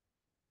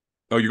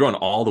 Oh, you're going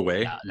all the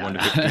way? No. 1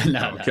 to 15?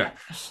 No. Okay.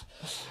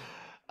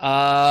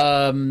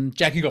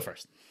 Jack, you go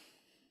first.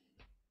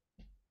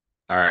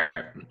 All right.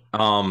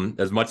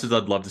 As much as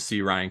I'd love to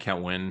see Ryan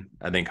Kent win,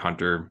 I think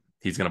Hunter,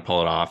 he's going to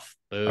pull it off.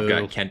 Boo. I've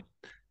got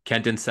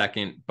Kent in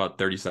second, about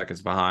 30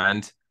 seconds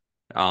behind.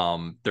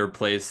 Third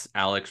place,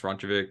 Alex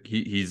Runchovic.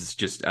 He's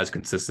just as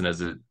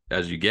consistent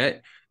as you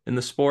get in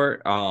the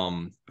sport.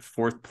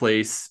 Fourth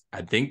place,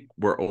 I think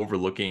we're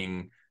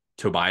overlooking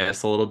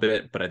Tobias a little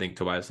bit, but I think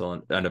Tobias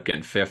will end up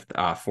getting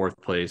 5th. Fourth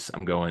place,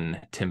 I'm going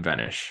Tim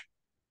Venish.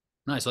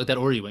 Nice. I like that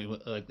order you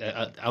went.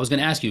 I was going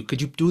to ask you,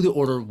 could you do the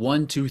order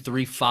 1, 2,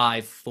 3,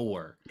 5,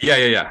 4? Yeah.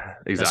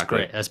 Exactly. That's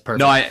great. That's perfect.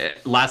 No, I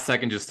last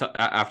second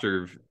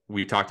after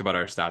we talked about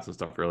our stats and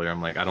stuff earlier,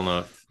 I'm like, I don't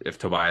know if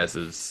Tobias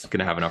is going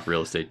to have enough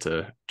real estate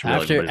to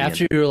really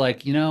after you were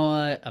like, you know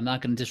what, I'm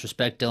not going to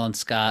disrespect Dylan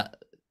Scott.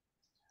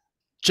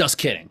 Just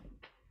kidding.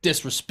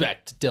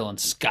 Disrespect Dylan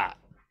Scott.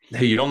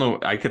 Hey, you don't know.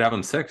 I could have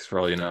him 6 for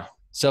all you know.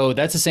 So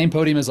that's the same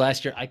podium as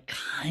last year. I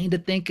kind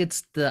of think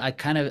I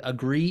kind of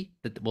agree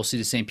that we'll see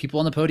the same people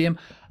on the podium.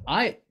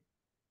 I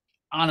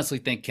honestly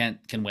think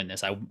Kent can win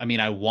this. I mean,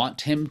 I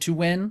want him to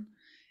win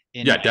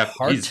in my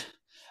heart.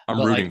 I'm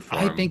rooting for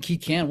him. I think he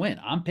can win.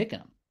 I'm picking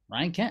him.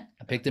 Ryan Kent.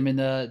 I picked him in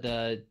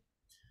the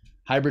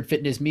hybrid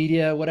fitness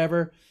media,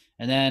 whatever.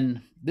 And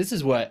then this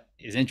is what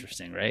is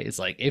interesting, right? It's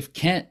like if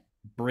Kent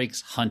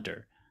breaks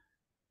Hunter,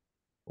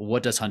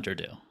 what does Hunter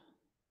do?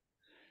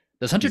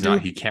 Does Hunter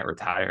he can't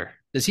retire.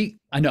 Does he?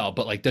 I know,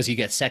 but like, does he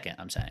get second?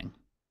 I'm saying.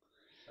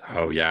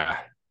 Oh yeah,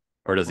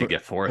 or does he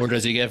get fourth? Or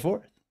does he get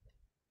fourth?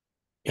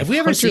 Have we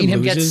ever seen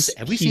him get?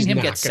 Have we seen him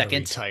get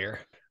second? Retire.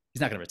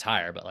 He's not going to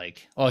retire, but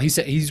like, oh, he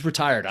said he's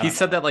retired. He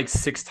said that like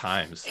 6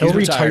 times. He'll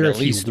retire at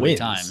least 3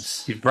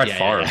 times. He's Brett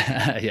Favre.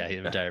 Yeah,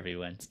 he'll retire if he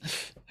wins.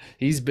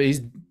 He's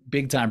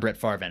big time Brett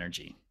Favre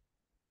energy.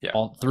 Yeah,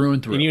 all through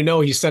and through. And you know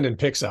he's sending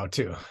pics out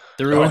too.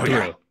 Through and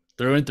through.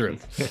 Through and through.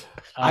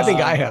 I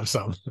think I have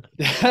some.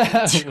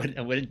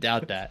 I wouldn't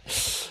doubt that.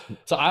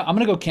 So I'm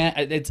gonna go Kent.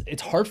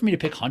 It's hard for me to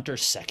pick Hunter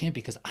second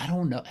because I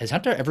don't know. Has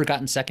Hunter ever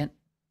gotten second?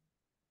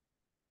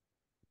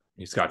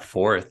 He's got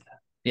 4th.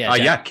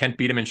 Yeah. Kent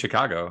beat him in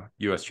Chicago,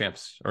 U.S.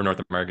 champs or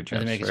North American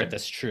champs. Right?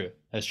 That's true.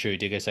 That's true. He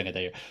did get second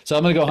that year. So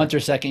I'm gonna go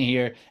Hunter second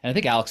here, and I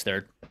think Alex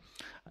third.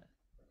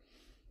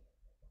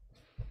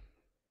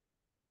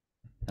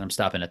 And I'm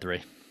stopping at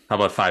 3. How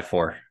about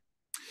 5-4?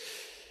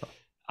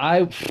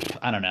 I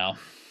don't know.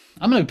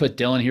 I'm going to put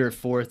Dylan here at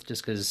 4th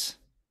just because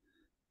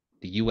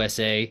the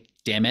USA,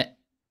 damn it.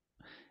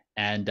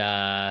 And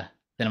then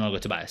I'm going to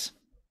go Tobias.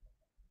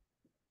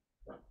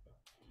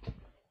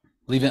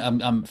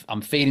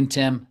 I'm fading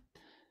Tim.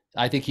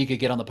 I think he could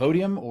get on the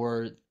podium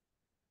or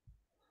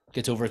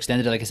gets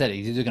overextended. Like I said,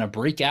 he's either going to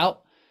break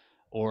out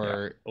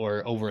or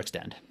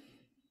overextend.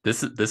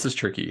 This is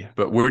tricky,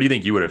 but where do you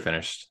think you would have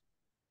finished?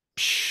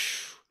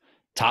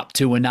 Top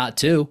 2 and not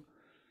 2.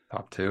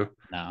 Top 2?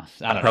 No,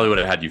 I probably would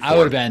have had you 4th. I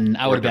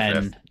would have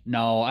been.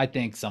 No, I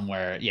think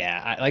somewhere.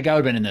 Yeah, I would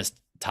have been in this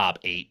top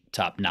 8,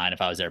 top 9 if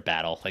I was there.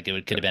 Battle like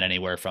could have been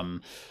anywhere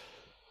from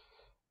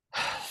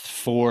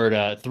 4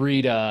 to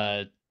 3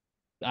 to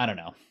I don't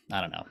know.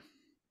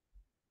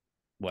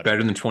 Whatever.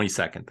 Better than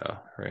 22nd though,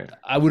 right?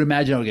 I would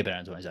imagine I would get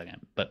better than 22nd,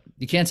 but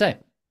you can't say.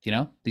 You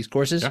know these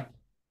courses. Yeah.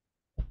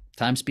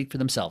 Times speak for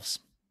themselves.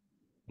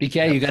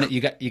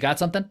 BK, you got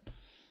something?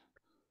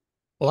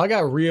 Well, I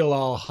got real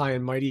all high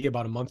and mighty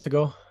about a month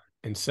ago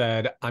and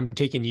said, I'm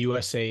taking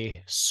USA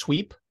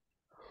sweep.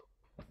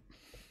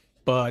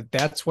 But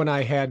that's when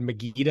I had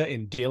Megita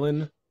and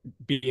Dylan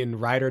being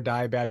ride or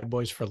die bad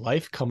boys for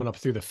life coming up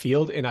through the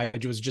field. And I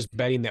was just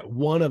betting that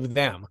one of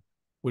them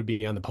would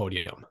be on the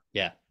podium.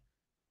 Yeah.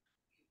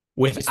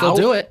 Without still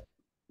do it.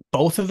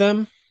 Both of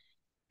them,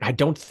 I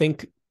don't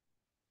think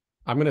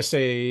I'm going to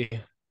say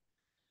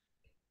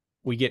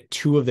we get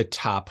 2 of the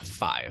top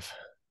 5.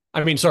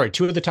 I mean, sorry,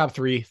 2 of the top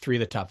 3, 3 of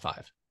the top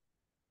 5,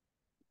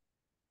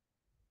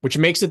 which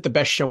makes it the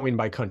best showing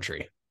by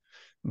country.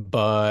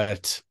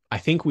 But I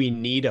think we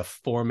need a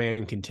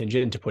 4-man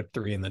contingent to put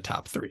 3 in the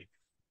top 3.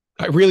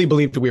 I really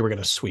believed we were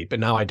going to sweep,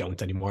 and now I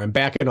don't anymore. I'm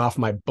backing off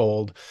my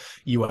bold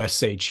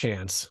USA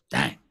chance.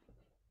 Dang.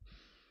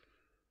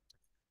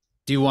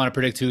 Do you want to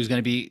predict who's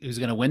going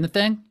to win the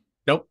thing?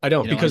 Nope, I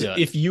don't. Because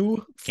if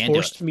you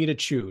forced me to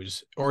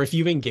choose, or if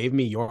you even gave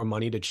me your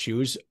money to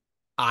choose,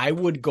 I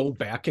would go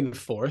back and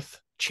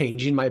forth,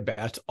 changing my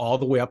bet all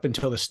the way up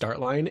until the start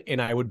line,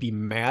 and I would be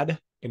mad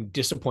and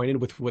disappointed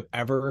with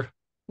whichever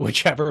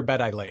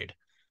bet I laid.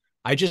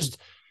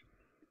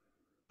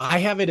 I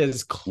have it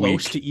as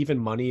close to even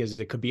money as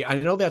it could be. I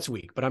know that's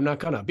weak, but I'm not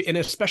gonna. And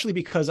especially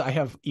because I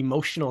have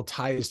emotional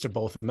ties to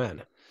both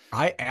men.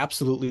 I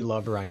absolutely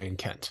love Ryan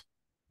Kent.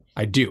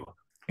 I do.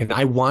 And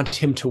I want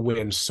him to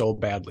win so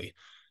badly.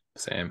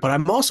 Same. But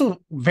I'm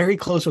also very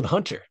close with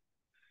Hunter.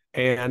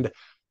 And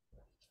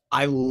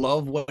I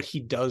love what he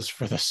does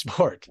for the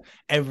sport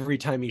every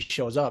time he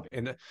shows up.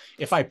 And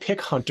if I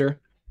pick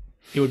Hunter,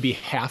 it would be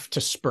half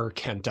to spur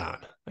Kent on.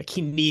 Like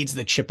he needs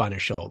the chip on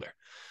his shoulder.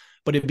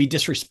 But it'd be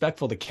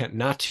disrespectful to Kent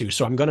not to.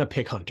 So I'm going to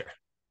pick Hunter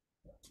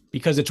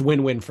because it's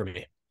win-win for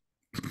me.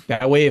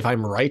 That way, if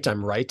I'm right,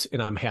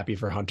 and I'm happy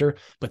for Hunter.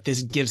 But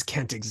this gives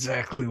Kent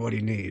exactly what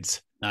he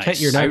needs. Nice.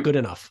 Kent, you're not good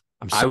enough.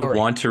 I'm sorry. I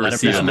want to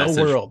receive a message.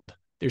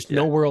 There's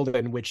no world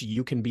in which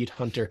you can beat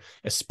Hunter,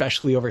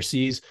 especially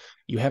overseas.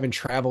 You haven't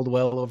traveled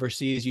well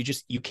overseas.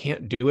 You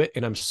can't do it.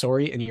 And I'm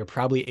sorry. And you're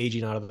probably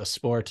aging out of the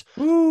sport.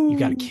 Ooh. You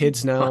got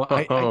kids now.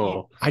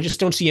 I just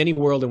don't see any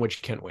world in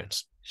which Kent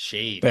wins.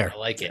 Shade. There. I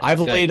like it.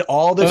 I've laid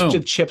all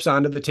the chips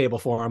onto the table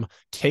for him.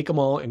 Take them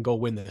all and go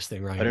win this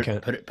thing,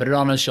 Ryan. Put it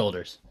on his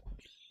shoulders.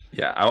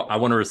 Yeah, I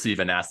want to receive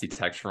a nasty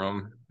text from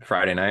him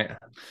Friday night.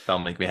 That'll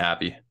make me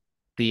happy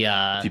The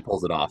if he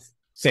pulls it off.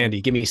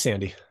 Sandy, give me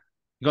Sandy.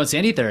 You going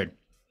Sandy third?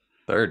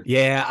 Third.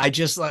 Yeah,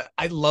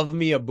 I love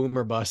me a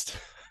boomer bust.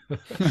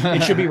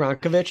 It should be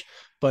Rankovic,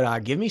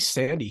 but give me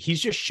Sandy.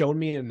 He's just shown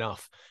me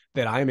enough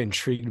that I'm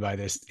intrigued by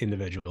this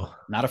individual.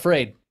 Not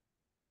afraid.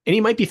 And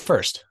he might be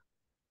first.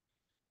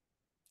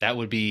 That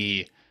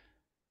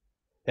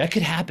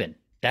could happen.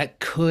 That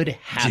could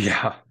happen.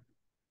 Yeah.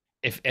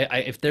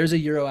 If there's a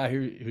Euro out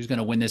here who's going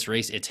to win this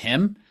race, it's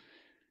him.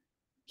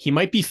 He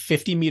might be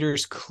 50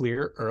 meters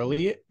clear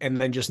early and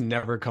then just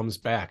never comes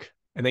back,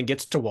 and then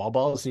gets to wall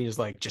balls and he's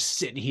like just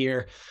sitting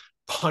here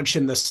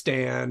punching the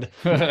stand,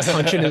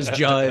 punching his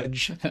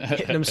judge,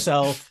 hitting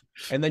himself,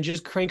 and then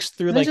just cranks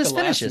through like the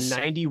last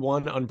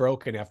 91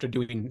 unbroken after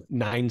doing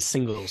 9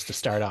 singles to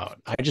start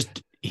out.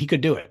 He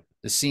could do it.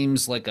 This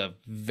seems like a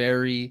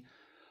very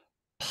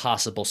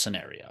possible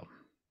scenario.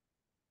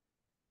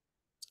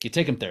 You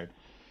take him third.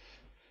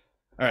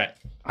 All right.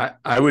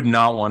 I would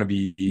not want to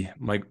be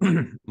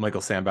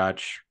Michael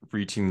Sambach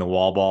reaching the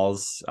wall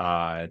balls,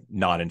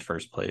 not in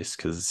first place,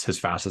 because his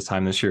fastest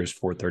time this year is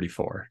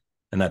 4:34.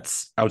 And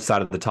that's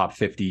outside of the top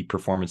 50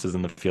 performances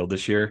in the field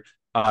this year,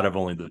 out of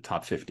only the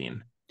top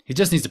 15. He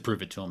just needs to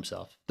prove it to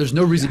himself. There's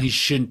no reason he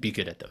shouldn't be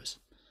good at those,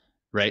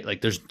 right?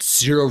 Like there's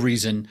zero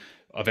reason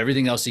of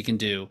everything else he can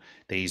do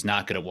that he's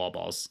not good at wall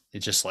balls.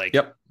 It's just like,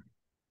 yep.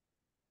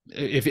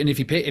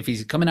 If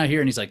he's coming out here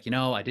and he's like,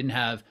 I didn't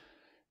have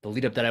the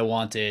lead up that I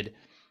wanted,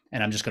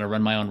 and I'm just going to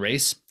run my own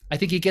race, I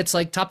think he gets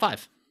like top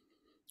 5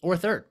 or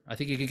third. I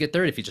think he could get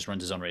third if he just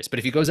runs his own race. But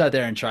if he goes out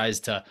there and tries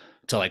to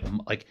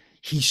like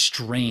he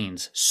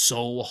strains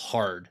so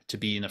hard to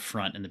be in the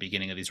front in the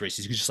beginning of these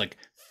races, you can just like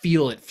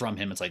feel it from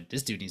him. It's like,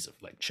 this dude needs to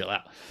like chill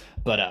out.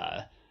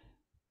 But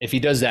if he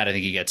does that, I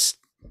think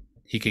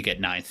he could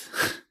get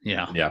 9th.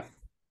 Yeah.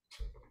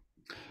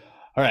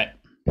 All right,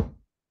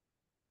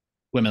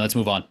 women, let's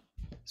move on.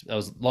 That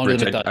was longer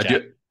than I thought.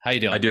 Jack. How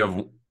you doing?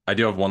 I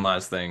do have one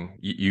last thing.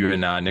 You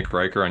and Nick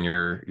Riker on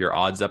your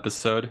odds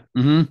episode.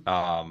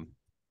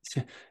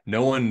 Mm-hmm.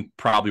 No one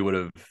probably would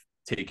have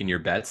taken your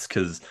bets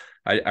because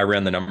I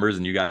ran the numbers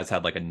and you guys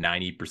had like a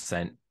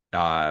 90%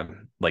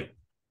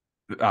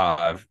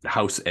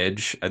 house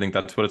edge. I think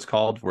that's what it's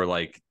called, where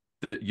like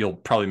you'll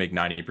probably make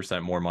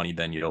 90% more money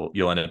than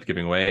you'll end up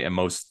giving away. And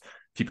most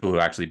people who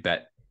actually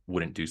bet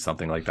wouldn't do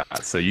something like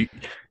that. So you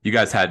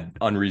guys had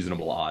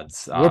unreasonable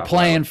odds. We were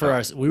playing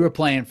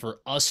for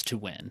us to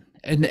win.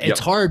 And it's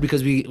hard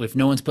because if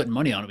no one's putting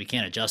money on it, we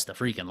can't adjust the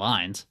freaking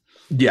lines.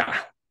 Yeah.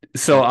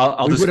 So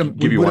I'll just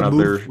give you one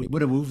other. We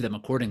would have moved them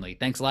accordingly.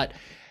 Thanks a lot,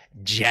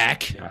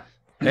 Jack. Yeah.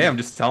 Hey, I'm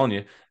just telling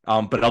you.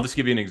 But I'll just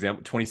give you an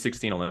example.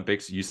 2016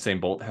 Olympics,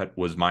 Usain Bolt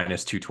was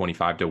minus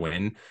 225 to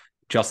win.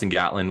 Justin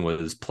Gatlin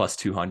was plus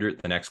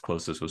 200. The next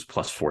closest was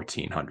plus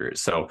 1400.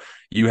 So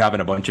you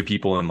having a bunch of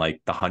people in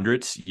like the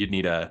hundreds, you'd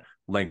need to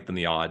lengthen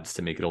the odds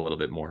to make it a little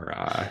bit more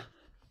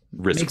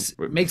risk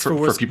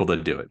for people to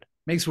do it.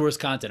 Makes for worse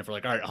content if we're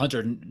like, all right,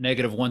 Hunter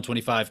negative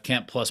 125,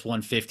 Kemp plus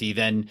 150,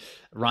 then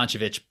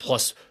Rankovic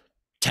plus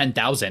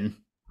 10,000.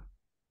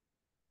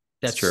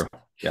 That's true.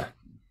 Yeah.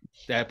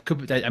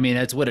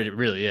 That's what it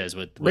really is.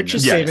 With Rich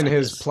is saving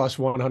his plus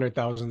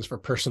 100,000s for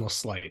personal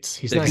slights.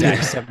 He's not going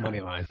to set money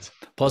lines.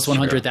 Plus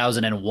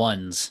 100,000 and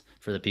ones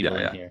for the people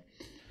in here.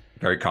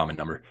 Very common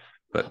number.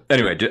 But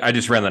anyway, I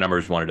just ran the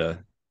numbers. Wanted to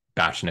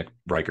bash Nick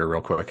Riker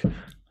real quick.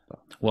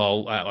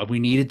 Well, we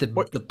needed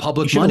the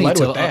public money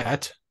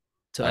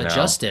to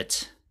adjust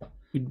it.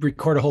 We'd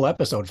record a whole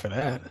episode for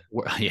that.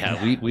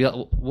 Yeah,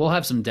 we'll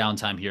have some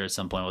downtime here at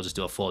some point. We'll just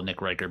do a full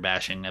Nick Riker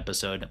bashing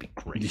episode. That'd be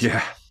great.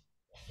 Yeah.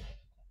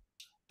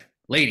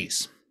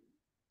 Ladies,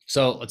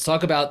 so let's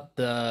talk about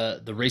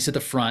the race at the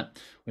front.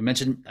 We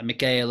mentioned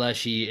Michaela.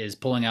 She is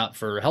pulling out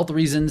for health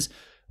reasons.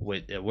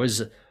 It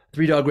was a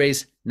 3-dog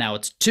race. Now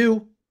it's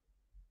 2.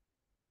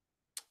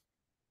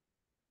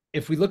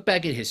 If we look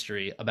back at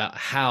history about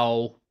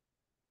how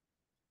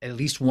at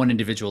least one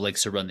individual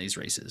likes to run these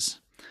races,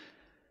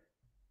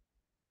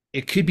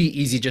 it could be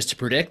easy just to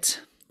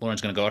predict. Lauren's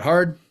going to go out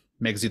hard.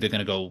 Meg's either going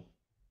to go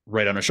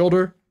right on her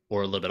shoulder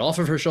or a little bit off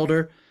of her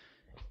shoulder.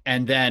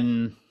 And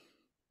then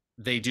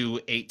they do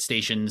 8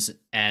 stations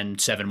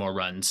and 7 more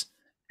runs,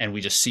 and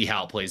we just see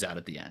how it plays out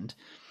at the end.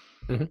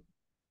 Mm-hmm. Do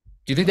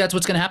you think that's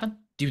what's going to happen?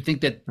 Do you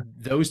think that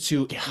those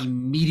two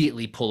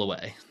immediately pull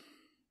away?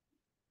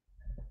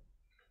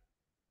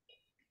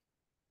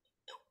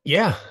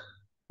 Yeah,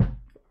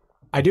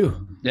 I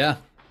do. Yeah.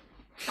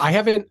 I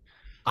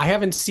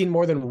haven't seen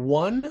more than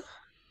 1,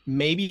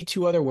 maybe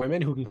 2 other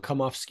women who can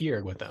come off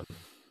skier with them.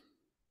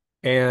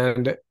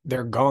 And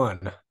they're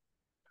gone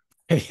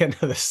at the end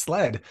of the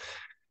sled.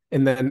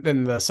 And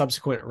then the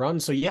subsequent run.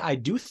 So yeah, I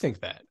do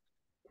think that.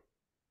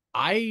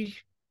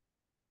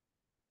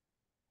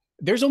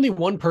 There's only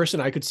one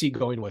person I could see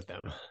going with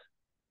them,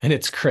 and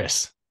it's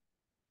Chris.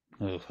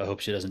 Oh, I hope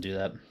she doesn't do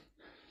that.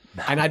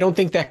 And I don't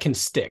think that can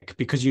stick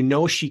because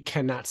she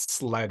cannot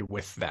sled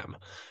with them.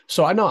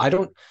 So I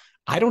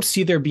don't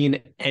see there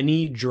being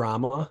any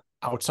drama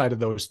outside of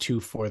those 2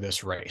 for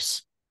this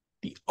race.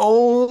 The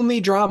only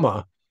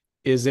drama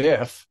is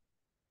if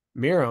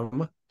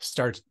Miriam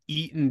starts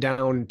eating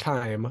down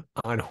time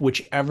on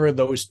whichever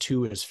those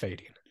two is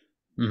fading.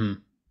 Mm-hmm.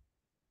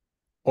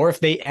 Or if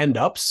they end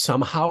up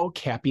somehow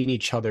capping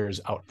each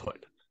other's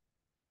output.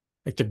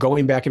 Like they're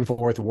going back and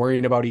forth,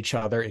 worrying about each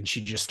other, and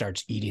she just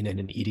starts eating in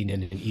and eating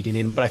in and eating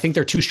in. But I think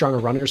they're too strong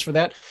of runners for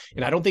that.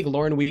 And I don't think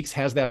Lauren Weeks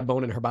has that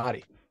bone in her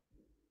body.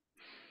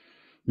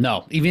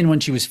 No, even when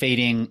she was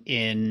fading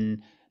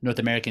in North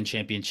American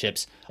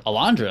Championships,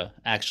 Alondra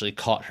actually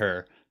caught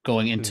her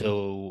going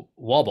into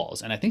wall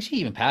balls. And I think she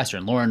even passed her,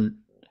 and Lauren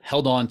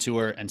held on to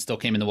her and still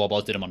came in the wall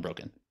balls, did them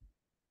unbroken.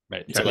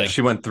 Right. Yeah, so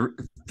she went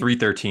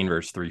 313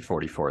 versus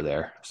 344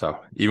 there. So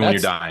even when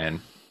you're dying,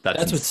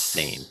 that's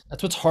insane.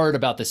 That's what's hard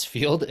about this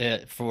field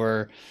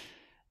for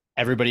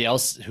everybody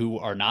else who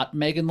are not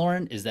Meg and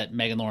Lauren, is that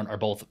Meg and Lauren are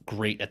both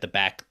great at the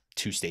back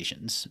two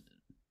stations.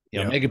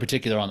 You know, Meg in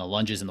particular on the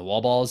lunges and the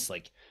wall balls,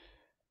 like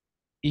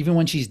even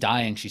when she's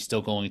dying, she's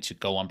still going to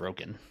go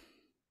unbroken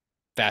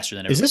faster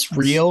than everyone. Is this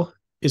real?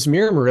 Is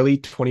Miriam really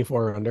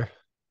 24 or under?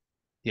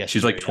 Yeah,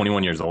 she's like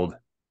 21 years old.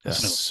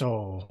 That's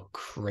so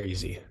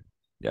crazy.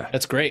 Yeah,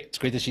 that's great. It's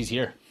great that she's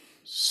here.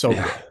 So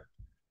good.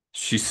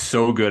 She's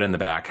so good in the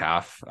back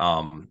half.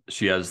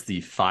 She has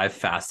the 5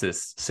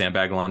 fastest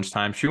sandbag lunge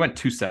time. She went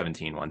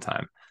 217 one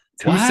time.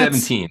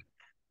 217.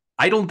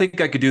 I don't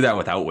think I could do that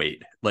without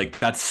weight. Like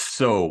that's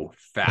so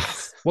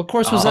fast. What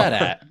course was that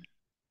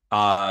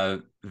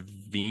at?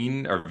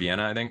 Wien or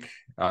Vienna, I think.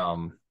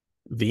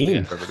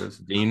 Wien.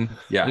 Wien.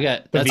 Yeah. We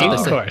got the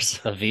Wien course.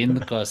 The Wien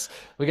course.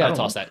 We gotta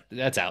toss that.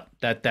 That's out.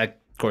 That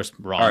course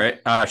wrong. All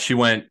right. She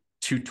went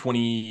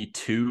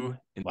 222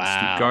 in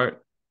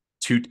Stuttgart,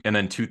 and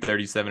then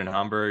 237 in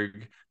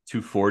Hamburg,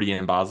 240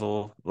 in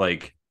Basel.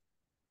 Like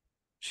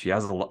she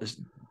has a lot.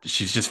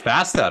 She's just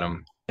fast at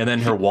them. And then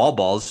her wall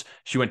balls,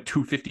 she went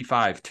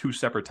 255 2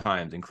 separate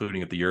times,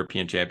 including at the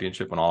European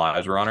Championship when all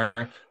eyes were on her.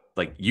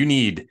 Like you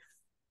need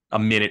a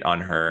minute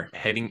on her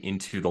heading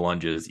into the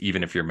lunges,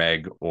 even if you're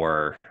Meg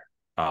or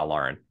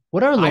Lauren.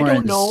 What are Lauren's? I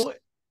don't know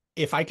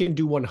if I can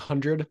do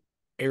 100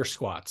 air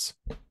squats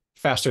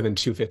faster than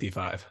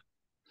 255.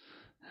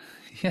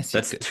 Yes,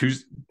 that's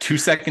 2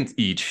 seconds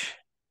each.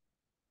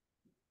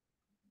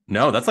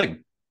 No, that's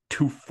like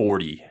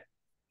 240.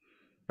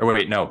 Or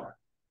wait, no.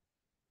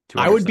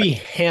 I would be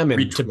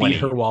Hammond to beat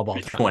her wall ball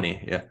time.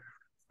 20, yeah.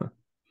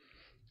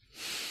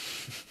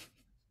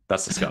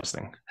 That's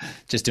disgusting.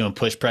 Just doing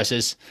push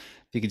presses.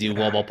 If you could do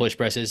wall ball push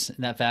presses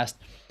that fast.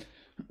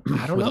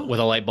 I don't know. With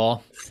a light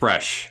ball.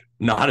 Fresh.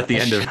 Not at the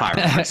end of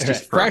Hyrox.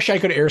 Just fresh. I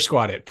could air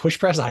squat it. Push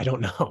press, I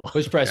don't know.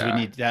 Push press, we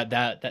need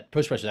that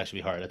push press would actually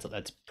be hard.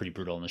 That's pretty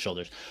brutal on the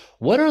shoulders.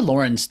 What are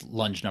Lauren's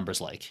lunge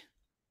numbers like?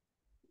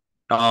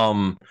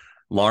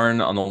 Lauren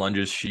on the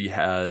lunges, she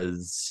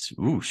has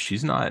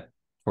she's not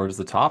towards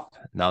the top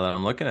now that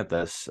I'm looking at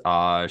this.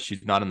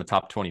 She's not in the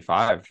top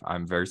 25.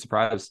 I'm very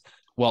surprised.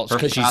 Well,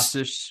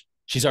 because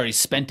she's already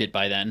spent it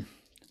by then.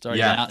 It's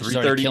already she's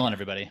already killing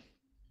everybody.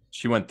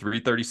 She went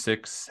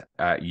 336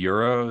 at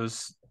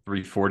Euros,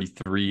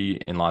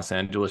 343 in Los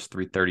Angeles,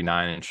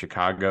 339 in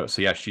Chicago.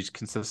 So yeah, she's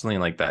consistently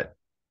in like that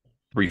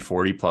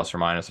 340 plus or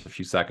minus a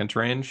few seconds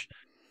range.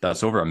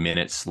 That's over a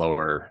minute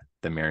slower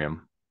than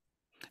Miriam.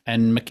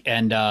 And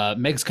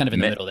Meg's kind of in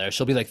the middle there.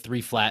 She'll be like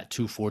 3 flat,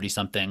 240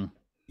 something.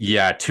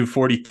 Yeah,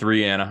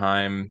 243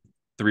 Anaheim,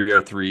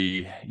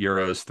 303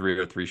 Euros,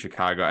 303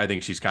 Chicago. I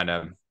think she's kind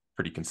of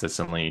pretty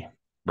consistently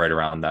right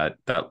around that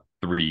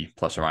 3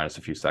 plus or minus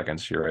a few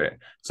seconds. You're right.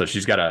 So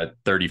she's got a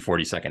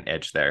 30-40 second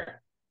edge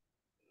there.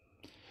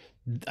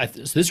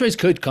 So this race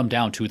could come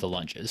down to the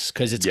lunges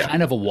because it's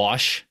kind of a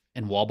wash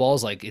in wall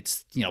balls. Like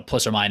it's,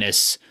 plus or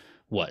minus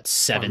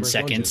 7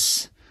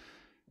 seconds.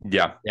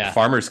 Yeah.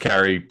 Farmers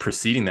carry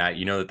preceding that.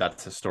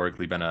 That's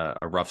historically been a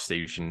rough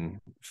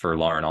station for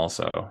Lauren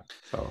also.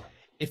 So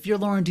if you're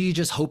Lauren, do you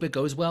just hope it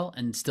goes well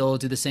and still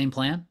do the same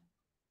plan?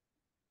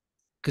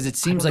 Because it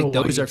seems like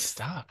those are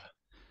stop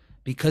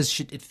because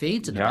it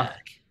fades in the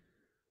back.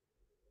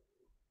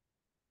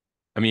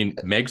 I mean,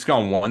 Meg's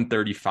gone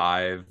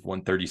 135,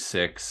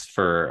 136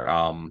 for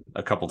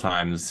a couple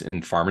times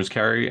in Farmers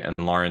Carry, and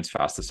Lauren's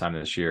fastest time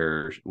this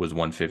year was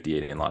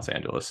 158 in Los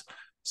Angeles.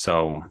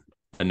 So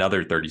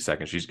another 30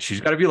 seconds.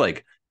 She's got to be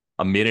like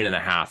a minute and a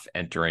half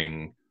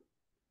entering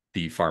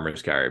the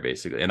Farmers Carry,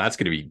 basically, and that's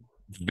going to be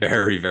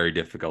very, very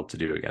difficult to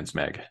do against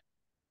Meg.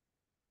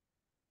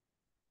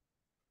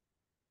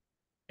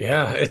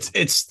 Yeah,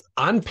 it's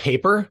on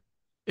paper.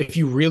 If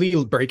you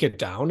really break it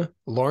down,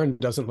 Lauren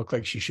doesn't look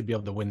like she should be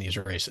able to win these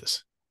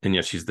races. And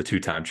yes, she's the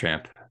 2-time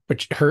champ.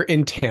 But her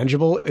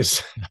intangible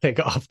is like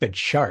off the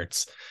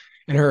charts.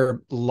 And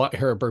her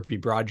burpee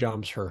broad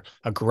jumps, her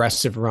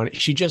aggressive run,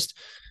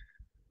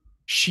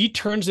 she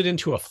turns it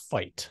into a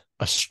fight,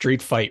 a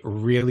street fight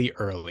really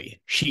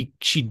early. She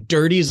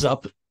dirties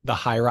up the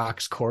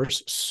Hyrox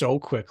course so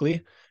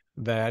quickly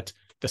that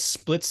the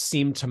splits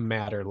seem to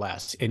matter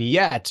less. And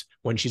yet,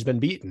 when she's been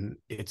beaten,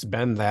 it's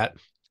been that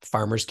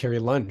Farmers Carry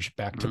lunge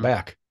back to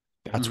back.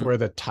 That's where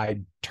the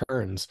tide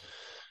turns.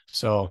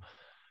 So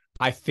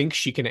I think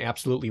she can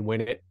absolutely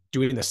win it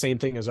doing the same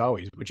thing as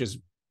always, which is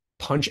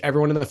punch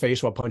everyone in the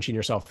face while punching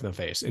yourself in the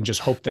face and just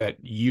hope that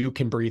you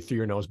can breathe through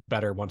your nose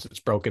better once it's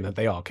broken that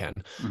they all can.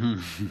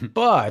 Mm-hmm.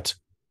 But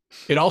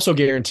it also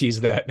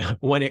guarantees that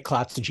when it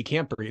clots and she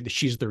can't breathe,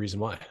 she's the reason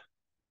why.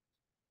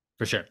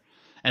 For sure.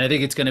 And I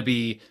think it's going to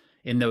be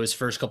in those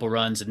first couple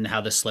runs and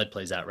how the sled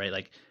plays out, right?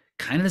 Like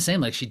kind of the same.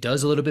 Like she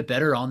does a little bit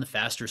better on the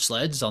faster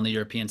sleds, on the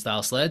European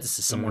style sleds. This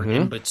is somewhere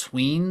in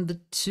between the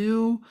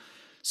two.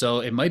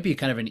 So it might be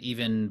kind of an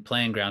even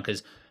playing ground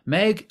because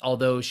Meg,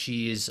 although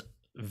she's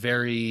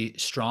very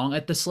strong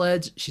at the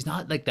sleds, she's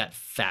not like that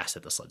fast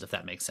at the sleds, if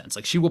that makes sense.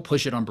 Like she will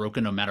push it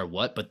unbroken no matter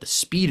what, but the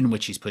speed in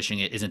which she's pushing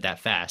it isn't that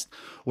fast.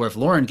 Where if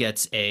Lauren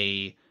gets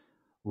a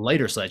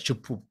lighter sled,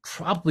 she'll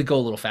probably go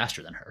a little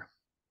faster than her.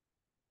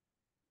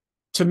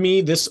 To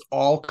me, this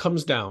all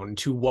comes down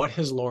to what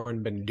has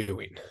Lauren been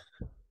doing.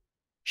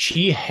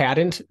 She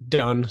hadn't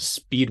done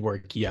speed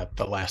work yet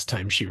the last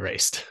time she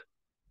raced.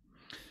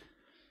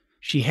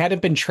 She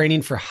hadn't been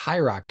training for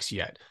Hyrox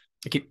yet.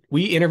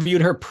 We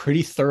interviewed her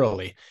pretty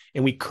thoroughly,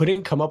 and we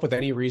couldn't come up with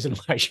any reason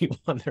why she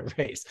won the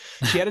race.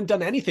 She hadn't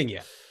done anything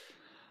yet.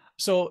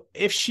 So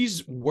if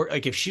she's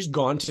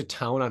gone to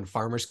town on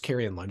farmers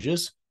carrying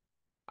lunges,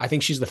 I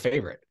think she's the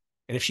favorite.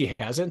 And if she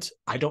hasn't,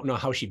 I don't know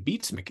how she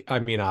beats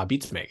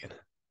Megan.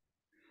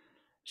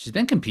 She's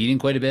been competing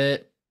quite a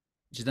bit.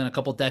 She's done a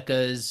couple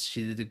decas.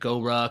 She did the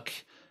Go Ruck.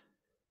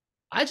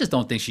 I just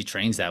don't think she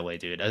trains that way,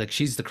 dude. I think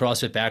she's the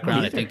CrossFit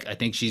background. I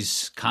think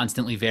she's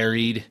constantly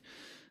varied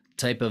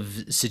type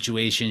of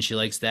situation. She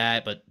likes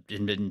that, but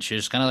she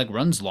just kind of like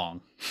runs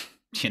long,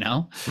 you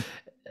know?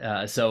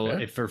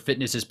 If her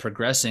fitness is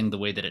progressing the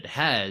way that it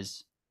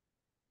has,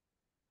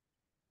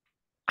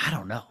 I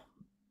don't know.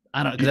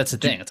 Because that's the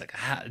thing. It's like,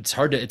 it's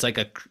hard to, it's like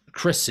a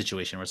Chris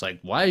situation where it's like,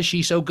 why is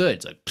she so good?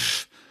 It's like,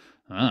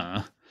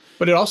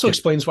 But it also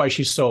explains why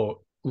she's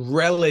so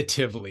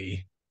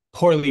relatively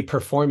poorly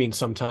performing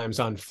sometimes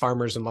on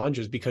farmers and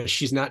lunges, because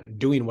she's not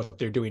doing what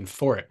they're doing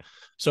for it.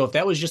 So if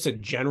that was just a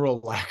general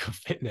lack of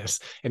fitness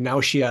and now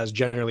she has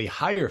generally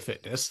higher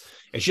fitness,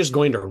 it's just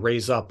going to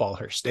raise up all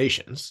her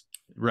stations.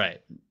 Right.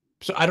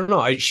 So I don't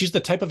know. She's the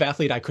type of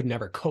athlete I could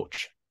never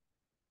coach,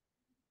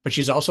 but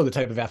she's also the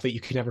type of athlete you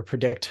can never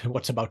predict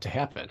what's about to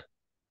happen.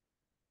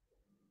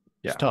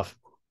 Yeah. It's tough.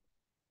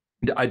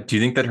 Do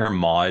you think that her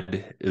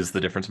mod is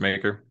the difference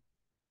maker?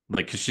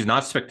 Like, cause she's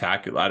not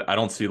spectacular. I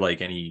don't see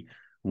like any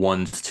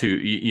 1,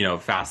 2,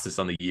 fastest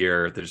on the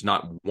year. There's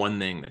not one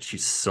thing that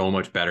she's so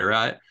much better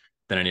at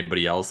than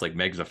anybody else. Like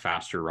Meg's a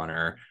faster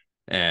runner,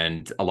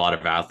 and a lot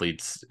of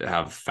athletes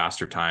have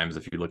faster times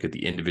if you look at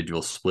the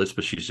individual splits,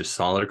 but she's just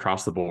solid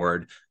across the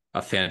board.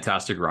 A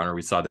fantastic runner.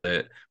 We saw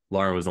that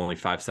Lauren was only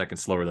 5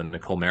 seconds slower than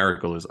Nicole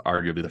Miracle, who's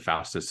arguably the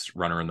fastest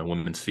runner in the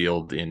women's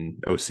field in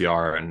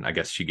OCR. And I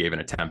guess she gave an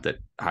attempt at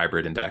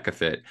hybrid and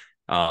DecaFit.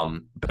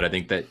 But I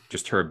think that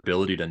just her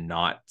ability to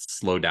not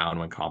slow down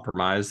when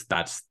compromised,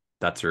 that's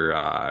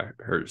her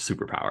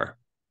superpower.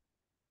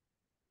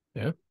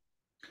 Yeah.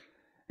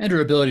 And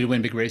her ability to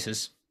win big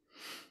races.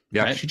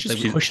 Yeah. Right? She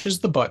just pushes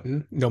the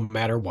button no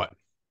matter what.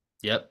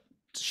 Yep.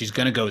 She's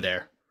going to go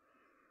there.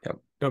 Yep.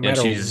 No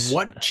matter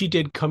what she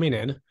did coming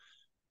in,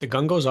 the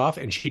gun goes off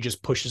and she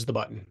just pushes the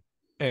button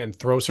and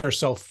throws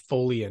herself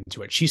fully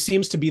into it. She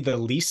seems to be the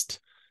least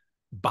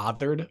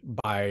bothered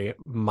by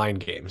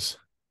mind games.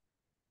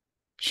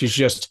 She's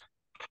just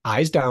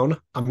eyes down.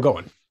 I'm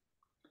going.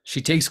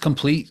 She takes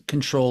complete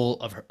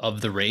control of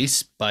the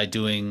race by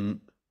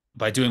doing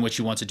what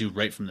she wants to do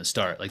right from the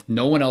start. Like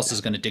no one else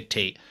is going to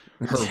dictate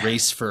her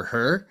race for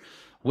her,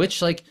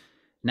 which like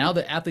now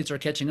that athletes are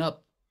catching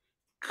up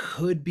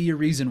could be a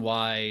reason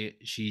why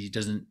she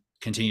doesn't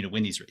continue to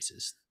win these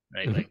races,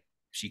 right? Mm-hmm. Like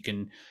she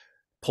can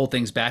pull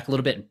things back a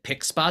little bit and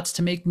pick spots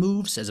to make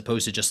moves as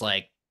opposed to just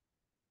like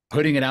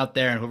putting it out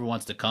there and whoever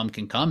wants to come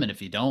can come. And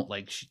if you don't,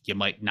 like you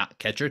might not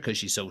catch her because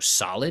she's so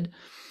solid.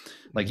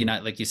 Like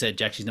like you said,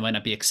 Jack, she might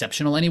not be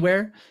exceptional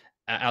anywhere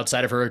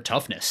outside of her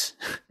toughness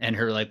and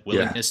her like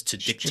willingness to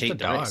dictate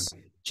the race.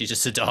 She's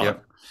just a dog.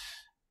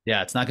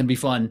 Yeah, it's not going to be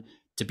fun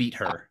to beat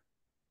her.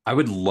 I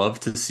would love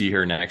to see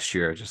her next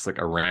year, just like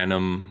a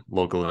random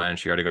local event.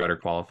 She already got her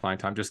qualifying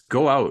time. Just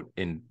go out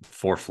in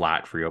 4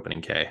 flat for your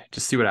opening K.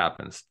 Just see what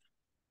happens.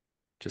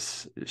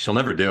 She'll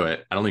never do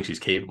it. I don't think she's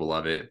capable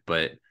of it,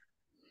 but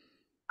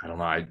I don't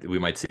know. We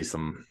might see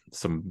some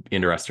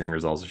interesting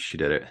results if she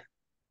did it.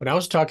 When I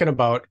was talking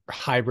about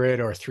hybrid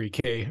or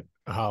 3K,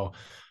 how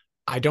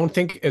I don't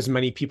think as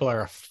many people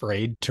are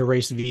afraid to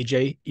race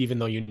VJ, even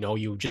though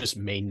you just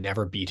may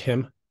never beat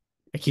him.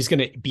 Like he's going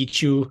to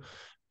beat you,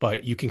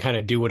 but you can kind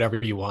of do whatever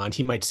you want.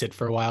 He might sit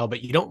for a while,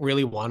 but you don't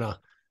really want to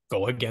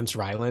go against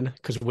Rylan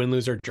because win,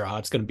 lose, or draw,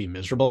 it's going to be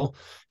miserable.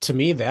 To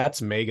me,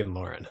 that's Meg and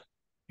Lauren.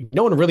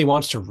 No one really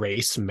wants to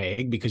race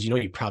Meg because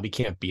you probably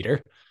can't beat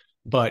her,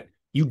 but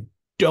you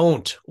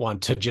don't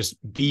want to just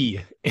be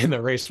in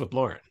the race with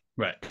Lauren.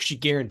 Right. She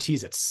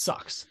guarantees it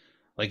sucks.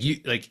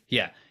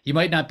 You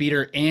might not beat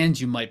her and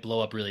you might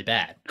blow up really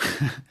bad.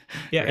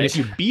 Yeah. Right? And if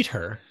you beat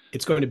her,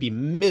 it's going to be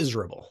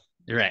miserable.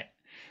 Right.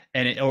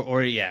 And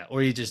or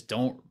you just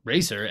don't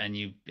race her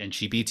and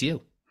she beats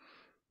you.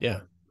 Yeah.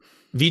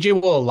 VJ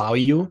will allow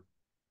you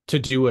to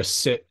do a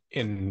sit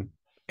and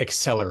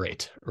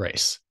accelerate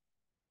race,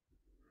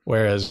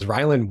 whereas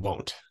Rylan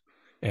won't.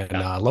 And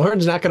Yeah.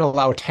 Lauren's not going to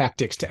allow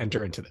tactics to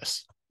enter into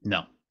this.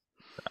 No,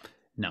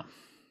 no.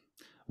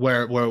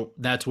 Where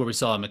that's where we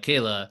saw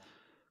Michaela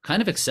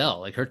kind of excel.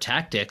 Like her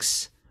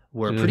tactics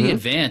were pretty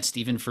advanced,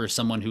 even for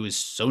someone who is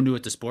so new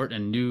at the sport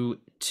and new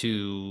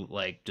to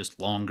like just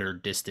longer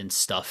distance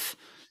stuff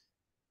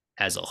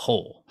as a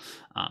whole.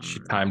 She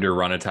timed her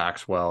run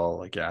attacks well.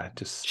 Like, yeah,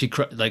 just she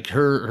like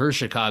her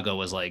Chicago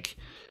was like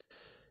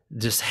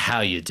just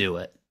how you do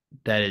it.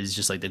 That is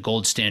just like the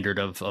gold standard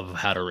of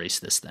how to race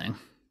this thing.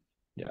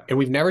 Yeah. And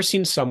we've never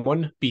seen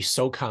someone be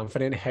so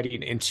confident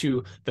heading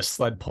into the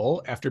sled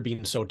pull after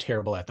being so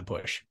terrible at the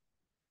push.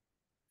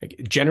 Like,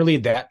 generally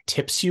that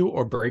tips you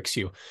or breaks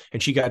you.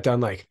 And she got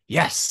done like,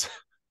 yes,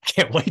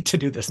 can't wait to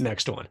do this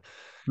next one.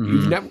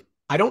 You've never,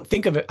 I don't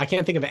think of it. I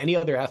can't think of any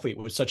other athlete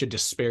with such a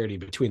disparity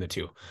between the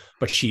two,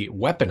 but she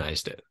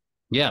weaponized it.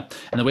 Yeah.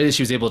 And the way that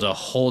she was able to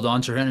hold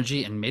on to her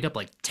energy and made up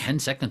like 10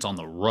 seconds on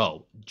the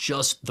row,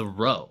 just the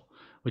row,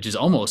 which is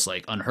almost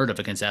like unheard of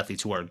against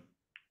athletes who are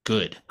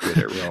good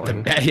at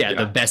rowing.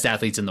 The best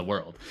athletes in the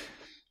world.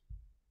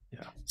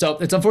 Yeah. So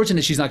it's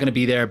unfortunate she's not going to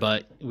be there,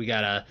 but we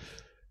got to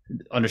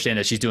understand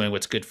that she's doing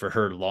what's good for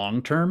her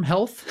long-term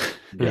health.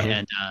 Yeah.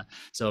 And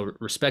so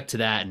respect to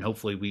that. And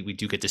hopefully we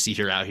do get to see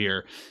her out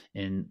here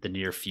in the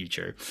near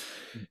future.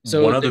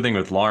 So one other thing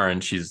with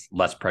Lauren, she's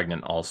less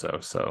pregnant also.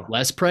 So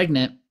less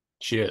pregnant.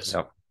 She is.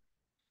 Yep.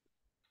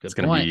 Good It's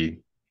going to be,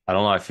 I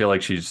don't know. I feel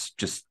like she's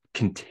just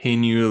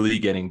continually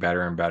getting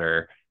better and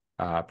better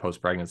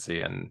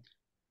post-pregnancy. And,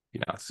 you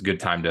know, it's a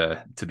good time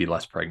to be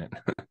less pregnant.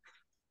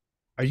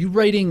 Are you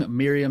writing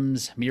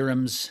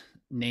Miriam's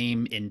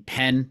name in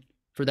pen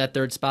for that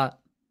third spot?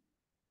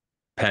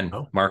 Pen,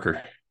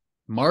 marker.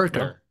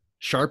 No.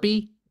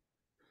 Sharpie?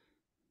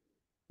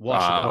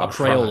 Wash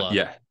Crayola.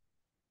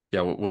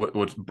 Yeah.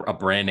 What's a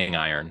branding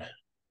iron?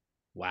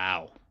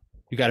 Wow.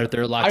 You got her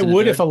third locked. I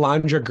would if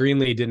Alondra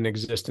Greenlee didn't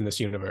exist in this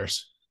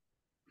universe.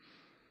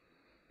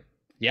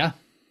 Yeah,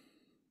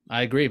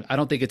 I agree. I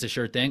don't think it's a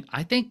sure thing.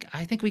 I think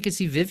we could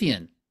see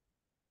Vivian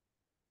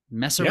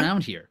mess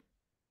around here,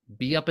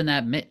 be up in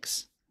that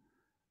mix.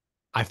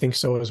 I think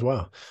so as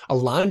well.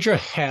 Alondra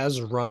has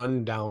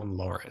run down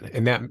Lauren,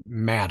 and that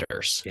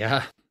matters.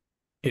 Yeah.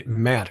 It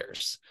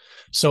matters.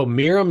 So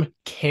Miriam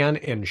can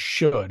and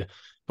should,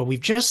 but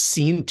we've just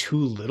seen too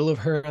little of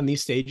her on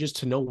these stages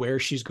to know where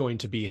she's going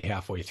to be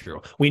halfway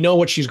through. We know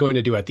what she's going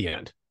to do at the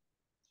end.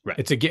 Right.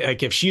 It's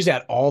like if she's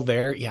at all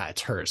there, yeah,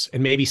 it's hers.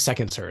 And maybe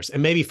second's hers.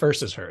 And maybe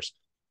first is hers.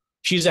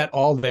 She's at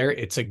all there,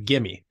 it's a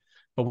gimme.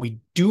 But we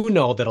do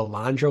know that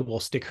Alondra will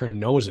stick her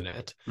nose in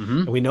it.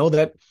 And we know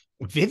that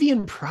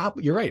Vivian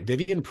you're right.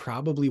 Vivian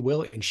probably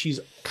will. And she's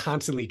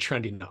constantly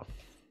trending up.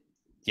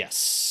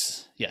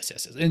 Yes.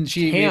 And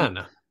she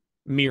can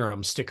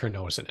Miriam stick her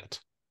nose in it?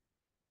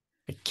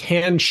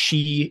 Can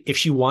she, if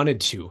she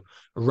wanted to,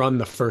 run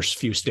the first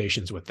few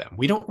stations with them?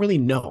 We don't really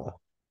know.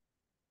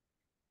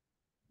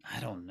 I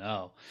don't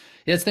know.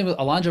 Yeah, that's the thing with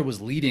Alondra was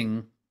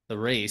leading the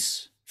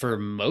race for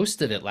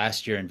most of it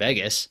last year in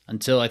Vegas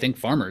until I think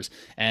Farmers.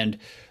 And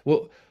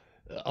well,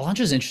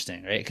 Alondra's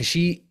interesting, right? Because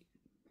she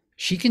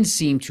can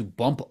seem to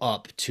bump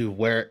up to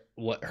what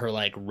her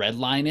like red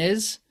line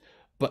is,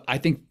 but I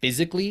think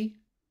physically,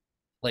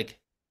 like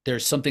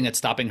there's something that's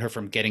stopping her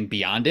from getting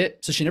beyond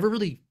it. So she never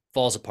really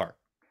falls apart,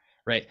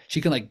 right?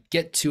 She can like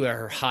get to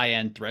her high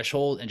end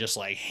threshold and just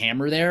like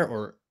hammer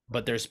there,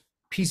 but there's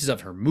pieces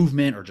of her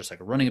movement or just like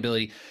a running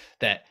ability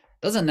that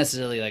doesn't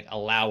necessarily like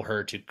allow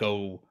her to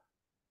go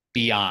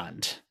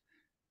beyond.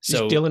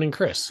 So she's Dylan and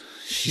Chris.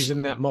 She's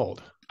in that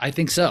mold. I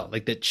think so.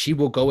 Like that she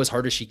will go as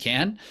hard as she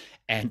can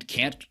and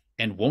can't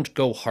and won't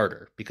go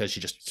harder because she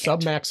just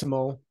can't.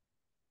 Sub-maximal,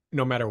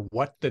 no matter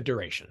what the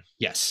duration.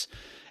 Yes.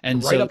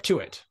 And right up to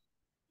it.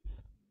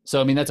 So,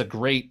 I mean, that's a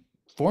great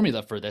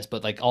formula for this,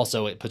 but like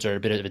also it puts her at a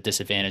bit of a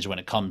disadvantage when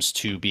it comes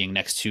to being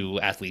next to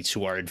athletes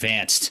who are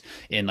advanced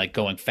in like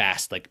going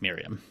fast, like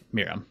Miriam.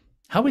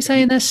 How are we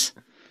saying this?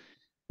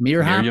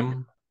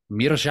 Miriam?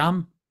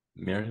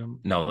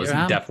 No, it's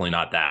definitely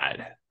not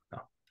that.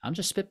 No. I'm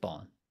just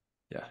spitballing.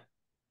 Yeah.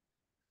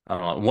 I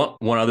don't know.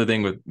 One other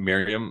thing with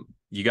Miriam,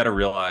 you got to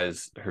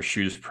realize her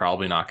shoe's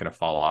probably not going to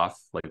fall off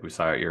like we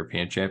saw at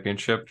European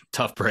Championship.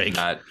 Tough break.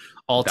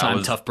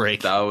 All-time tough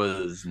break. That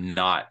was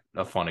not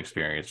a fun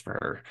experience for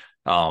her.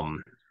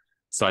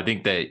 So I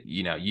think that,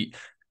 you know,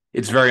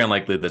 it's very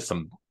unlikely that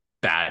some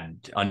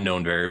bad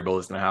unknown variable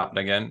is going to happen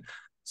again.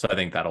 So I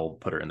think that'll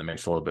put her in the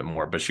mix a little bit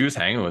more. But she was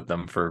hanging with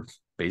them for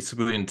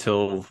basically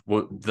until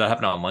that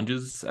happened on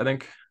lunges, I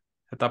think.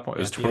 At that point,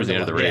 it was towards the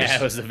end of the race. Yeah,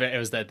 it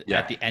was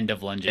at the end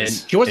of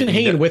lunges. And she wasn't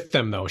hanging with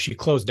them though. She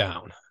closed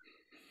down.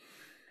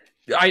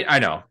 I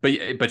know,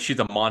 but she's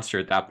a monster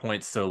at that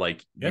point. So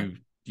like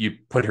you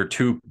put her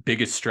two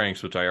biggest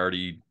strengths, which I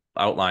already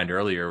outlined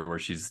earlier, where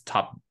she's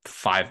top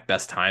 5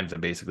 best times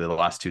in basically the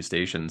last 2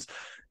 stations.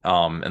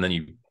 And then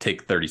you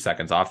take 30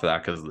 seconds off of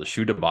that because of the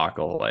shoe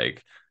debacle,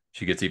 like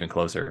she gets even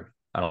closer.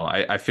 I don't know.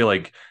 I feel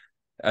like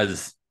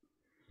as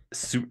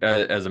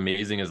as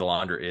amazing as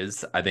Alondra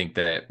is, I think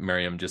that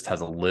Miriam just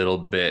has a little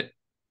bit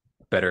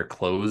better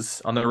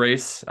clothes on the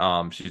race.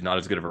 She's not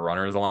as good of a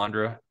runner as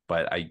Alondra,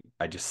 but I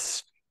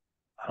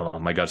don't know.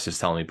 My gut's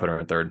just telling me put her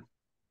in third.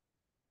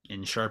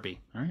 In Sharpie.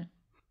 All right.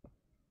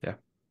 Yeah.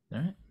 All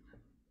right.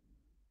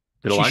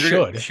 Did She Alondra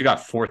should. she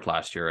got fourth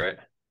last year, right?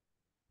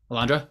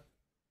 Alondra?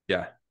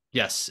 Yeah.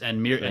 Yes.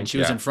 And she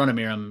was in front of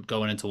Miriam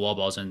going into wall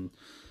balls, and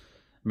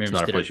Miriam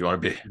It's not just a did place her. you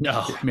want to be.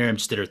 No, Yeah. Miriam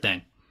just did her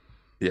thing.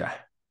 Yeah.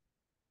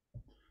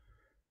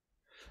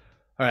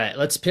 All right.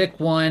 Let's pick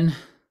one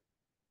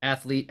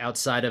athlete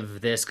outside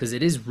of this, because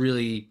it is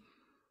really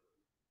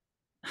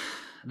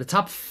the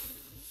top.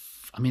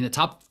 I mean, the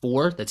top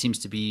four, that seems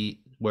to be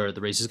where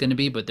the race is going to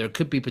be, but there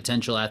could be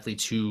potential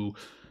athletes who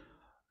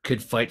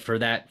could fight for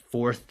that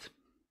fourth,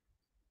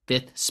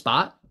 fifth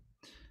spot.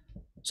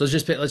 So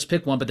let's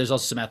pick one, but there's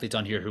also some athletes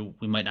on here who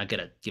we might not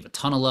give a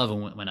ton of love,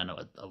 and we might not know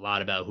a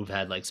lot about, who've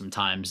had like some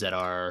times that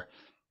are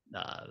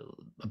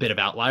a bit of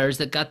outliers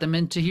that got them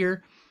into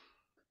here.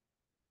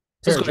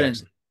 So let's go ahead.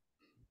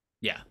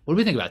 Yeah. What do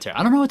we think about Tara?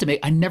 I don't know what to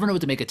make. I never know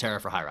what to make of Tara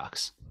for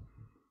Hyrox.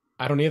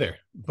 I don't either,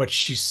 but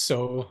she's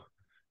so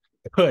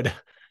good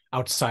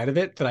outside of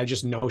it that I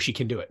just know she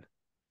can do it.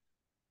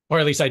 Or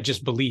at least I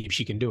just believe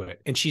she can do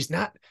it. And she's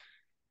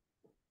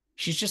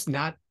just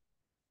not,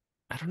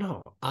 I don't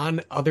know, on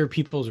other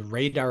people's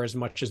radar as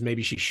much as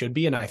maybe she should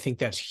be. And I think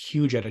that's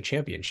huge at a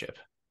championship.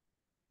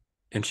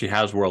 And she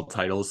has world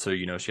titles, so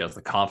she has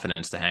the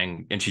confidence to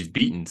hang, and she's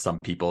beaten some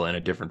people in a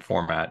different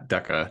format,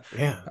 Deca.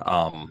 Yeah.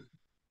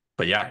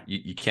 But yeah,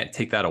 you can't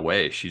take that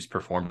away. She's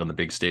performed on the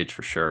big stage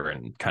for sure,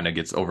 and kind of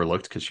gets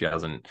overlooked because she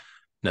hasn't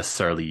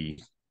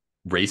necessarily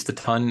raced a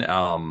ton.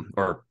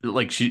 Or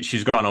like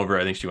she's gone over.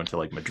 I think she went to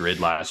like Madrid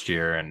last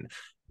year,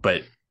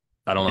 but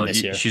I don't know.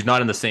 She's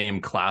not in the same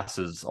class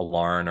as a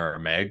Lauren or a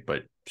Meg,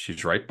 but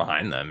she's right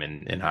behind them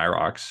in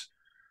Hyrox.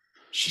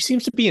 She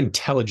seems to be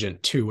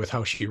intelligent too with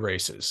how she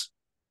races.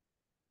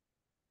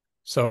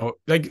 So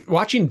like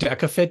watching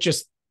Deca fit,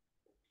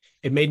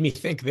 it made me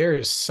think there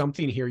is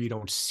something here you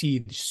don't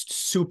see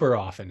super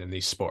often in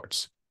these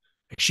sports.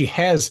 She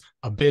has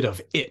a bit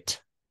of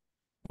it.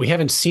 We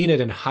haven't seen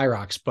it in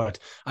Hyrox, but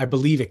I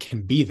believe it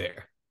can be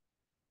there.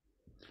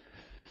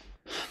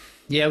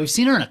 Yeah, we've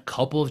seen her in a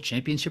couple of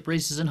championship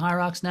races in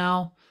Hyrox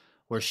now,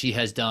 where she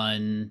has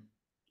done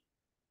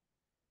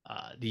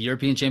the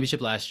European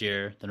Championship last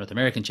year, the North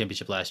American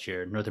Championship last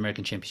year, North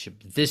American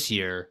Championship this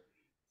year,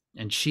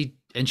 and she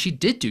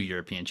did do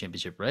European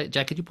Championship, right?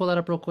 Jack, could you pull that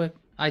up real quick?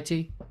 IT,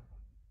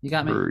 you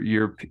got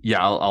me. Yeah,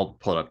 I'll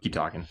pull it up. Keep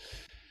talking.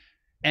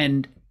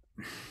 And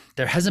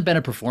there hasn't been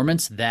a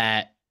performance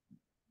that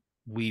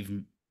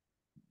we've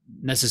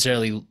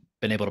necessarily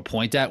been able to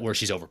point at where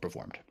she's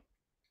overperformed.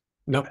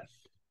 Nope.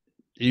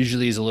 It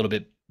usually is a little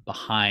bit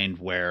behind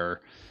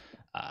where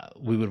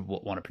we would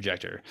want to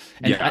project her.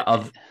 And yeah,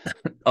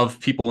 of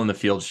people in the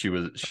field, she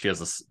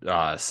has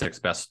a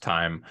sixth best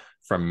time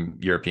from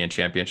European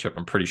Championship.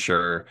 I'm pretty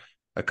sure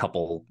a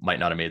couple might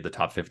not have made the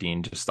top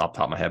 15 just off the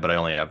top of my head, but I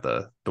only have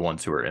the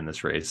ones who are in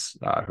this race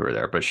who are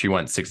there. But she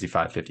went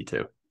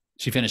 65.52.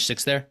 She finished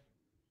sixth there?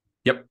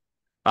 Yep.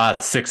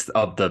 Sixth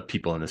of the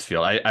people in this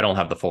field. I don't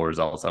have the full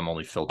results. I'm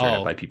only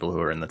filtering it by people who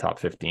are in the top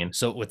 15.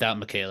 So without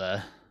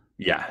Michaela.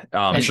 Yeah.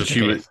 So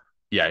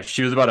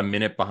she was about a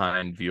minute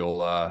behind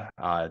Viola,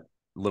 a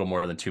little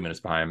more than 2 minutes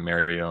behind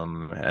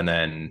Miriam, and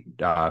then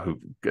a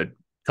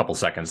couple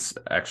seconds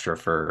extra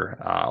for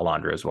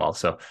Alondra as well.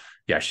 So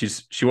yeah,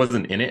 she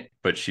wasn't in it,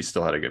 but she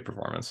still had a good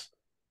performance.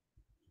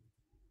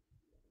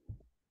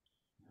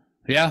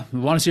 Yeah, we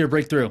want to see her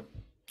break through.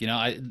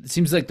 It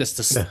seems like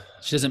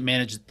she doesn't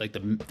manage, like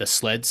the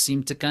sleds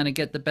seem to kind of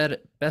get the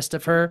best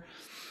of her.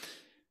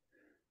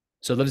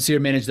 So I'd love to see her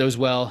manage those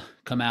well,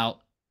 come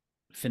out,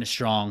 finish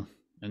strong,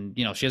 and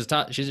she has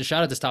a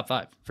shot at this top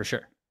 5 for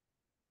sure.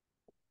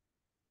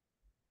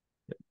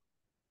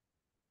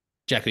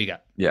 Jack, who you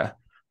got? Yeah.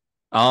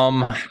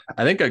 I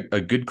think a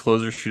good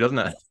closer. She doesn't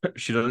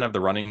have the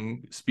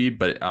running speed,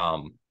 but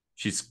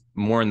she's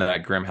more in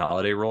that Graham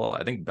Halliday role.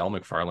 I think Belle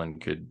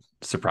McFarland could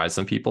surprise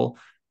some people.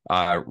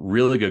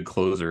 Really good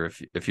closer.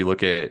 If you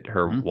look at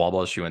her wall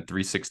balls, she went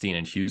 316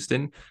 in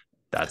Houston.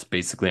 That's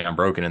basically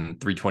unbroken, in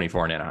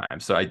 324 in Anaheim.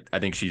 So I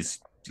think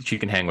she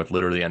can hang with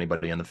literally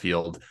anybody in the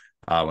field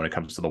when it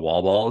comes to the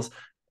wall balls.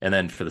 And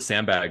then for the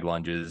sandbag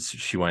lunges,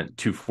 she went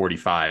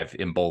 245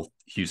 in both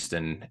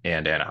Houston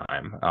and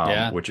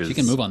Anaheim. Which is, she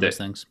can move on those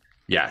things.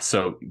 Yeah.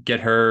 So get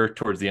her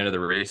towards the end of the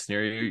race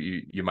near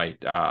you. You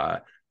might,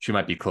 she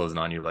might be closing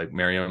on you like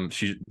Miriam.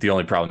 The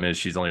only problem is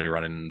she's only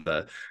running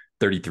the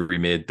 33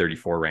 mid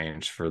 34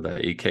 range for the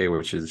 8K,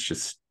 which is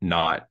just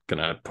not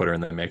going to put her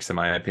in the mix, in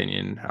my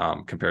opinion,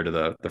 compared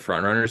to the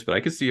front runners. But I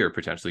could see her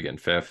potentially getting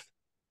 5th.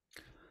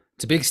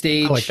 It's a big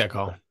stage. I like that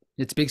call.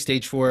 It's a big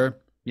stage for her.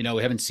 We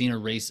haven't seen her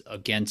race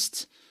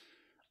against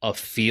a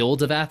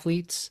field of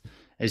athletes,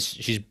 as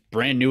she's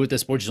brand new at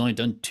this sport. She's only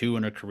done 2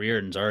 in her career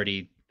and is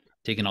already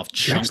taken off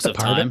chunks of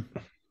time.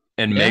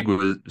 And Meg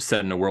was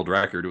setting a world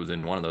record. It was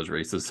in one of those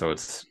races. So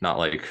it's not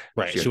like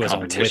she had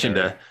competition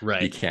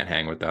you can't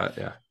hang with that.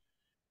 Yeah.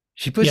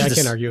 She Yeah, pushes I can't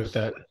this. argue with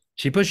that.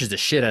 She pushes the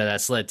shit out of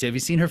that sled. Have you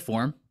seen her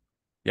form?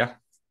 Yeah.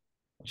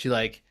 She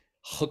like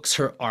hooks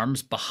her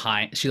arms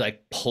behind. She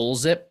like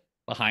pulls it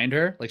behind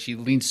her. Like she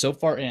leans so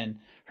far in,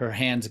 her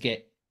hands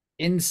get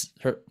in.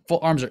 Her full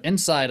arms are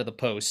inside of the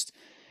post,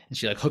 and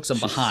she like hooks them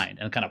She's behind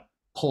and kind of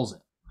pulls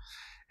it.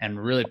 And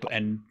really,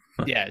 and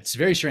yeah, it's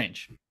very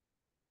strange.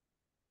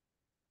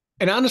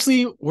 And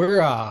honestly,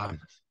 we're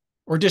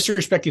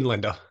disrespecting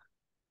Linda.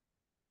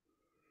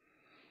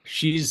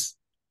 She's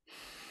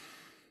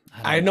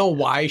I know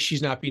why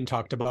she's not being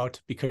talked about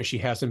because she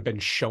hasn't been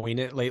showing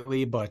it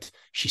lately, but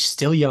she's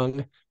still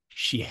young.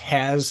 She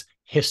has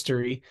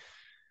history.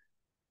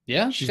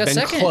 Yeah, she She's got been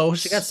second.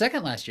 close. She got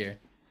second last year.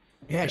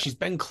 Yeah, she's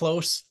been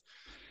close.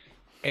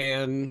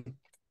 And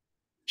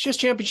she has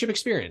championship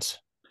experience.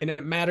 And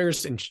it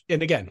matters. And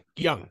again,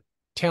 young,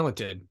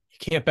 talented. You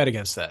can't bet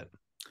against that.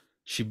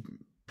 She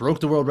broke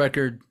the world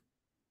record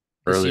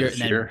this earlier year this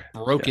and then year.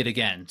 broke it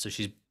again. So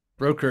she's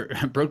broke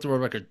the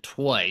world record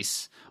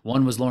twice.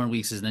 One was Lauren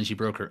Weeks' and then she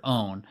broke her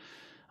own.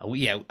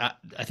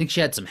 I think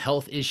she had some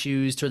health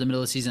issues toward the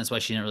middle of the season. That's why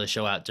she didn't really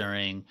show out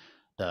during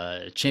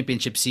the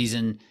championship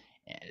season.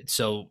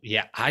 So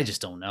yeah, I just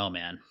don't know,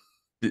 man.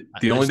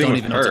 The only thing don't with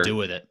even know what her, to do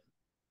with it.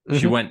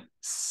 she went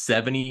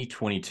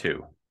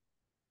 70-22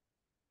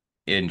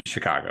 in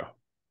Chicago.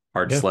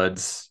 Hard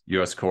sleds,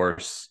 US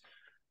course.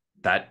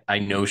 That I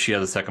know she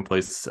has a second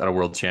place at a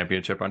world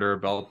championship under her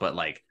belt, but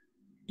like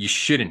you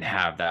shouldn't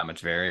have that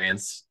much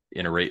variance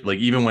in a race. Like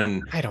even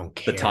when I don't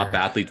care. The top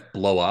athletes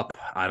blow up,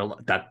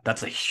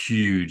 that's a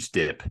huge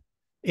dip.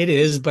 It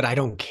is, but I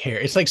don't care.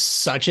 It's like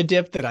such a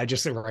dip that I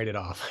just write it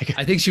off. Like,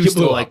 I think she was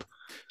still like, up.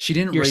 she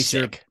didn't You're race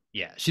sick.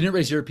 she didn't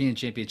race European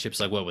championships.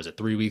 Like what was it,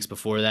 3 weeks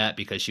before that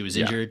because she was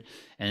injured,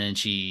 and then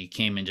she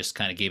came and just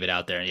kind of gave it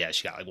out there. And yeah,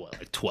 she got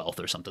like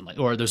 12th or something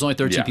or there's only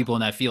 13 people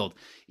in that field,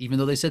 even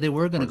though they said they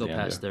were going to go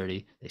past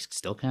 30. They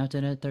still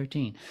counted at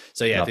 13.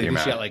 So yeah, I think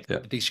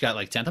she got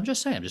like 10th. I'm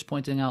just saying, I'm just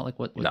pointing out like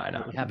what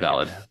happened.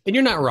 Valid. And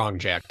you're not wrong,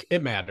 Jack.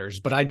 It matters,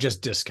 but I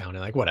just discount it.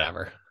 Like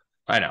whatever.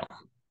 I know.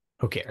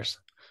 Who cares?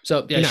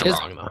 So yeah, you're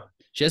not wrong though.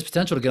 She has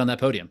potential to get on that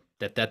podium.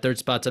 That third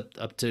spot's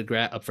up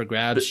for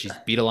grabs. She's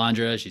beat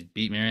Alondra. She's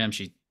beat Miriam.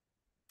 She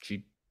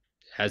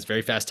has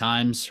very fast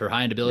times. Her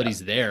high end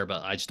ability's there,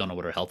 but I just don't know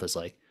what her health is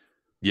like.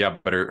 Yeah,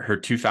 but her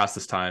two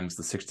fastest times,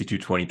 the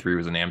 62:23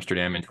 was in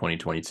Amsterdam in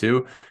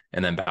 2022,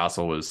 and then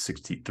Basel was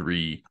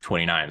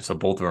 63:29. So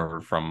both of them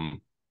are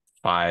from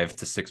 5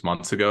 to 6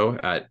 months ago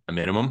at a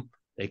minimum.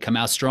 They come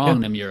out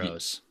strong, them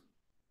Euros.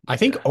 I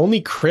think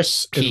only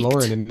Chris and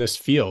Lauren in this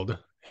field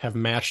have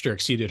matched or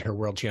exceeded her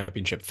world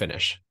championship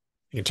finish.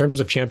 In terms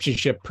of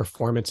championship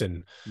performance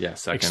and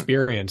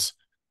experience,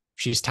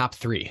 she's top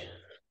 3.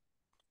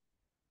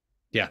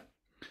 Yeah.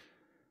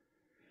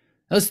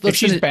 If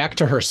she's back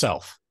to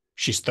herself,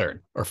 she's 3rd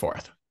or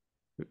 4th.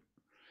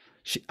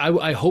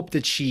 I hope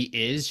that she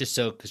is, just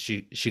so because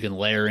she can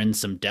layer in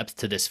some depth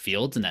to this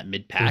field and that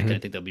mid pack. And I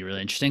think that'll be really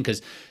interesting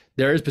because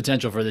there is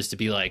potential for this to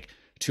be like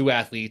 2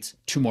 athletes,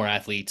 2 more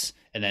athletes,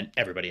 and then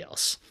everybody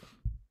else.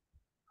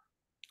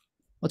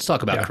 Let's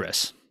talk about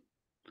Chris.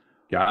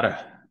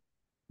 Gotta.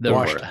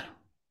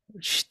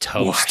 She's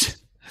toast.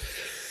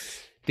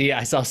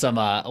 I saw some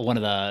one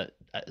of the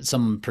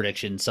some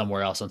prediction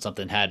somewhere else on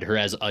something had her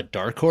as a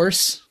dark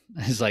horse.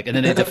 It's like, and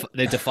then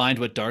they defined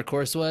what dark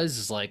horse was.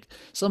 It's like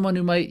someone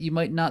you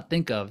might not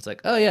think of. It's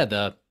like, oh yeah,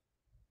 the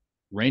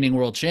reigning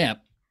world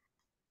champ.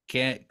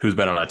 Who's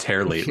been on a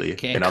tear lately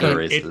in other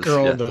races. It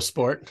girl of the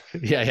sport.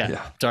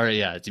 Yeah.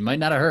 Sorry, you might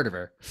not have heard of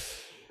her.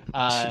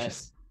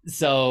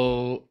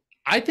 So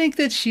I think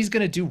that she's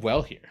going to do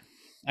well here.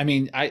 I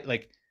mean,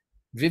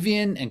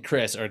 Vivian and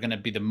Chris are going to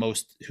be the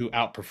most who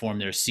outperform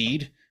their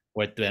seed,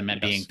 with them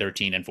being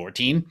 13 and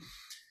 14.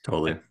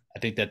 Totally. I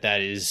think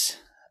that is,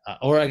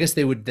 or I guess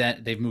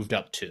they've moved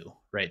up too,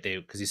 right?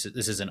 Because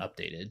this isn't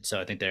updated.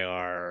 So I think they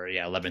are,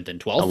 11th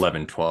and 12th.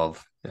 11,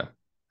 12. Yeah.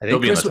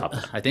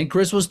 I think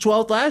Chris was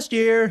 12th last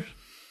year.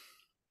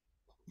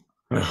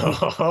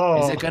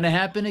 Is it going to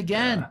happen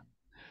again? Yeah.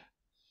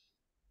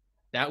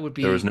 That would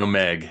be. There was no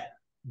Meg.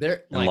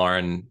 And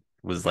Lauren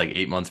was like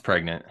 8 months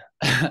pregnant.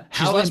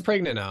 She's less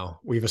pregnant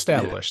now. We've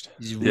established.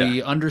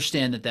 We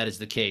understand that is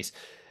the case.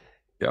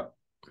 Yeah.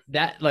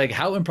 That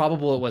how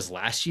improbable it was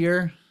last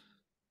year.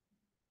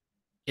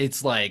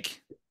 It's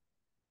like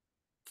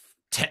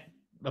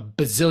a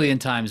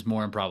bazillion times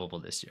more improbable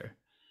this year.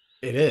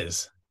 It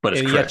is.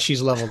 But yet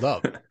she's leveled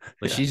up.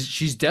 But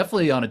she's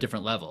definitely on a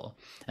different level,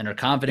 and her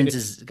confidence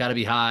has got to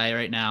be high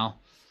right now.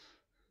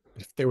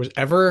 If there was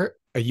ever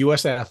a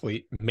U.S.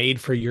 athlete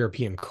made for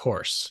European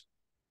course,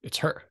 it's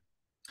her.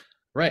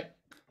 Right.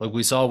 Like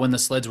we saw when the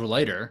sleds were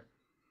lighter,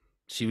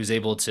 she was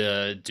able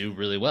to do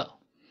really well.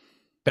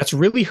 That's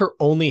really her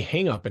only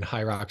hang up in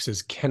Hyrox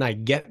is, can I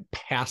get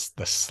past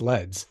the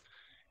sleds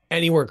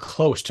anywhere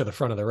close to the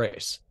front of the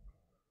race?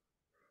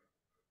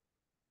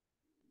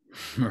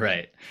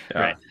 Right. Yeah.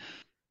 Right.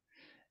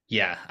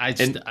 Yeah. I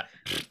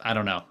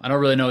don't know. I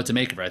don't really know what to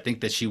make of her. I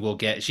think that she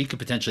could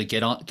potentially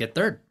get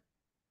third.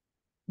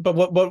 But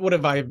what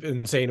have I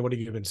been saying? What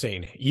have you been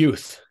saying?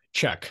 Youth,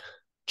 check.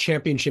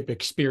 championship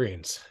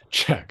experience,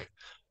 check.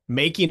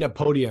 Making a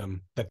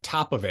podium, the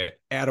top of it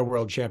at a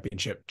world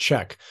championship,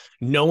 check.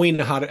 Knowing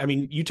how to, I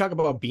mean, you talk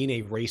about being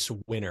a race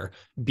winner,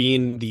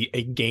 being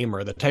a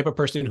gamer, the type of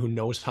person who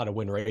knows how to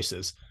win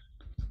races,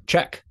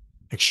 check.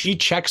 Like, she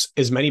checks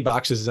as many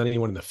boxes as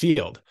anyone in the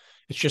field.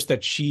 It's just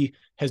that she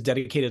has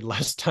dedicated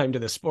less time to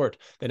the sport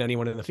than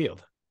anyone in the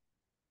field.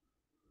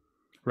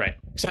 Right.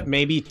 Except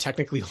maybe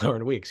technically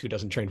Lauren Weeks, who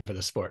doesn't train for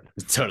the sport.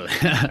 Totally.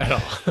 At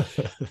all.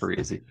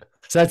 Crazy.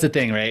 So that's the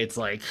thing, right? It's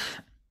like,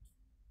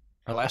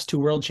 Our last 2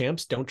 world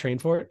champs don't train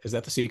for it. Is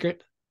that the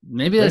secret?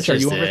 maybe that's Rich, are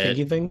just you overthinking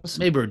it. things?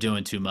 Maybe we're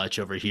doing too much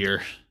over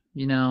here.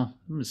 I'm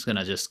just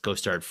gonna just go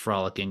start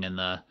frolicking in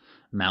the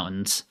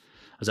mountains.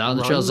 I was out on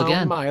the trails Run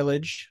again.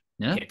 mileage,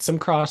 Yeah, hit some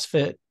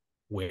CrossFit,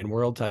 win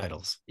world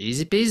titles.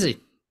 easy peasy,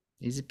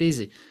 easy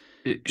peasy.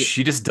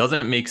 She just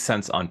doesn't make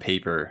sense on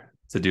paper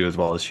to do as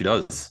well as she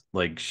does.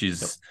 Like,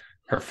 she's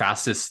her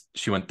fastest,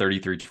 she went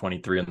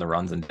 33:23 in the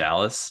runs in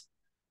Dallas.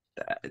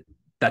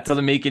 That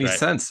doesn't make any Right.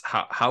 sense.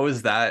 How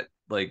is that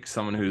like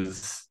someone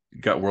who's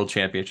got world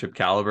championship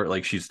caliber?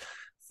 Like, she's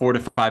 4 to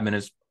 5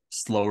 minutes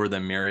slower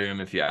than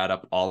Miriam if you add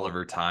up all of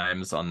her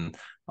times on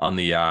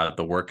the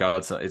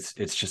workouts.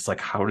 It's just like,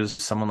 how does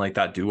someone like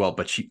that do well?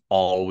 But she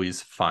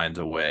always finds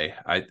a way.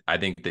 I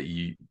think that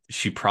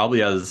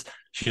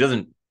she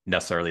doesn't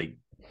necessarily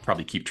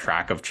probably keep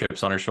track of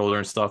chips on her shoulder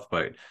and stuff,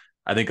 but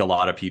I think a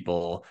lot of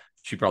people,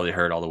 she probably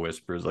heard all the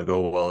whispers like,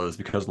 oh, well, it was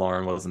because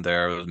Lauren wasn't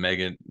there. It was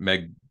Meg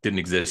didn't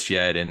exist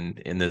yet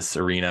in this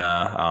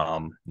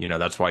arena.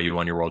 That's why you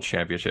won your world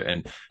championship.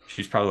 And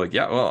she's probably like,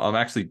 yeah, well, I'm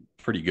actually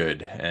pretty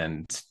good.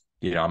 And,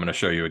 I'm going to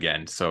show you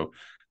again. So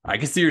I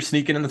can see her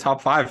sneaking in the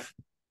top 5,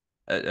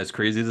 as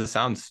crazy as it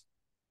sounds.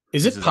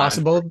 Is it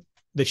possible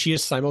that she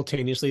is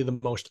simultaneously the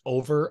most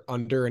over,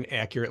 under, and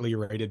accurately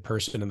rated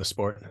person in the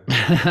sport?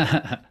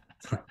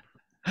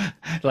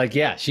 Like,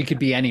 yeah, she could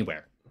be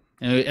anywhere,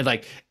 and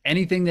like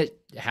anything that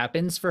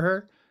happens for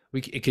her,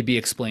 it could be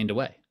explained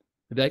away.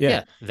 It'd be like,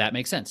 yeah, that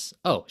makes sense.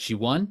 Oh, she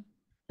won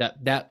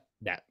that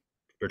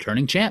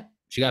returning champ.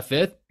 She got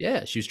 5th.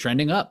 Yeah, she was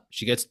trending up.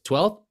 She gets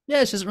 12th.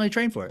 Yeah, she doesn't really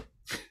train for it.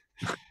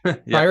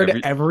 Prior to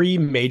every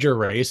major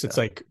race, it's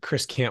like,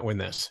 Chris can't win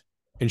this.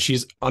 And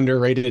she's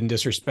underrated and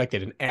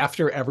disrespected. And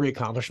after every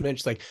accomplishment,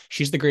 she's like,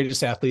 she's the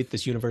greatest athlete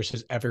this universe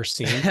has ever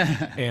seen.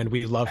 And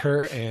we love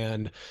her.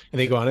 And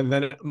they go on. And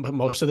then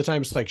most of the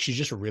time, it's like, she's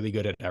just really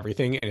good at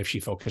everything. And if she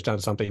focused on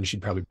something,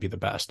 she'd probably be the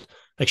best.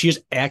 Like, she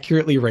is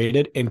accurately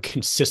rated and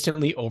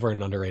consistently over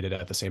and underrated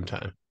at the same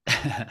time.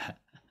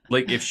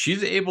 Like, if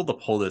she's able to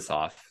pull this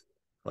off,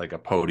 like a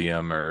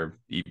podium or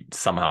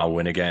somehow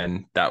win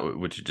again, that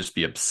would just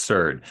be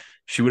absurd.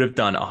 She would have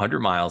done 100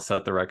 miles,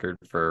 set the record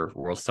for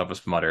world's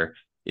toughest mudder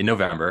in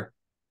November,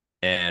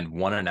 and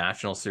won a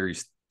national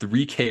series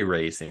 3K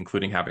race,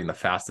 including having the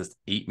fastest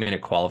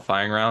 8-minute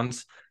qualifying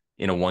rounds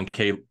in a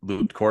 1K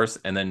loop course,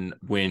 and then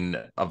win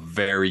a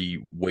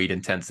very weight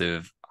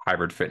intensive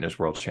hybrid fitness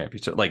world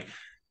championship. Like,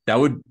 that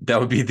would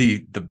be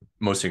the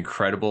most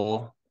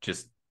incredible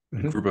just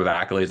group of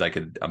accolades I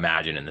could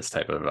imagine in this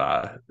type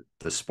of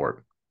this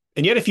sport.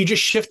 And yet, if you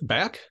just shift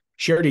back,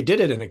 she already did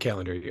it in a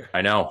calendar year.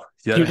 I know.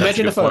 Yeah, you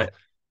imagine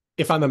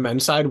if on the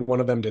men's side, one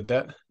of them did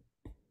that.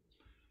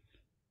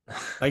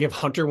 Like, if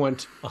Hunter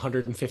went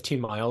 115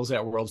 miles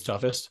at World's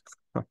Toughest,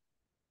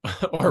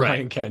 or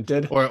Ryan Kent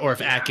did, or if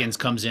Atkins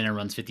comes in and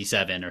runs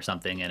 57 or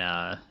something in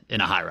a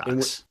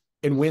Hyrox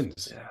and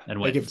wins.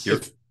 And wins.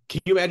 Like,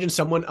 can you imagine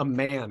a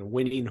man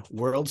winning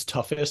World's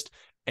Toughest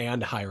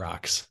and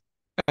Hyrox,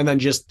 and then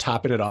just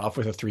topping it off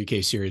with a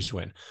 3K series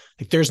win?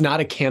 Like, there's not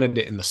a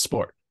candidate in the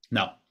sport.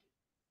 No,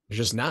 there's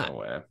just not. No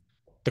way.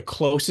 The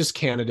closest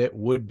candidate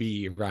would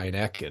be Ryan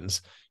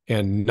Atkins,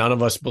 and none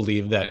of us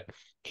believe that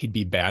he'd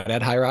be bad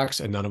at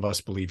Hyrox, and none of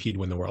us believe he'd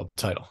win the world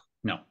title.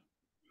 No,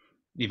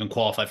 even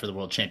qualify for the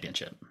world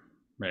championship,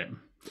 right?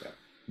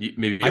 Yeah.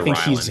 Maybe I think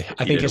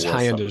his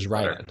high end is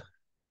Ryland.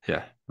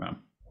 Yeah,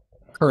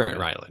 current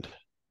Ryland.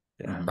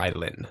 Yeah,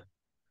 Ryland.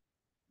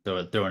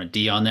 Throwing a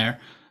D on there.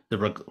 The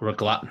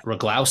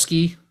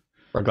Roglowski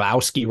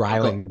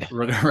Ryland.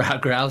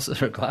 Roglowski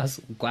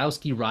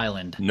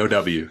Ryland. No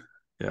W.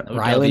 Yeah. No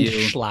Ryland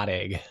W.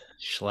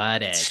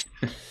 Schladig.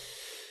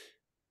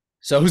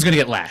 So who's gonna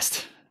get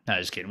last? No,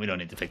 just kidding. We don't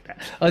need to pick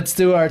that. Let's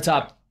do our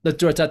top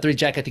 3.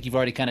 Jack, I think you've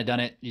already kind of done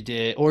it. You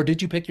did, or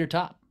did you pick your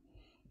top?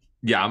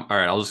 Yeah. All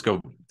right. I'll just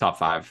go top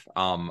 5.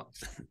 I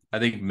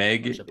think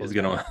Meg is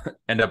gonna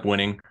end up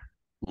winning.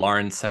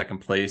 Lauren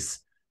 2nd place.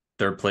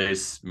 3rd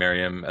place,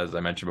 Miriam, as I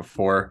mentioned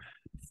before.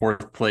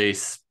 4th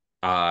place,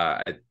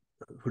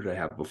 who did I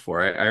have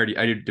before?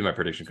 I did do my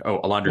prediction. Oh,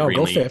 Alondra Greenlee.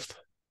 Go 5th.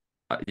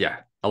 Yeah,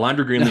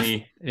 Alondra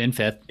Greenlee in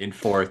 5th. In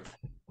 4th.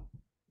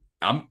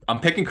 I'm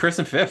picking Chris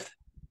in 5th.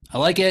 I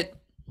like it.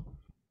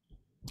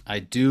 I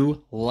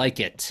do like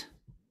it.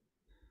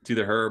 It's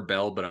either her or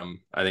Belle, but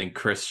I think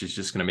Chris, she's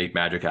just gonna make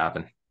magic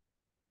happen.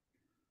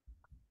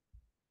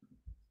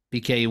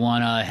 BK, you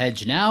want to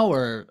hedge now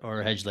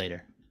or hedge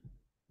later?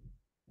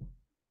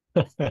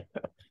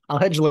 I'll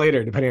hedge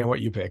later, depending on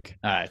what you pick.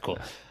 All right, cool.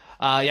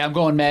 Yeah, I'm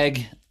going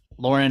Meg.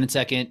 Lauren in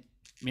 2nd.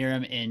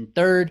 Miriam in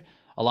third,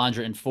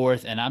 Alondra in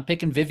fourth, and I'm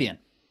picking Vivian.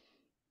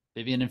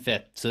 Vivian in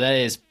fifth. So that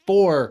is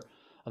 4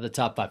 of the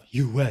top 5.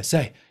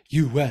 USA,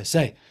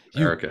 USA.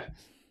 America.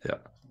 Yeah.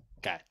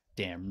 God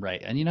damn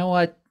right. And you know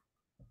what?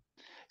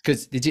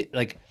 Because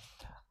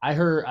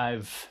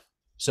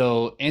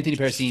so Anthony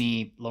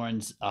Parasini,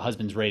 Lauren's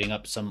husband's rating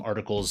up some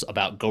articles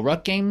about Go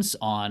Ruck games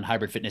on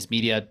Hybrid Fitness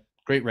Media.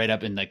 Great write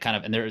up, and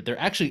and there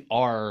actually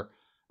are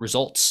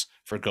results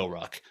for Go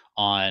Ruck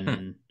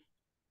on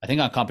I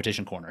think on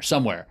Competition Corner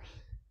somewhere.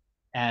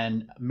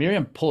 And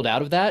Miriam pulled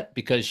out of that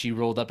because she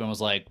rolled up and was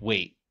like,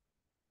 wait,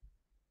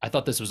 I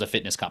thought this was a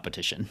fitness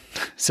competition.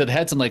 So they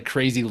had some like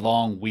crazy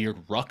long, weird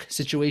ruck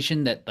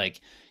situation that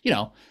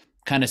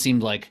kind of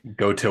seemed like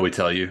go till we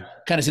tell you.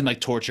 Kind of seemed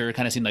like torture,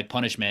 kind of seemed like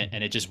punishment,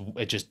 and it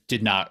just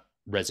did not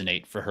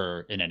resonate for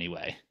her in any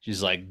way.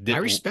 She's like, I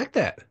respect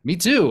that. Me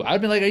too.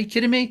 I'd been like, are you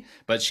kidding me?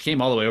 But she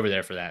came all the way over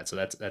there for that, so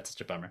that's such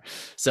a bummer.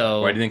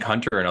 So why do you think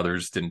Hunter and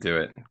others didn't do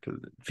it? Because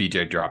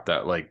VJ dropped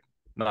out,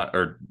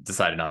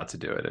 decided not to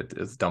do it.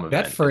 It's a dumb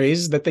event. That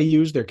phrase that they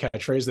use, their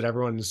catchphrase that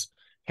everyone's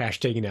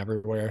hashtagging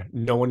everywhere.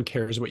 No one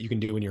cares what you can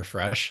do when you're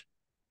fresh.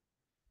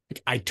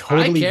 I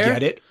totally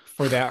get it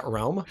for that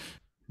realm,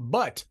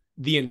 but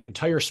the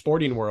entire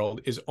sporting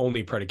world is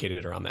only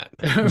predicated around that.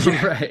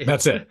 Right.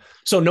 That's it.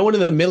 So no one in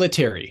the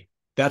military,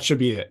 that should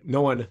be it.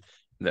 No one,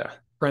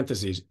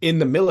 parentheses, in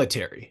the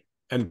military,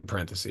 end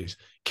parentheses,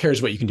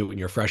 cares what you can do when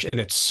you're fresh. And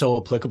it's so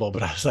applicable.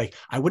 But I was like,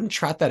 I wouldn't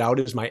trot that out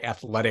as my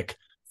athletic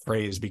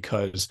phrase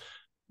because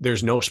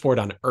there's no sport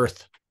on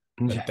earth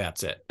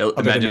that's it.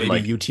 Imagine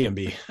like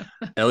UTMB.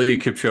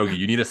 Eliud Kipchoge,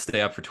 you need to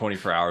stay up for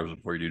 24 hours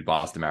before you do the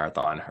Boston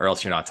Marathon, or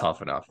else you're not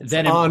tough enough.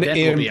 Then it will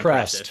be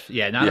impressive.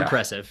 Yeah, not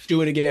impressive.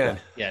 Do it again.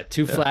 Yeah,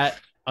 too flat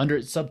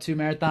under sub 2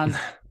 marathon.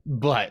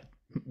 But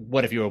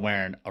what if you were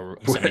wearing a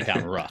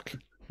 70-pound ruck?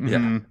 Yeah.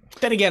 Mm-hmm.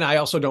 Then again, I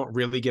also don't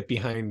really get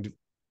behind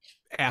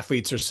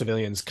athletes or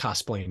civilians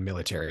cosplaying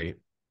military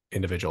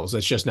individuals.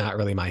 It's just not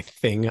really my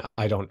thing.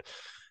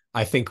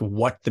 I think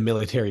what the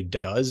military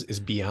does is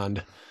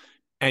beyond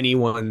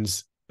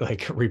anyone's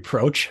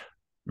reproach,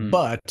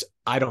 but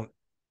I don't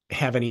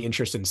have any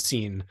interest in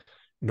seeing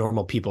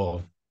normal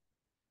people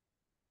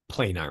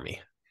playing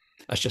army.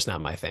 That's just not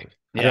my thing.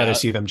 I'd rather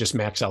see them just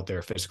max out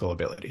their physical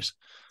abilities.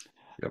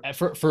 Yep.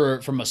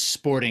 From a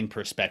sporting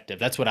perspective,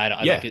 that's what I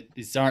like.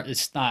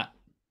 It's not.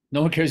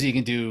 No one cares what you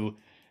can do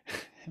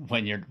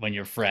when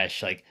you're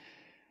fresh. Like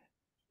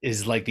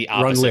is like the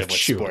opposite Run, lift, of what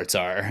shoot. Sports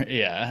are.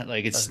 Yeah,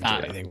 like it's Doesn't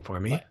not do anything for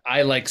me.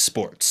 I like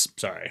sports.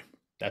 Sorry,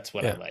 that's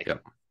what I like.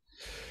 Yep.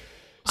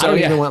 So I don't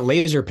even want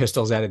laser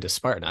pistols added to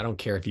Spartan. I don't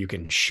care if you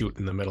can shoot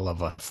in the middle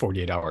of a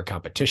 48-hour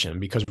competition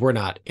because we're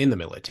not in the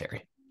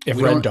military.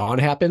 If Red Dawn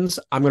happens,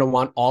 I'm going to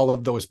want all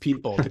of those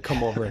people to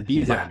come over and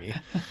be by me.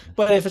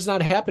 But if it's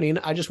not happening,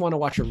 I just want to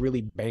watch a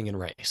really banging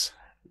race.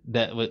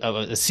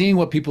 That seeing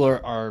what people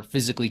are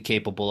physically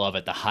capable of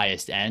at the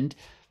highest end.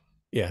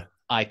 Yeah,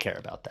 I care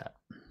about that.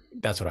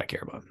 That's what I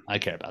care about. I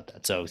care about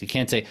that. So you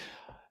can't say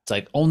it's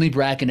like only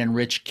Bracken and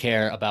Rich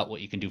care about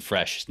what you can do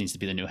fresh. This needs to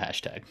be the new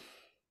hashtag.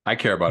 I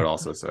care about it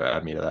also, so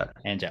add me to that.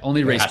 And Jack.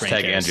 Only Race Brain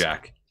cares. And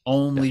Jack.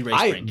 Only Race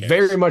Brain cares. I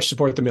very much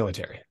support the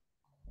military,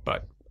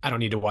 but I don't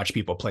need to watch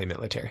people play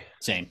military.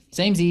 Same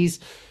Z's.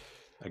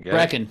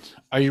 Bracken,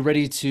 are you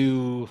ready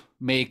to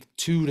make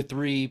 2 to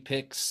 3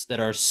 picks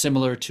that are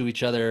similar to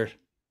each other,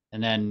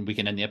 and then we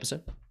can end the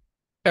episode?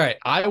 All right,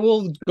 I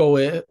will go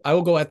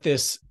at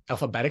this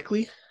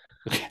alphabetically.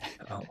 Okay.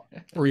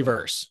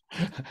 Reverse.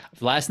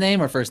 Last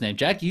name or first name?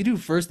 Jack, you do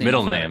first name.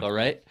 Middle name.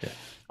 Right? Yeah.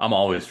 I'm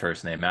always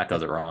first name. Matt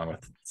does it wrong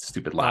with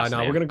stupid last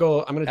name. I'm going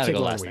to take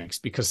 1 weeks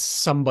because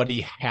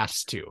somebody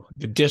has to.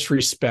 The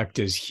disrespect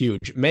is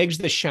huge. Meg's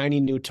the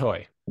shiny new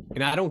toy.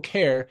 And I don't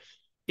care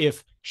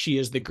if she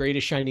is the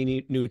greatest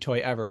shiny new toy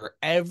ever.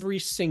 Every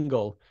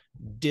single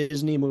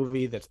Disney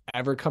movie that's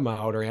ever come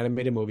out or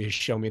animated movie has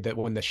shown me that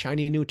when the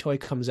shiny new toy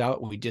comes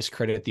out, we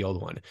discredit the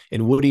old one.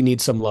 And Woody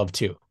needs some love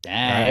too.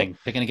 Dang, right?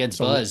 Picking against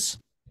Buzz.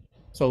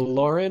 So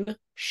Lauren,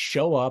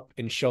 show up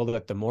and show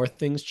that the more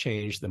things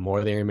change, the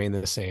more they remain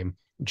the same.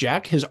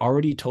 Jack has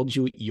already told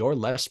you you're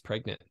less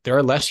pregnant. There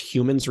are less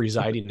humans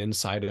residing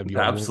inside of you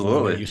than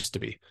there used to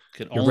be.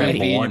 Can only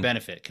be in your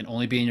benefit. Can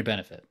only be in your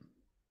benefit.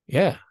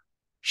 Yeah.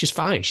 She's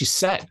fine. She's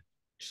set.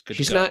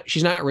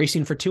 She's not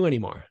racing for 2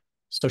 anymore.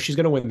 So she's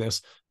going to win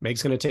this.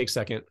 Meg's going to take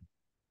second.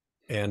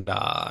 And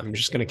I'm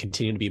just going to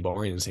continue to be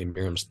boring and say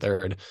Miriam's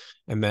third.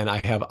 And then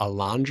I have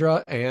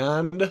Alondra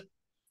and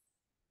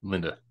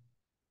Linda.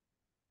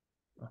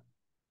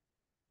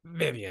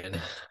 Vivian.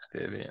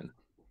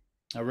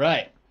 All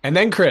right. And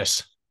then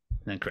Chris.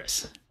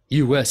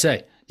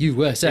 USA.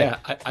 Yeah,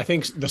 I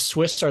think the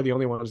Swiss are the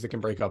only ones that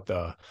can break up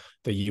the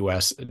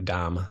US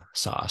Dom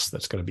sauce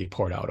that's going to be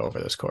poured out over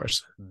this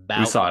course.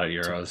 We saw it at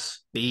Euros.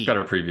 Got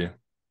a preview.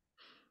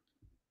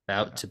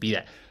 About to be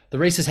that. The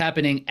race is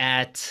happening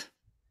at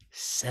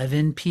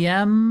 7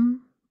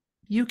 p.m.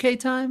 UK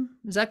time.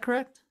 Is that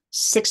correct?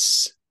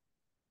 6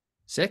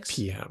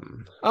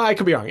 p.m. I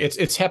could be wrong.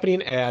 It's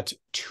happening at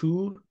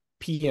 2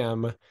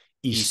 p.m.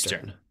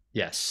 Eastern.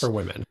 Yes. For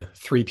women.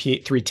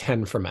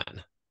 3:10 for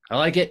men. I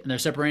like it. And they're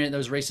separating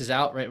those races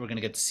out, right? We're going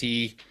to get to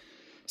see.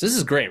 So this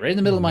is great, right in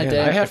the middle of my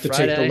day. I have to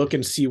Friday. take a look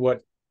and see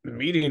what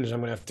meetings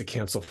I'm going to have to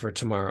cancel for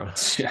tomorrow.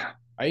 Yeah.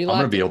 Are you I'm going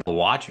to locked be in? able to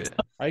watch it.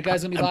 Are you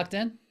guys going to be locked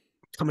in?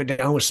 Coming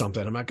down with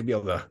something. I'm not going to be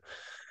able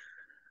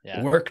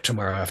to work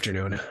tomorrow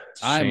afternoon.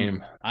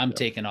 I'm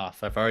taking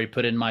off. I've already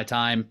put in my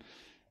time.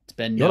 It's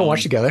been. You want to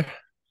watch together?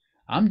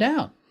 I'm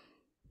down.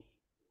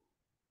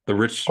 The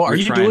Rich are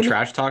you Ryan doing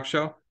Trash Talk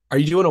show? Are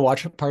you doing a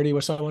watch party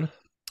with someone?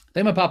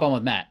 They might pop on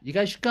with Matt. You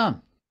guys should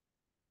come.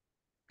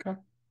 Okay.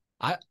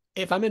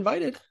 If I'm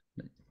invited,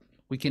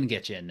 we can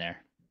get you in there.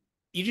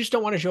 You just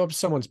don't want to show up to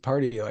someone's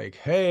party like,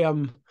 hey,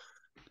 I'm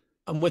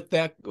with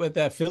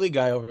that Philly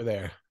guy over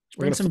there.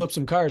 We're gonna flip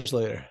some cars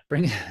later.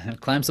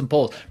 Climb some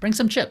poles. Bring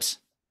some chips.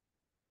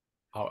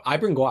 Oh, I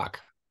bring guac.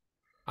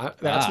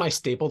 That's my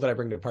staple that I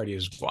bring to the party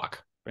is guac.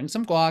 Bring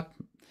some guac.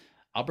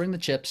 I'll bring the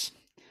chips.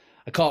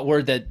 I caught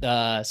word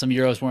that some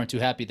Euros weren't too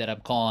happy that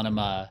I'm calling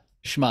them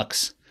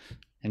schmucks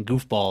and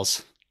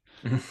goofballs.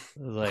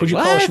 Like, who'd you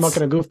call a schmuck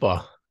and a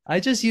goofball? I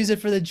just use it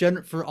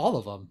for all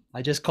of them.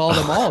 I just call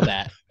them all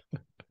that.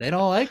 They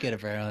don't like it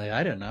apparently.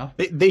 I don't know.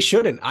 They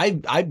shouldn't.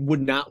 I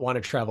would not want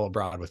to travel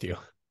abroad with you.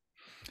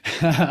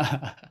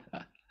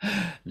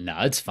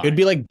 No, it's fine. It'd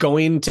be like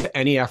going to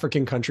any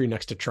African country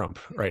next to Trump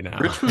right now.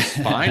 Rich was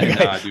fine.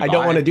 I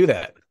don't want to do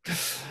that. He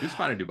was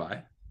fine in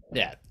Dubai.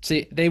 Yeah.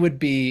 See, they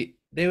would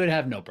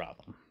have no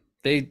problem.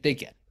 They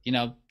get,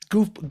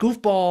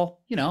 goofball,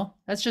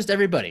 that's just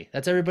everybody.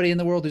 That's everybody in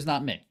the world who's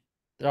not me.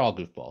 They're all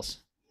goofballs.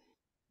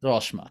 They're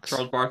all schmucks.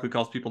 Charles Barkley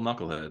calls people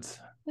knuckleheads.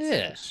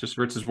 Yeah. It's just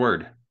Rich's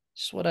word.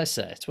 Just what I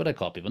say. It's what I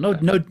call people.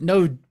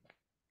 No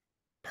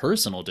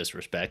personal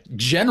disrespect.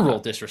 General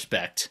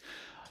disrespect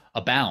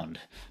abound,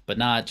 but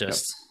not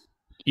just.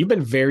 You've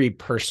been very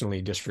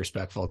personally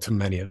disrespectful to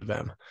many of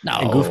them. No.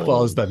 And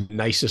goofball is the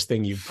nicest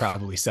thing you've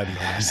probably said in the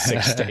last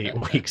 6 to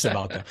 8 weeks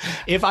about them.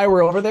 If I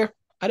were over there,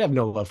 I'd have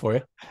no love for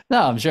you.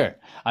 No, I'm sure.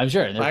 I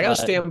gotta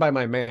stand by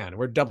my man.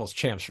 We're doubles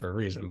champs for a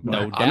reason.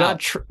 No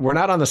doubt. We're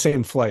not on the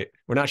same flight.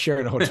 We're not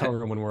sharing a hotel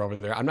room when we're over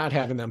there. I'm not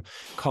having them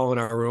calling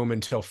our room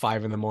until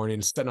 5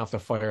 a.m, setting off the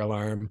fire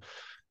alarm,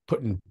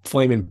 putting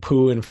flaming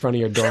poo in front of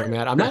your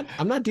doormat.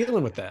 I'm not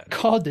dealing with that.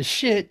 Called the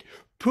shit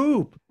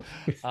poop.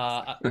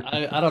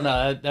 I don't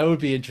know. That would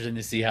be interesting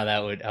to see how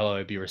it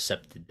would be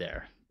recepted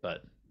there.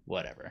 But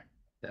whatever.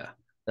 Yeah.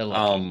 They're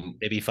lucky.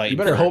 Maybe fighting. You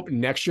better hope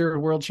next year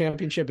World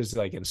Championship is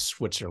like in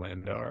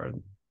Switzerland or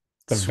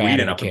the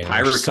Sweden, up in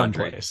pirate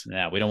country.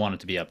 Yeah, we don't want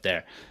it to be up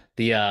there.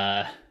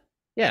 I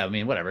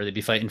mean, whatever. They'd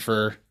be fighting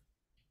for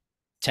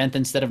 10th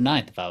instead of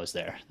 9th if I was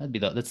there.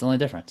 That's the only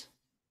difference.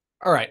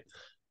 All right.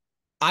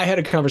 I had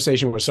a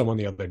conversation with someone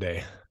the other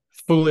day.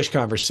 Foolish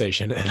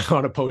conversation, and I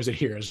want to pose it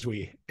here as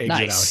we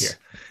exit out here.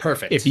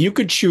 Perfect. If you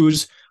could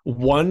choose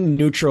one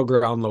neutral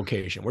ground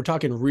location, we're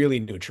talking really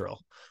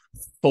neutral,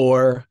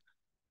 for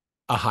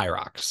a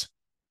Hyrox,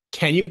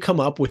 can you come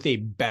up with a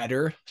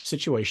better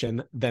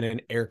situation than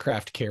an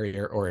aircraft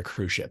carrier or a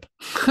cruise ship?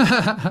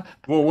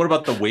 Well, what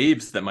about the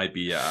waves that might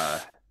be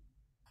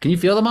can you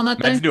feel them on that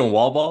thing? doing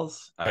wall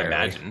balls? I Barely.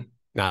 imagine.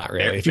 Not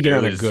really. If you get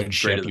on a good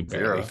ship, you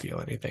barely feel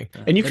anything.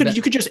 And you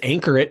could just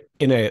anchor it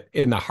in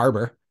the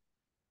harbor.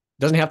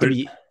 It doesn't have to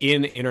be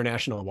in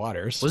international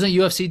waters. Wasn't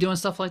UFC doing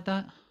stuff like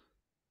that?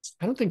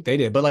 I don't think they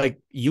did, but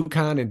like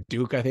UConn and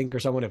Duke, I think, or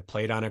someone have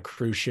played on a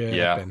cruise ship.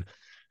 Yeah. And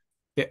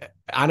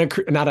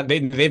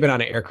they've been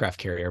on an aircraft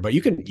carrier, but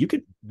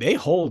they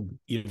hold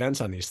events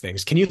on these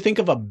things. Can you think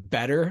of a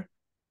better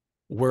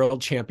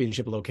World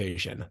Championship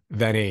location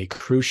than a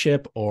cruise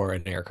ship or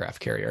an aircraft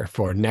carrier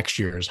for next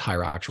year's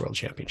Hyrox World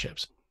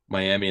Championships?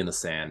 Miami in the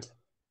sand.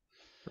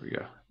 There we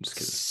go. I'm just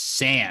kidding.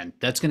 Sand.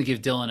 That's going to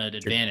give Dylan an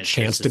advantage.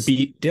 Chance to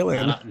beat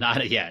Dylan.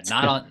 Not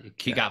on.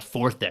 He got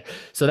 4th there,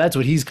 so that's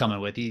what he's coming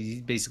with.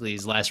 He basically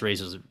his last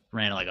race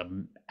ran like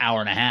an hour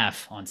and a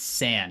half on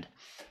sand.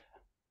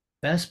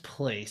 Best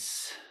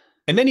place.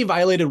 And then he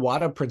violated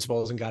WADA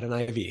principles and got an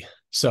IV.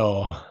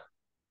 So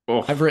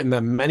I've written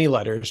them many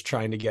letters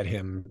trying to get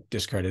him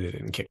discredited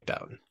and kicked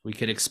out. We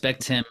could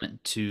expect him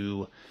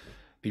to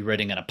be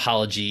writing an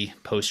apology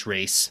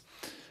post-race.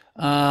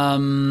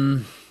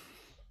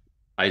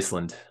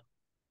 Iceland.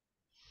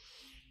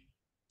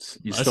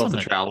 You still have to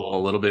travel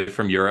a little bit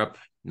from Europe.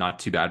 Not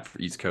too bad for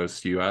East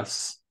Coast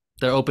US.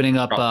 They're opening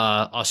up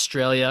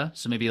Australia,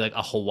 so maybe like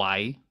a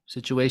Hawaii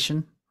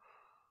situation.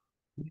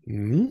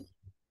 Mm-hmm.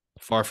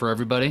 Far for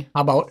everybody.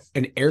 How about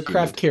an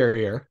aircraft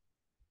carrier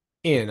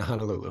in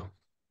Honolulu?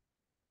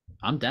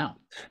 I'm down.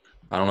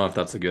 I don't know if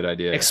that's a good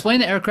idea. Explain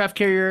the aircraft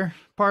carrier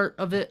part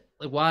of it.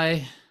 Like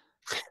why?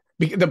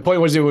 The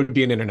point was it would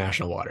be in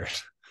international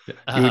waters.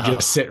 You would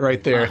just sit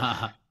right there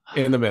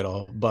in the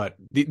middle. But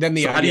then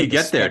how do you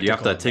get there? Do you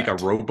have to take a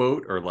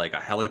rowboat or like a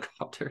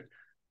helicopter?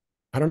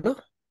 I don't know.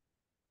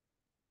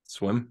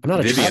 Swim? I'm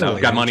not Vivian,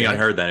 got money on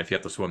her then if you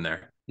have to swim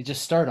there. You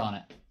just start on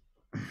it.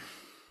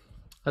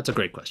 That's a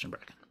great question,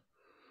 Bracken.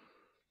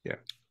 Yeah.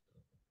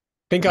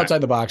 Think outside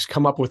the box.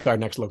 Come up with our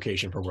next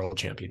location for World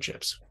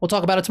Championships. We'll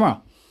talk about it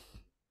tomorrow.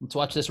 Let's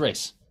watch this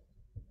race.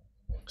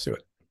 Let's do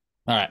it.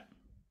 All right.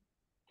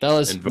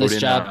 Fellas, And nice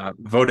job.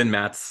 Vote in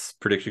Matt's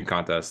prediction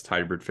contest,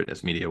 Hybrid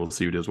Fitness Media. We'll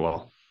see you do as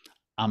well.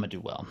 I'm gonna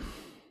do well.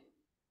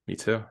 Me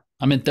too.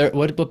 I'm in third.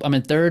 I'm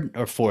in third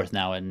or fourth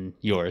now in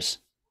yours.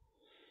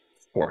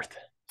 Fourth.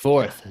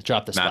 Fourth.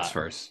 Drop the Matt's spot.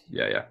 first.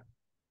 Yeah.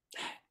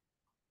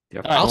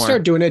 Yep. I'll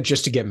start doing it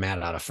just to get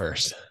Matt out of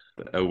first.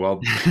 Oh,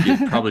 well, you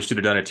probably should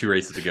have done it 2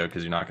 races ago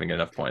because you're not going to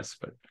get enough points,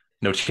 but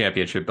no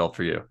championship belt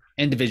for you.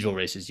 Individual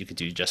races you could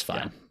do just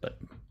fine, but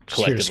Just here to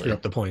collectively, screw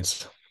up the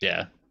points.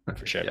 yeah,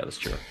 for sure. Yeah, that's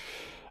true.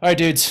 All right,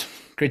 dudes.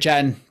 Great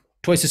chatting.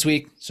 Twice this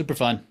week. Super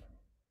fun.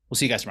 We'll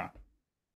see you guys tomorrow.